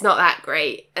it's not that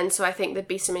great. And so I think there'd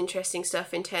be some interesting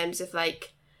stuff in terms of,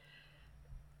 like,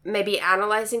 maybe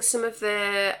analysing some of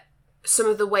the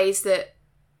ways that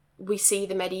we see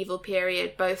the medieval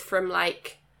period, both from,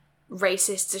 like,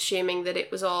 racists assuming that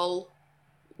it was all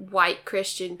white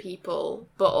Christian people,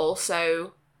 but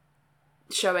also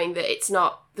showing that it's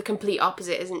not, the complete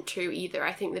opposite isn't true either.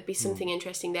 I think there'd be something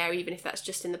interesting there, even if that's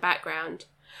just in the background.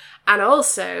 And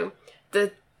also,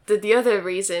 the other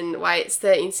reason why it's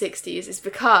 1360s is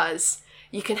because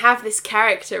you can have this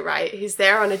character, right, who's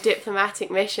there on a diplomatic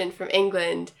mission from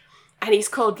England, and he's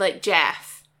called, like, Jeff,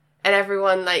 and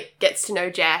everyone, like, gets to know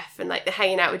Jeff, and, like, they're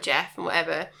hanging out with Jeff and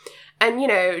whatever. And, you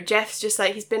know, Jeff's just,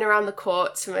 like, he's been around the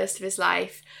courts for most of his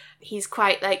life. He's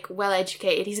quite, like,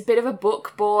 well-educated. He's a bit of a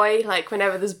book boy. Like,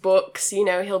 whenever there's books, you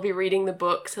know, he'll be reading the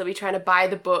books. He'll be trying to buy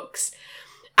the books.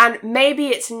 And maybe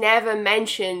it's never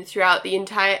mentioned throughout the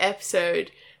entire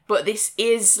episode, but this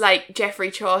is, like,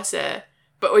 Geoffrey Chaucer,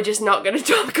 but we're just not going to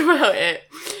talk about it.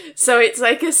 So it's,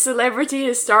 like, a celebrity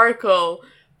historical,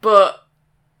 but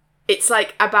it's,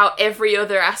 like, about every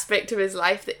other aspect of his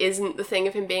life that isn't the thing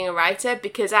of him being a writer,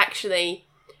 because actually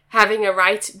being a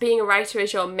writer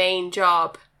as your main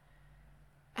job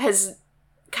has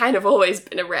kind of always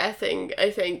been a rare thing,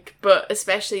 I think, but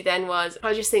especially then was.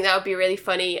 I just think that would be really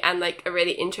funny and, like, a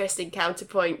really interesting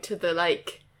counterpoint to the,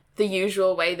 like, the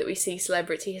usual way that we see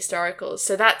celebrity historicals.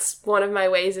 So that's one of my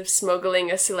ways of smuggling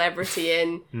a celebrity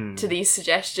in to these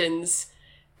suggestions,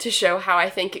 to show how I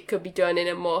think it could be done in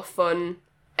a more fun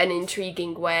and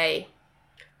intriguing way.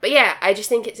 But yeah, I just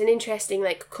think it's an interesting,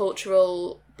 like,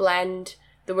 cultural blend.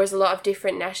 There was a lot of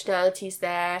different nationalities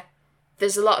there.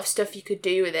 There's a lot of stuff you could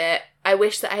do with it. I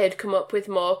wish that I had come up with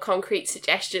more concrete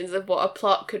suggestions of what a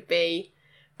plot could be,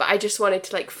 but I just wanted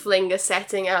to, like, fling a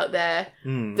setting out there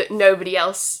that nobody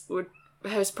else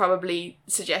has probably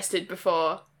suggested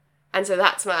before. And so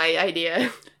that's my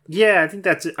idea. Yeah, I think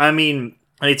that's, I mean,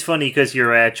 it's funny because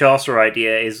your Chaucer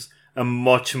idea is a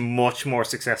much, much more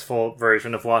successful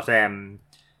version of what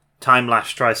Time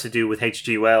Lash tries to do with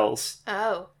H.G. Wells.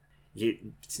 Oh.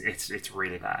 It's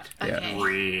really bad. Okay.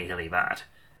 Really bad.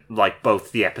 Like,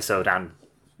 both the episode and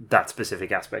that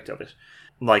specific aspect of it.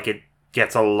 Like, it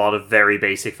gets a lot of very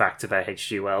basic facts about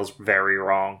H.G. Wells very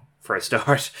wrong, for a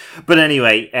start. But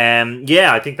anyway,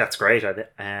 yeah, I think that's great.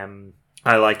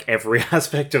 I like every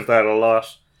aspect of that a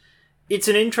lot. It's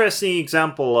an interesting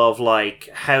example of, like,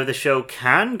 how the show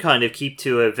can kind of keep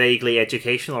to a vaguely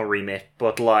educational remit,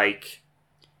 but, like,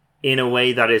 in a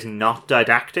way that is not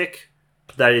didactic,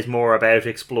 that is more about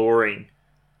exploring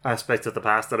aspects of the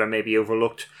past that are maybe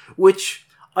overlooked, which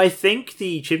I think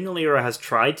the Chibnall era has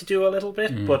tried to do a little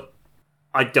bit, but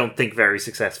I don't think very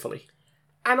successfully.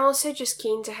 I'm also just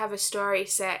keen to have a story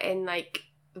set in, like,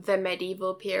 the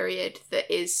medieval period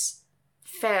that is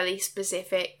fairly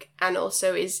specific and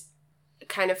also is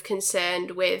kind of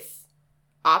concerned with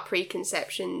our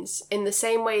preconceptions in the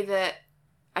same way that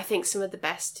I think some of the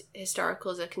best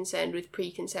historicals are concerned with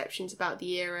preconceptions about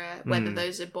the era, whether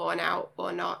those are borne out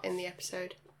or not in the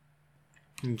episode.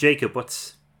 Jacob,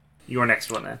 what's your next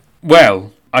one then?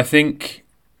 Well, I think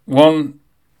one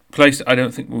place I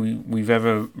don't think we've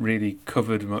ever really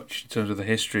covered much in terms of the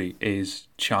history is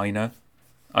China.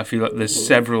 I feel like there's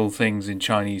several things in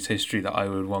Chinese history that I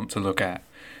would want to look at.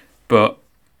 But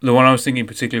the one I was thinking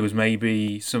particularly was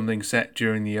maybe something set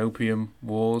during the Opium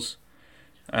Wars.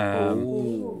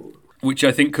 Which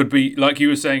I think could be, like you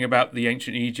were saying about the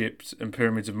ancient Egypt and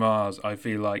pyramids of Mars, I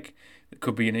feel like it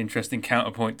could be an interesting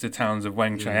counterpoint to towns of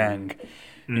Wengchiang.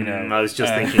 You know, I was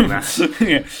just thinking that.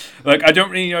 Yeah, like I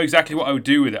don't really know exactly what I would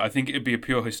do with it. I think it'd be a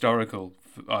pure historical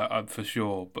for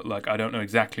sure, but like I don't know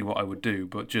exactly what I would do.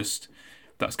 But just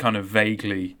that's kind of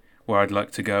vaguely where I'd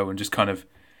like to go, and just kind of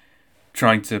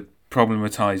trying to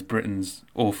problematize Britain's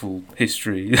awful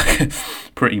history,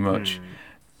 pretty much.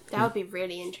 That would be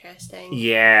really interesting.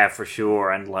 Yeah, for sure.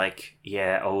 And like,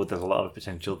 there's a lot of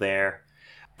potential there.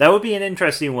 That would be an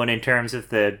interesting one in terms of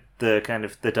the kind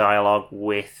of the dialogue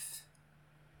with,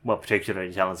 well,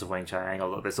 particularly Talons of Wengchiang,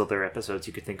 although there's other episodes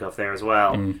you could think of there as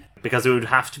well. Because it would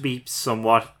have to be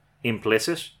somewhat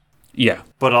implicit. Yeah.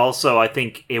 But also, I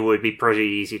think it would be pretty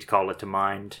easy to call it to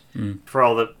mind. For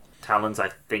all the Talons, I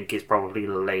think, is probably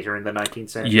later in the 19th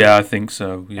century. Yeah, I think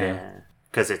so, yeah.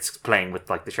 Because it's playing with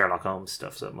like the Sherlock Holmes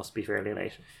stuff, so it must be fairly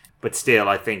late. But still,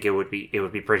 I think it would be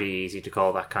pretty easy to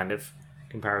call that kind of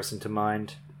comparison to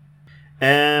mind.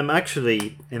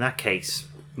 Actually, in that case,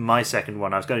 my second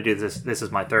one, I was going to do this. This is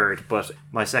my third, but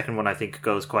my second one I think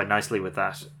goes quite nicely with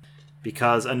that,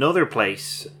 because another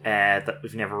place that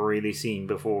we've never really seen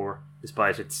before,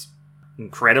 despite its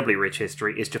incredibly rich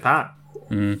history, is Japan.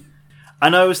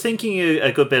 And I was thinking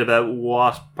a good bit about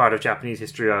what part of Japanese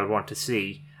history I would want to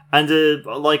see. And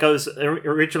like I was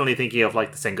originally thinking of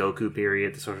like the Sengoku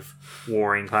period, the sort of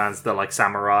warring clans, the like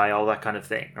samurai, all that kind of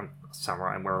thing.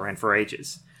 Samurai were around for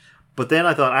ages, but then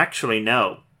I thought, actually,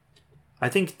 no. I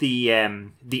think the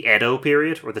Edo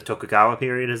period, or the Tokugawa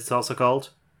period, as it's also called,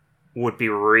 would be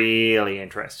really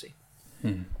interesting.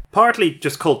 Partly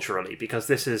just culturally, because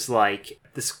this is like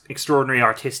this extraordinary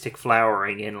artistic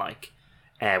flowering in like,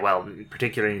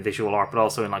 particularly in visual art, but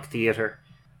also in like theatre,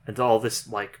 and all this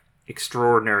like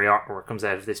extraordinary artwork comes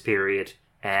out of this period,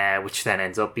 which then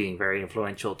ends up being very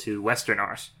influential to Western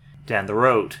art down the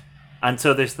road. And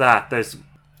so there's that. There's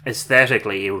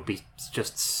aesthetically, it would be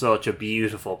just such a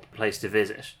beautiful place to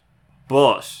visit.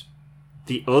 But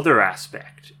the other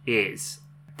aspect is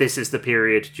this is the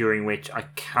period during which I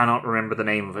cannot remember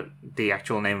the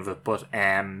actual name of it, but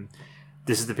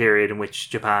this is the period in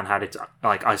which Japan had its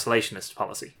like isolationist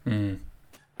policy.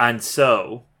 And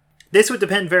so this would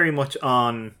depend very much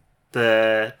on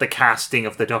the casting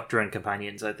of the Doctor and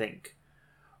companions, I think.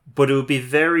 But it would be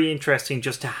very interesting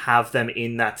just to have them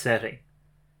in that setting.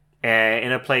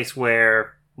 In a place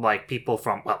where like people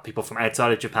from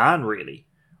outside of Japan really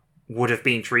would have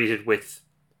been treated with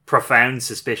profound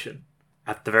suspicion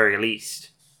at the very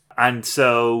least. And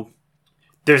so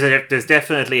there's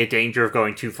definitely a danger of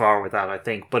going too far with that, I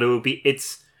think. But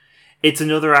it's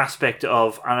another aspect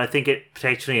of, and I think it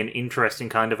potentially an interesting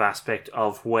kind of aspect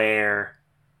of where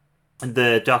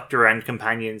the Doctor and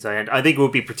companions, and I think it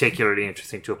would be particularly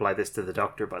interesting to apply this to the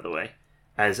Doctor, by the way.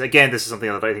 As, again, this is something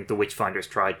that I think the Witchfinders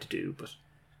tried to do, but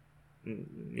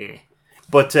yeah.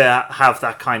 But to have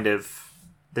that kind of,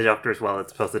 the Doctor as well, I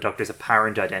suppose the Doctor's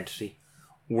apparent identity,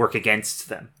 work against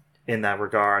them in that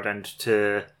regard, and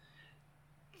to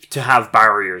have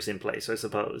barriers in place, I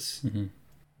suppose,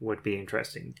 would be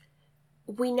interesting.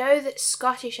 We know that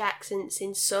Scottish accents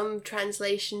in some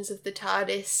translations of the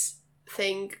TARDIS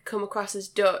thing come across as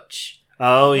Dutch.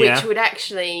 Oh, yeah. Which would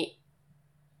actually...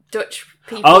 Dutch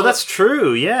people... Oh, that's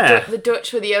true, yeah. The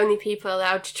Dutch were the only people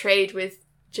allowed to trade with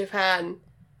Japan.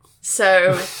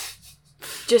 So,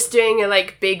 just doing a,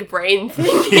 like, big brain thing.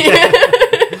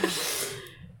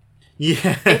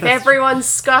 Yeah. If everyone's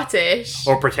Scottish...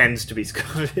 Or pretends to be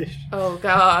Scottish. Oh,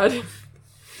 God.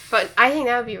 But I think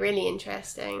that would be really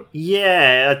interesting.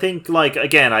 Yeah, I think, like,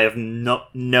 again, I have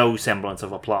no semblance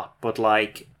of a plot, but,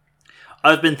 like,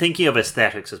 I've been thinking of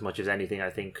aesthetics as much as anything, I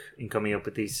think, in coming up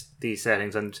with these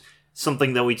settings, and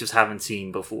something that we just haven't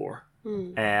seen before.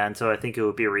 And so I think it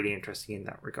would be really interesting in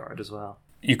that regard as well.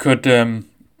 You could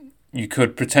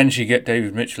potentially get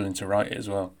David Mitchell in to write it as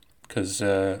well, because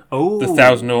The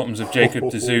Thousand Autumns of Jacob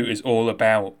de Zoet is all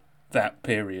about that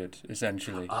period,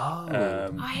 essentially.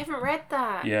 I haven't read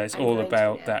that. Yeah, it's all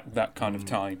about that kind of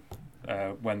time,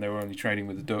 when they were only trading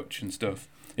with the Dutch and stuff.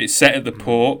 It's set at the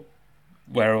port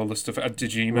where all the stuff at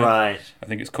Dejima, right? I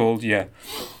think it's called. Yeah.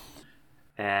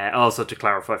 Also, to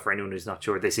clarify for anyone who's not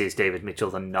sure, this is David Mitchell,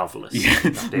 the novelist,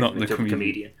 not Mitchell, the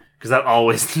comedian. Because that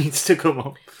always needs to come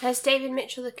up. Has David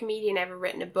Mitchell, the comedian, ever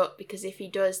written a book? Because if he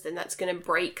does, then that's going to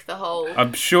break the whole...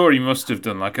 I'm sure he must have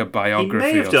done like a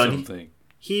biography or something.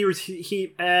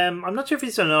 I'm not sure if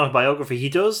he's done an autobiography. He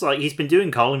does, like, he's been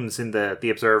doing columns in the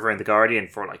Observer and the Guardian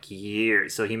for like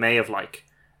years, so he may have like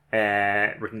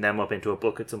written them up into a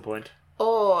book at some point.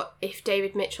 Or if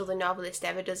David Mitchell, the novelist,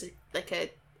 ever does a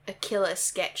killer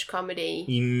sketch comedy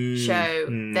show,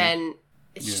 then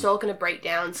it's just all going to break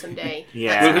down someday.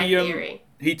 Yeah. That's my theory.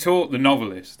 He taught, the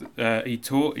novelist, he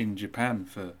taught in Japan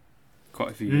for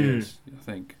quite a few years, I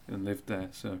think, and lived there.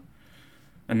 So,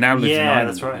 and now lives in Ireland.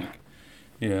 That's right. I think.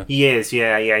 Yeah, he is.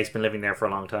 Yeah, he's been living there for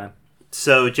a long time.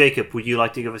 So, Jacob, would you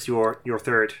like to give us your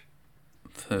third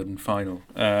and final?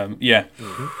 So,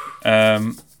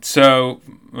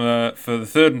 for the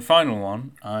third and final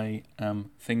one, I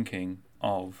am thinking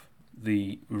of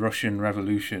the Russian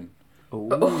Revolution.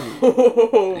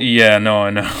 Oh. Yeah, no,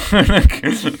 I know.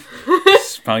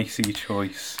 Spicy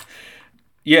choice.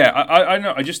 Yeah, I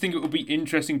know. I just think it would be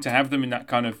interesting to have them in that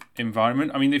kind of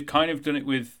environment. I mean, they've kind of done it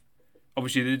with,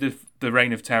 obviously, they did the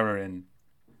Reign of Terror in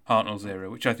Hartnell's era,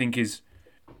 which I think is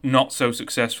not so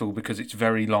successful because it's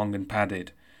very long and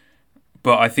padded.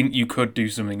 But I think you could do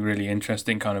something really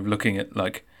interesting, kind of looking at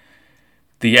like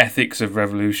the ethics of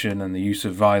revolution and the use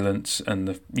of violence and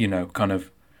the, kind of,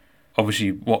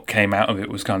 obviously what came out of it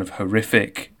was kind of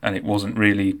horrific, and it wasn't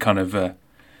really kind of a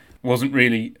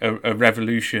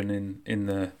revolution in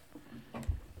the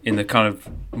kind of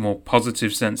more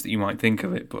positive sense that you might think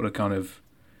of it, but a kind of,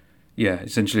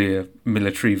 essentially a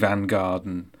military vanguard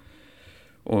and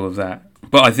all of that.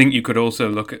 But I think you could also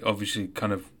look at, obviously,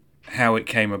 kind of how it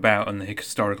came about and the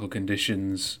historical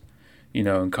conditions,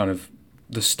 and kind of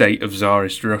the state of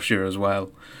Tsarist Russia as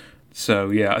well. So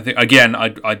yeah, I think again,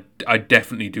 I'd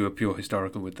definitely do a pure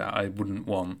historical with that. I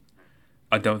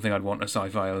don't think I'd want a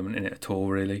sci-fi element in it at all,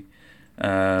 really.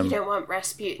 You don't want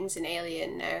Rasputin's an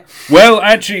alien, no. Well,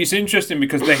 actually, it's interesting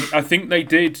because I think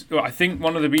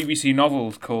one of the BBC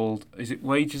novels called, is it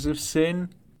Wages of Sin,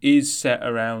 is set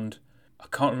around, I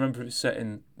can't remember if it's set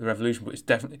in the Revolution, but it's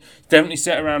definitely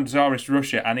set around Tsarist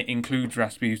Russia, and it includes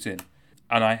Rasputin.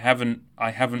 And I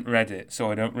haven't read it,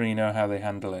 so I don't really know how they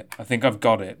handle it. I think I've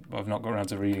got it, but I've not got around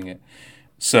to reading it.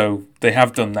 So they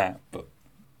have done that, but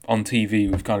on TV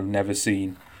we've kind of never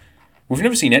seen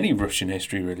any Russian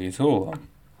history really at all on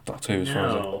Doctor Who, as far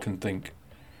as I can think.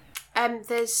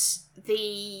 There's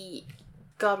the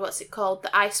what's it called?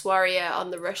 The Ice Warrior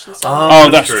on the Russian side. Oh,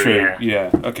 that's true.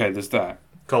 Yeah. Okay, there's that.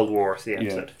 Cold War, the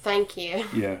episode. Thank you.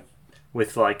 Yeah.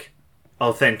 With like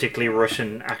authentically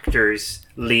Russian actors,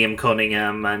 Liam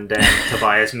Cunningham and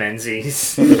Tobias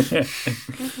Menzies.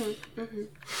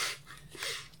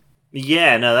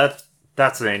 Yeah, no,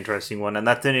 that's an interesting one, and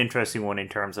that's an interesting one in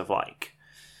terms of like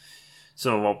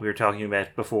some of what we were talking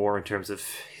about before in terms of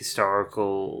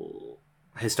historical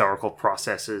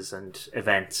processes and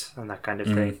events and that kind of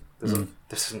thing.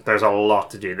 There's a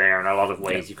lot to do there, and a lot of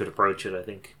ways you could approach it. I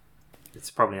think it's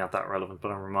probably not that relevant,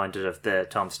 but I'm reminded of the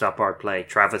Tom Stoppard play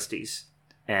Travesties,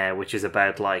 which is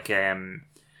about like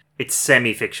it's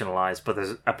semi-fictionalized, but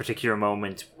there's a particular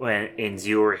moment in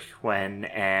Zurich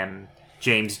when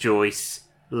James Joyce,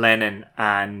 Lenin,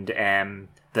 and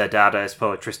the Dadaist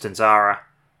poet Tristan Tzara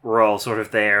were all sort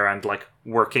of there and like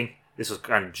working. This was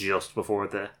kind of just before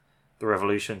the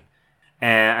revolution,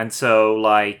 and so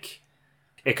like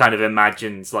it kind of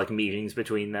imagines like meetings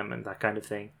between them and that kind of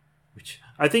thing, which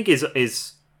I think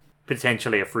is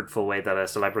potentially a fruitful way that a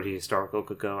celebrity historical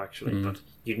could go, actually. But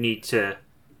you'd need to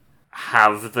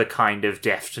have the kind of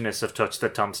deftness of touch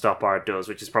that Tom Stoppard does,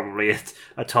 which is probably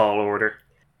a tall order.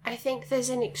 I think there's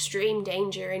an extreme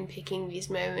danger in picking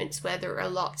these moments where there are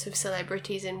lots of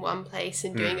celebrities in one place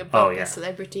and doing a book of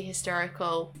celebrity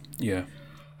historical. Yeah.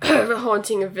 The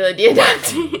Haunting of Villa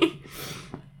Diodati.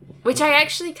 Which I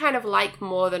actually kind of like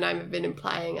more than I've been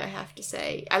implying, I have to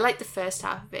say. I like the first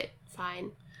half of it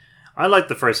fine. I like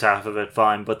the first half of it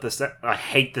fine, but I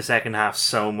hate the second half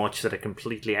so much that it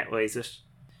completely outweighs it.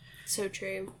 So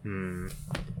true.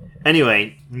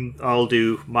 Anyway, I'll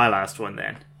do my last one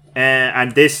then.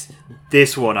 And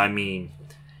this one, I mean,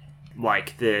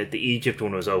 like the Egypt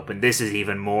one was open. This is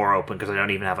even more open because I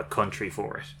don't even have a country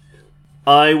for it.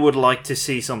 I would like to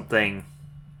see something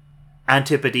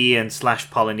Antipodean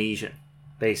 / Polynesian,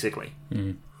 basically.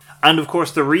 And of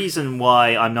course, the reason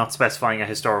why I'm not specifying a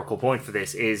historical point for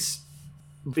this is,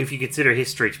 if you consider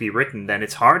history to be written, then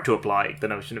it's hard to apply the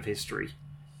notion of history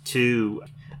to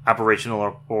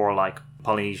Aboriginal or like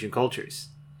Polynesian cultures.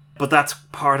 But that's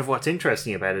part of what's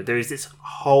interesting about it. There's this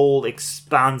whole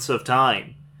expanse of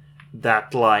time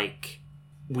that, like,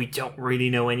 we don't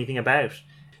really know anything about.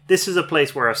 This is a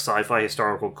place where a sci-fi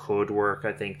historical could work,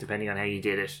 I think, depending on how you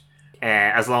did it.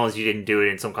 As long as you didn't do it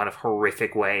in some kind of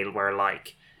horrific way where,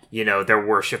 like, you know, they're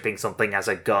worshipping something as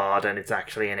a god and it's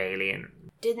actually an alien.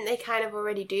 Didn't they kind of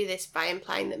already do this by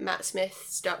implying that Matt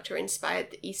Smith's Doctor inspired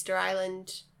the Easter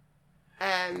Island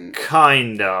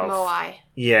kind of. Moai?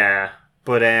 Yeah.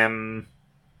 But,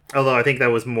 although I think that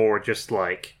was more just,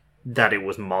 like, that it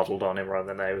was modelled on him rather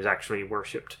than that it was actually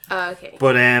worshipped. Oh, okay.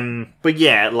 But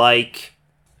yeah, like,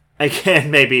 again,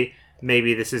 maybe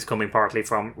this is coming partly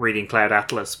from reading Cloud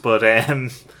Atlas, but,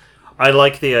 I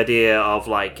like the idea of,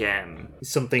 like,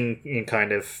 something in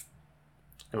kind of,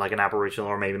 like an Aboriginal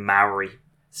or maybe Maori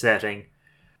setting.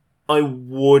 I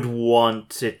would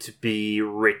want it to be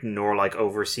written or, like,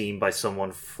 overseen by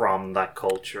someone from that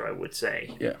culture, I would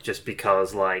say. Yeah. Just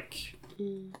because, like,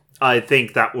 I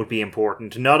think that would be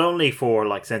important, not only for,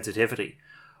 like, sensitivity,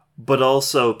 but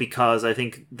also because I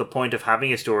think the point of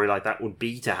having a story like that would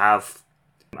be to have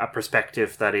a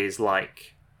perspective that is,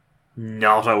 like,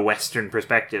 not a Western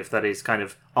perspective, that is kind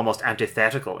of almost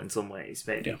antithetical in some ways,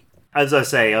 maybe. Yeah. As I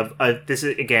say, this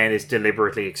is, again, is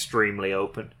deliberately extremely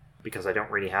open, because I don't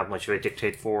really have much of a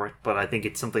dictate for it, but I think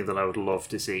it's something that I would love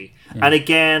to see. And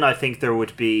again, I think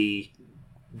there'd be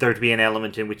an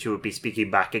element in which you would be speaking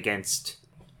back against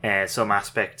some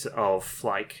aspect of,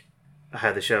 like,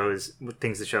 how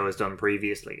things the show has done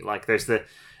previously. Like, there's the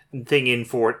thing in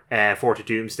Fort of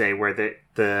Doomsday where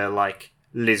the like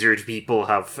lizard people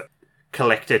have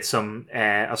collected some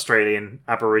Australian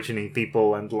Aborigine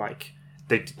people, and, like,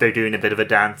 they're doing a bit of a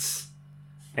dance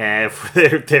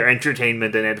for their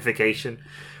entertainment and edification,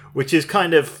 which is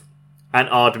kind of an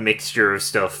odd mixture of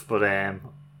stuff, but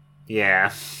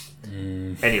yeah.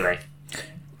 Anyway,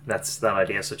 that's that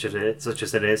idea, such as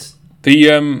it is.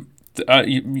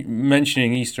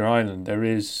 Mentioning Easter Island,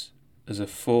 there's a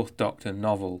Fourth Doctor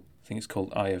novel. I think it's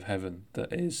called Eye of Heaven.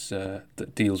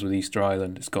 That deals with Easter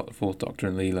Island. It's got the Fourth Doctor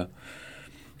and Leela.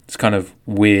 It's kind of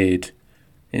weird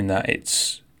in that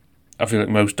I feel like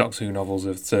most Doctor Who novels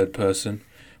are third person,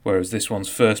 whereas this one's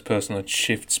first person and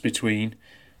shifts between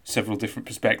several different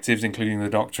perspectives, including the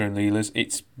Doctor and Leela's.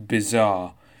 It's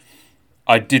bizarre.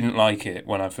 I didn't like it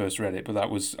when I first read it, but I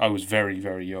was very,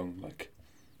 very young. Like,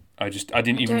 I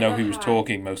didn't even know who was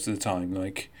talking most of the time.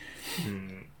 Like,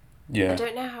 yeah. I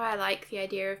don't know how I like the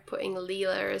idea of putting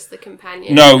Leela as the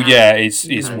companion. No, yeah, it's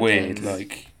weird.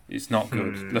 Like, it's not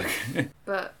good. Like,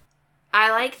 but I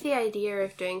like the idea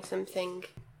of doing something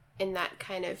in that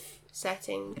kind of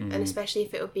setting, and especially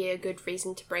if it would be a good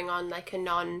reason to bring on, like, a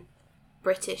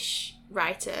non-British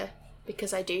writer,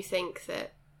 because I do think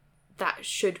that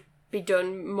should be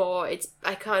done more.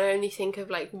 I can't only think of,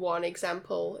 like, one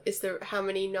example. How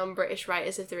many non-British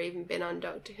writers have there even been on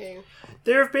Doctor Who?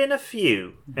 There have been a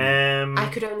few. I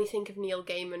could only think of Neil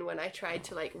Gaiman when I tried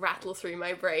to, like, rattle through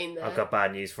my brain there. I've got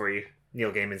bad news for you.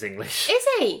 Neil Gaiman's English. Is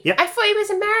he? Yep. I thought he was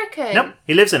American. Nope,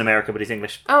 he lives in America, but he's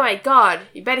English. Oh my god,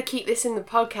 you better keep this in the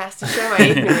podcast to show my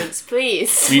ignorance,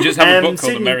 please. You just have a book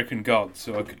called American Gods,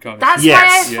 so I could kind of... That's why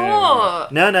I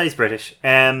thought. No, he's British.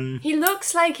 He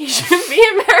looks like he should be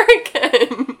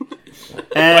American.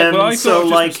 I thought I was just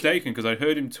mistaken, because I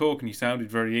heard him talk and he sounded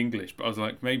very English, but I was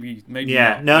like, maybe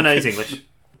yeah, not. No, he's English.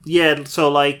 Yeah, so,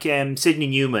 like, Sidney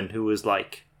Newman, who was,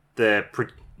 like,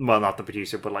 not the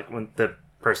producer, but, like, the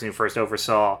person who first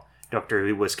oversaw Doctor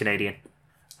Who, was Canadian.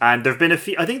 And there have been I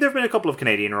think there have been a couple of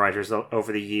Canadian writers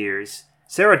over the years.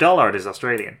 Sarah Dollard is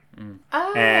Australian.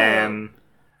 Oh.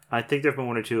 I think there have been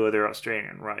one or two other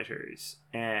Australian writers.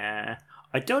 I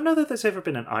don't know that there's ever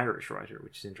been an Irish writer,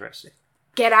 which is interesting.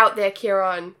 Get out there,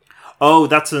 Kieran. Oh,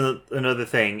 that's another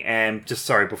thing. Just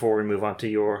sorry, before we move on to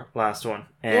your last one.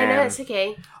 Yeah, no, it's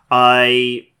okay.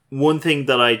 One thing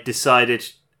that I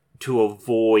decided to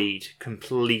avoid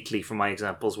completely from my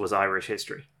examples was Irish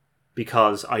history,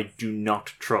 because I do not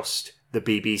trust the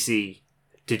BBC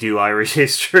to do Irish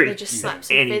history. They just slap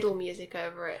some fiddle music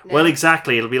over it. No. Well,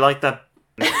 exactly. It'll be like that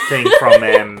thing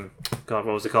from God,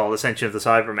 what was it called? Ascension of the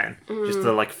Cybermen. Just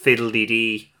the, like,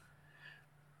 fiddle-dee-dee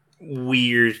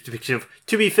weird depiction of,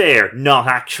 to be fair, not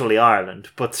actually Ireland,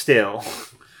 but still.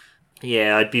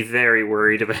 Yeah, I'd be very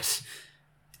worried about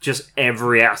just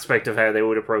every aspect of how they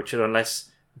would approach it, unless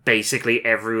basically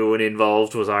everyone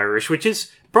involved was Irish, which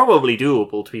is probably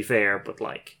doable, to be fair, but,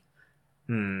 like,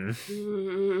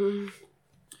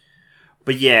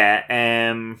 But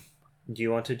yeah, do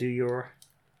you want to do your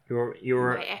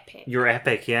My epic? Your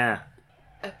epic, yeah.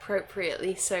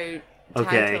 Appropriately so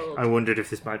Okay, titled. I wondered if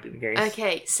this might be the case.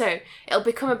 Okay, so it'll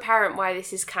become apparent why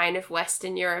this is kind of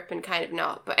Western Europe and kind of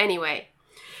not. But anyway,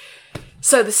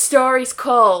 so the story's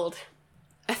called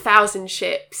 1,000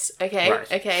 Ships. Okay,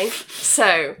 Right. okay.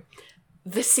 So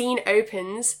the scene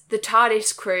opens. The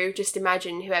TARDIS crew, just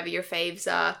imagine whoever your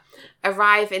faves are,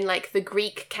 arrive in like the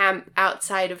Greek camp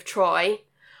outside of Troy.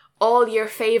 All your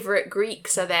favourite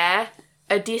Greeks are there.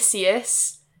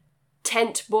 Odysseus,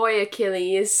 tent boy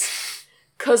Achilles,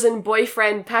 cousin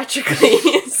boyfriend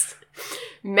Patroclus,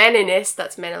 Menelaus,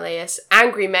 that's Menelaus,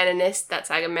 angry Menelaus,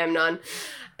 that's Agamemnon,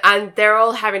 and they're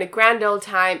all having a grand old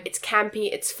time. It's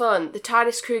campy, it's fun. The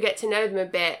TARDIS crew get to know them a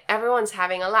bit. Everyone's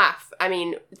having a laugh. I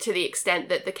mean, to the extent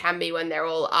that there can be when they're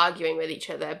all arguing with each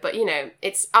other, but you know,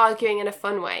 it's arguing in a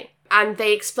fun way. And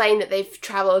they explain that they've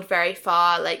travelled very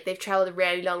far, like they've travelled a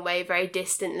really long way, very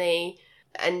distantly,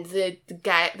 and the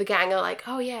gang are like,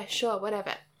 oh yeah, sure,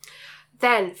 whatever.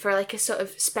 Then, for like a sort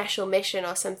of special mission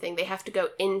or something, they have to go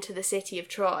into the city of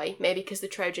Troy, maybe because the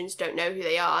Trojans don't know who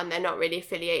they are and they're not really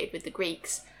affiliated with the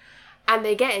Greeks. And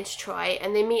they get into Troy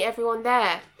and they meet everyone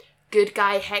there. Good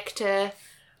guy Hector,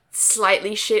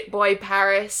 slightly shit boy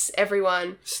Paris,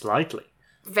 everyone. Slightly.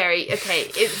 Very, okay.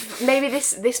 Maybe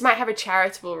this might have a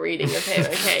charitable reading of him,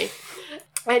 okay?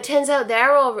 And it turns out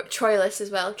they're all Troilus as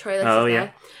well. Troilus is there. Yeah.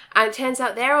 And it turns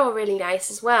out they're all really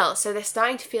nice as well. So they're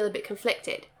starting to feel a bit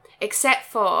conflicted. Except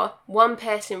for one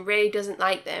person really doesn't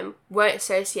like them, won't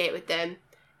associate with them.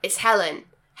 It's Helen.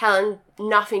 Helen,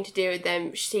 nothing to do with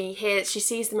them. She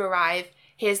sees them arrive,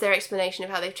 hears their explanation of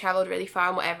how they've travelled really far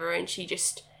and whatever, and she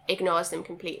just ignores them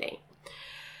completely.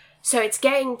 So it's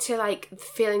getting to, like, the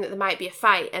feeling that there might be a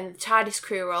fight, and the TARDIS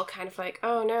crew are all kind of like,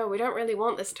 oh no, we don't really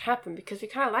want this to happen because we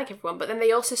kind of like everyone. But then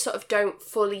they also sort of don't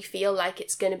fully feel like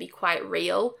it's going to be quite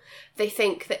real. They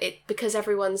think that because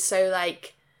everyone's so,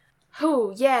 like,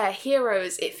 oh, yeah,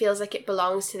 heroes, it feels like it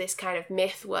belongs to this kind of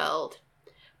myth world.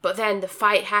 But then the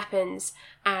fight happens,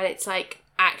 and it's, like,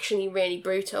 actually really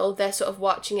brutal. They're sort of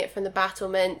watching it from the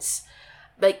battlements.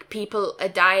 Like, people are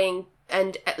dying,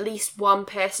 and at least one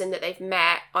person that they've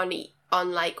met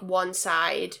on like, one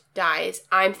side dies.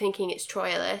 I'm thinking it's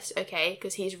Troilus, okay,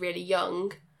 because he's really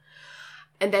young.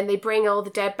 And then they bring all the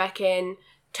dead back in.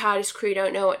 TARDIS crew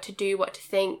don't know what to do, what to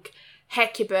think.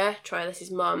 Hecuba,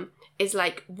 Troilus' mum, is,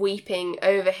 like, weeping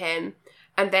over him.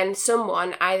 And then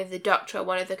someone, either the Doctor or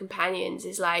one of the companions,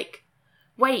 is like,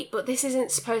 wait, but this isn't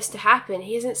supposed to happen.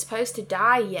 He isn't supposed to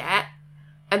die yet.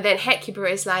 And then Hecuba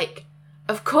is like,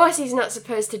 of course he's not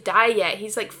supposed to die yet.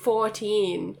 He's, like,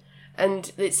 14.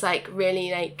 And it's, like, really,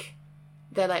 like,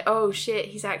 they're like, oh, shit,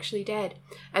 he's actually dead.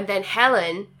 And then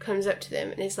Helen comes up to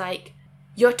them and is like,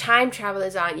 you're time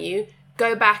travelers, aren't you?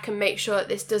 Go back and make sure that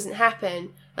this doesn't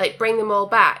happen. Like, bring them all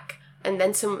back. And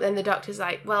then the Doctor's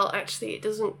like, well, actually, it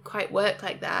doesn't quite work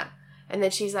like that. And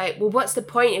then she's like, well, what's the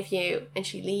point of you? And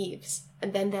she leaves.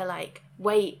 And then they're like,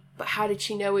 wait, but how did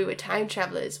she know we were time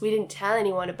travelers? We didn't tell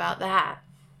anyone about that.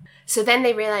 So then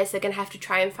they realise they're going to have to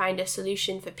try and find a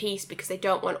solution for peace because they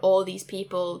don't want all these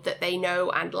people that they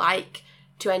know and like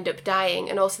to end up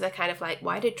dying. And also they're kind of like,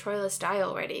 why did Troilus die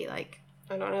already? Like,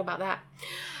 I don't know about that.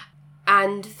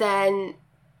 And then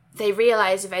they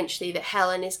realise eventually that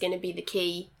Helen is going to be the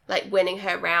key. Like, winning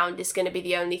her round is going to be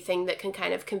the only thing that can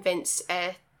kind of convince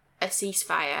a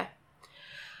ceasefire.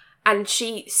 And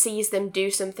she sees them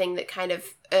do something that kind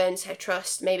of earns her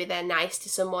trust. Maybe they're nice to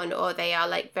someone, or they are,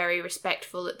 like, very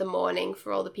respectful at the mourning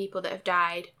for all the people that have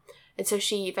died. And so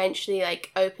she eventually,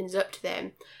 like, opens up to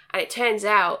them. And it turns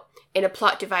out, in a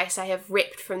plot device I have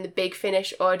ripped from the Big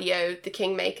Finish audio, The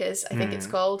Kingmakers, I think it's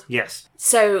called. Yes.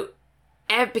 So,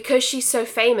 because she's so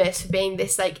famous for being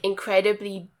this, like,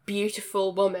 incredibly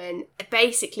beautiful woman,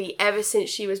 basically ever since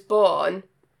she was born,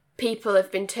 people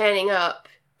have been turning up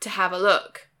to have a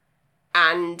look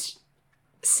and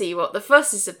see what the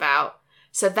fuss is about.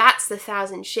 So that's the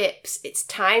 1,000 ships. It's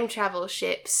time travel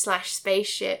ships /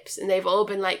 spaceships, and they've all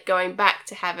been, like, going back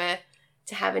to have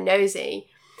a nosy.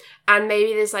 And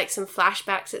maybe there's, like, some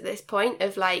flashbacks at this point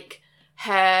of, like,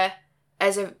 her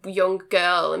as a young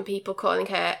girl and people calling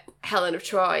her Helen of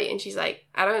Troy, and she's like,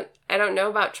 I don't know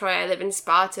about Troy, I live in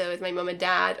Sparta with my mum and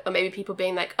dad. Or maybe people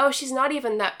being like, oh, she's not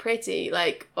even that pretty,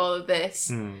 like, all of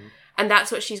this. And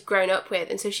that's what she's grown up with.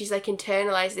 And so she's, like,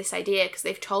 internalized this idea because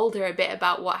they've told her a bit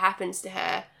about what happens to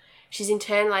her. She's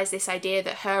internalized this idea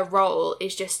that her role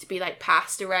is just to be, like,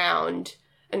 passed around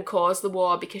and cause the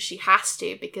war because she has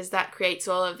to, because that creates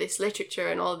all of this literature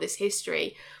and all of this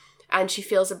history. And she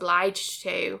feels obliged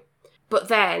to. But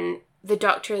then the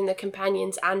Doctor and the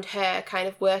companions and her kind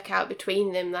of work out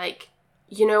between them, like,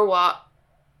 you know what?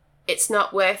 it's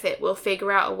not worth it. We'll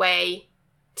figure out a way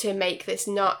to make this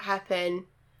not happen,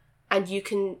 and you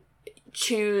can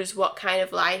choose what kind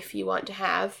of life you want to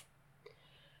have.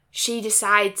 She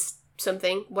decides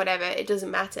something, whatever, it doesn't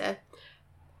matter.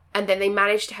 And then they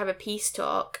manage to have a peace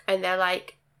talk, and they're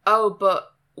like, oh,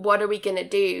 but what are we going to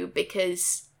do?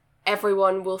 Because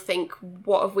everyone will think,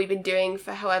 what have we been doing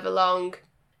for however long?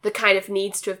 There kind of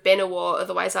needs to have been a war,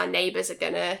 otherwise our neighbours are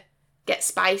going to get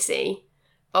spicy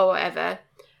or whatever.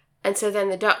 And so then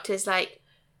the Doctor's like,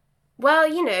 well,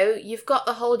 you know, you've got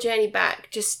the whole journey back.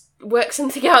 Just work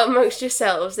something out amongst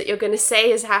yourselves that you're going to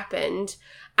say has happened.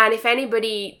 And if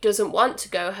anybody doesn't want to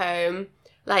go home,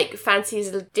 like, fancies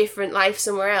a different life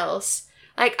somewhere else,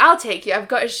 like, I'll take you, I've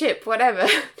got a ship, whatever.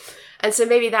 And so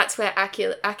maybe that's where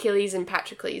Achilles and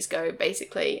Patroclus go,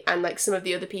 basically, and, like, some of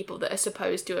the other people that are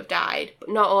supposed to have died, but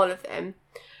not all of them.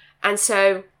 And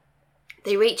so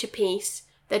they reach a peace.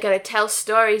 They're going to tell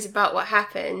stories about what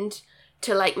happened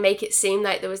to, like, make it seem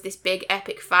like there was this big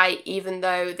epic fight, even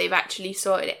though they've actually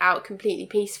sorted it out completely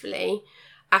peacefully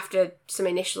after some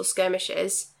initial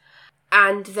skirmishes.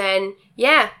 And then,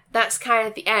 yeah, that's kind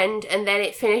of the end. And then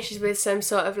it finishes with some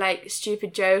sort of, like,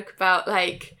 stupid joke about,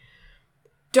 like,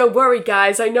 don't worry,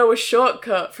 guys, I know a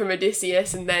shortcut from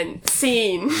Odysseus, and then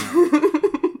scene.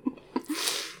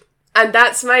 And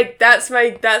that's my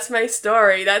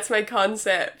story. That's my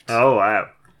concept. Oh, wow.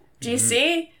 Do you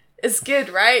see? It's good,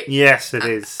 right? Yes, it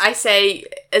is. I say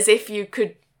as if you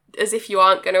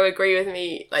aren't going to agree with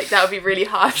me. Like, that would be really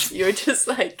harsh. You were just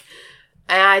like,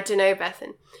 I don't know,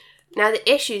 Bethan. Now,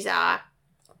 the issues are,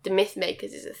 the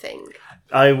Mythmakers is a thing.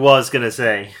 I was going to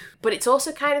say. But it's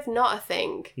also kind of not a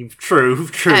thing. True.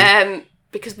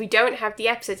 Because we don't have the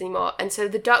episodes anymore. And so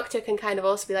the Doctor can kind of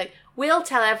also be like, we'll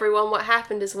tell everyone what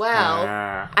happened as well.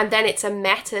 And then it's a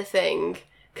meta thing.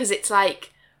 Because it's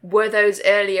like, were those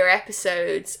earlier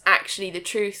episodes actually the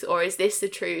truth, or is this the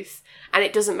truth? And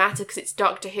it doesn't matter because it's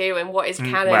Doctor Who, and what is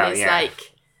canon is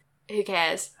like, who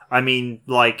cares? I mean,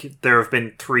 like, there have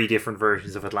been 3 different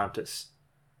versions of Atlantis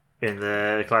in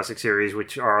the classic series,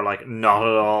 which are, like, not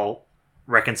at all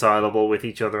reconcilable with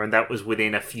each other, and that was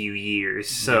within a few years,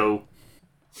 so...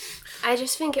 I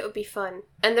just think it would be fun.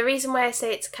 And the reason why I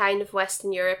say it's kind of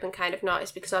Western Europe and kind of not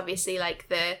is because obviously, like,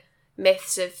 the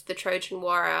myths of the Trojan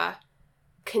War are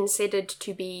considered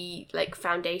to be, like,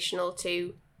 foundational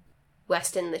to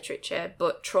Western literature,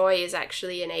 but Troy is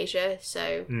actually in Asia,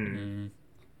 so...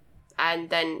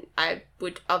 And then I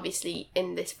would, obviously,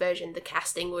 in this version, the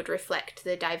casting would reflect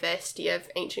the diversity of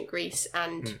ancient Greece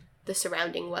and the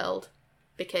surrounding world,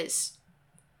 because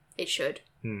it should.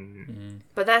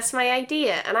 But that's my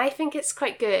idea, and I think it's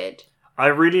quite good. I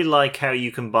really like how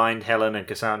you combined Helen and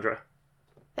Cassandra.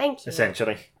 Thank you.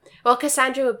 Essentially. Well,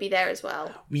 Cassandra would be there as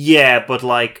well. Yeah, but,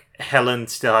 like, Helen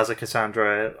still has a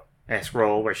Cassandra-esque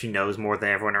role where she knows more than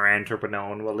everyone around her, but no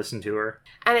one will listen to her.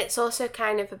 And it's also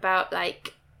kind of about,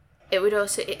 like...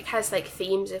 It has, like,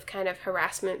 themes of kind of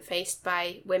harassment faced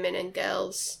by women and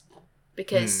girls,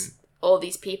 because all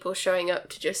these people showing up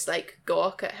to just, like,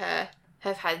 gawk at her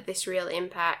have had this real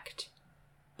impact.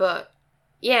 But,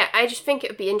 yeah, I just think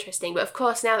it would be interesting. But, of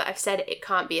course, now that I've said it, it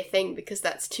can't be a thing, because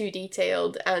that's too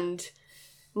detailed, and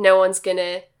no one's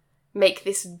gonna make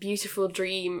this beautiful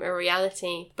dream a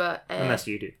reality. But unless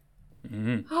you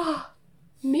do. Oh,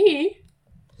 me?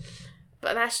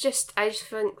 But I just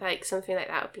think, like, something like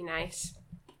that would be nice.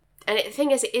 And the thing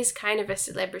is, it is kind of a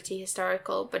celebrity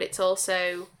historical, but it's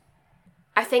also...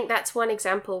 I think that's one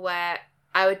example where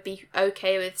I would be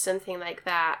okay with something like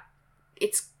that.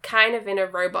 It's kind of in a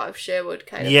Robot of Sherwood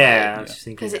kind of way.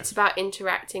 Because it's about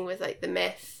interacting with, like, the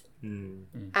myth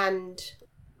and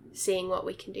seeing what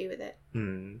we can do with it.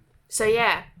 So,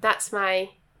 yeah, that's my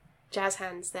jazz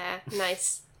hands there.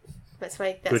 Nice. That's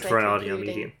good for an audio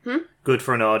medium. Good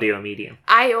for an audio medium.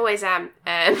 I always am.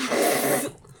 I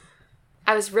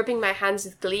was rubbing my hands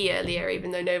with glee earlier,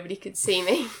 even though nobody could see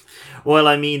me. Well,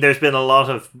 I mean, there's been a lot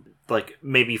of, like,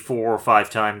 maybe 4 or 5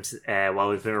 times while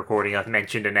we've been recording, I've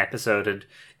mentioned an episode, and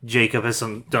Jacob has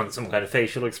done some kind of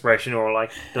facial expression or, like,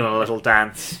 done a little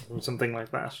dance or something like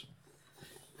that.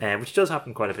 Which does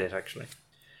happen quite a bit, actually.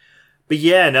 But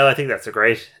yeah, no, I think that's a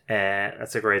great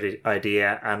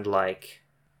idea, and, like...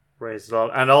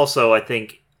 And also, I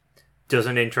think, does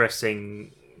an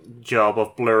interesting job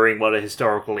of blurring what a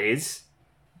historical is,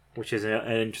 which is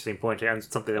an interesting point, and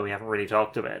something that we haven't really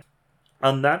talked about.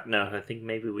 On that note, I think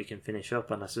maybe we can finish up,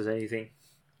 unless there's anything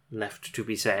left to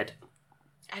be said.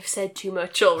 I've said too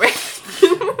much already.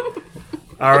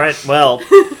 Alright, well.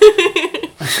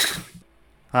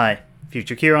 Hi,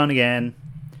 Future Kieran again.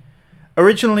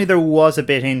 Originally, there was a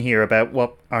bit in here about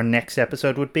what our next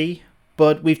episode would be,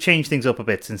 but we've changed things up a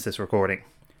bit since this recording.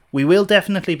 We will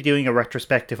definitely be doing a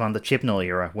retrospective on the Chibnall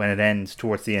era when it ends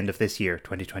towards the end of this year,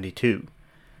 2022.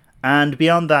 And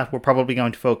beyond that, we're probably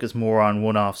going to focus more on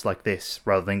one-offs like this,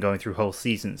 rather than going through whole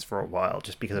seasons for a while,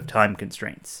 just because of time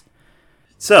constraints.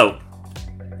 So,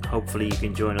 hopefully you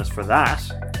can join us for that.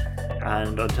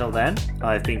 And until then,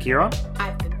 I've been Kieran.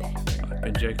 I've been Ben. I've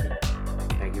been Jacob.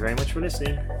 Thank you very much for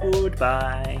listening.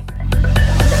 Goodbye.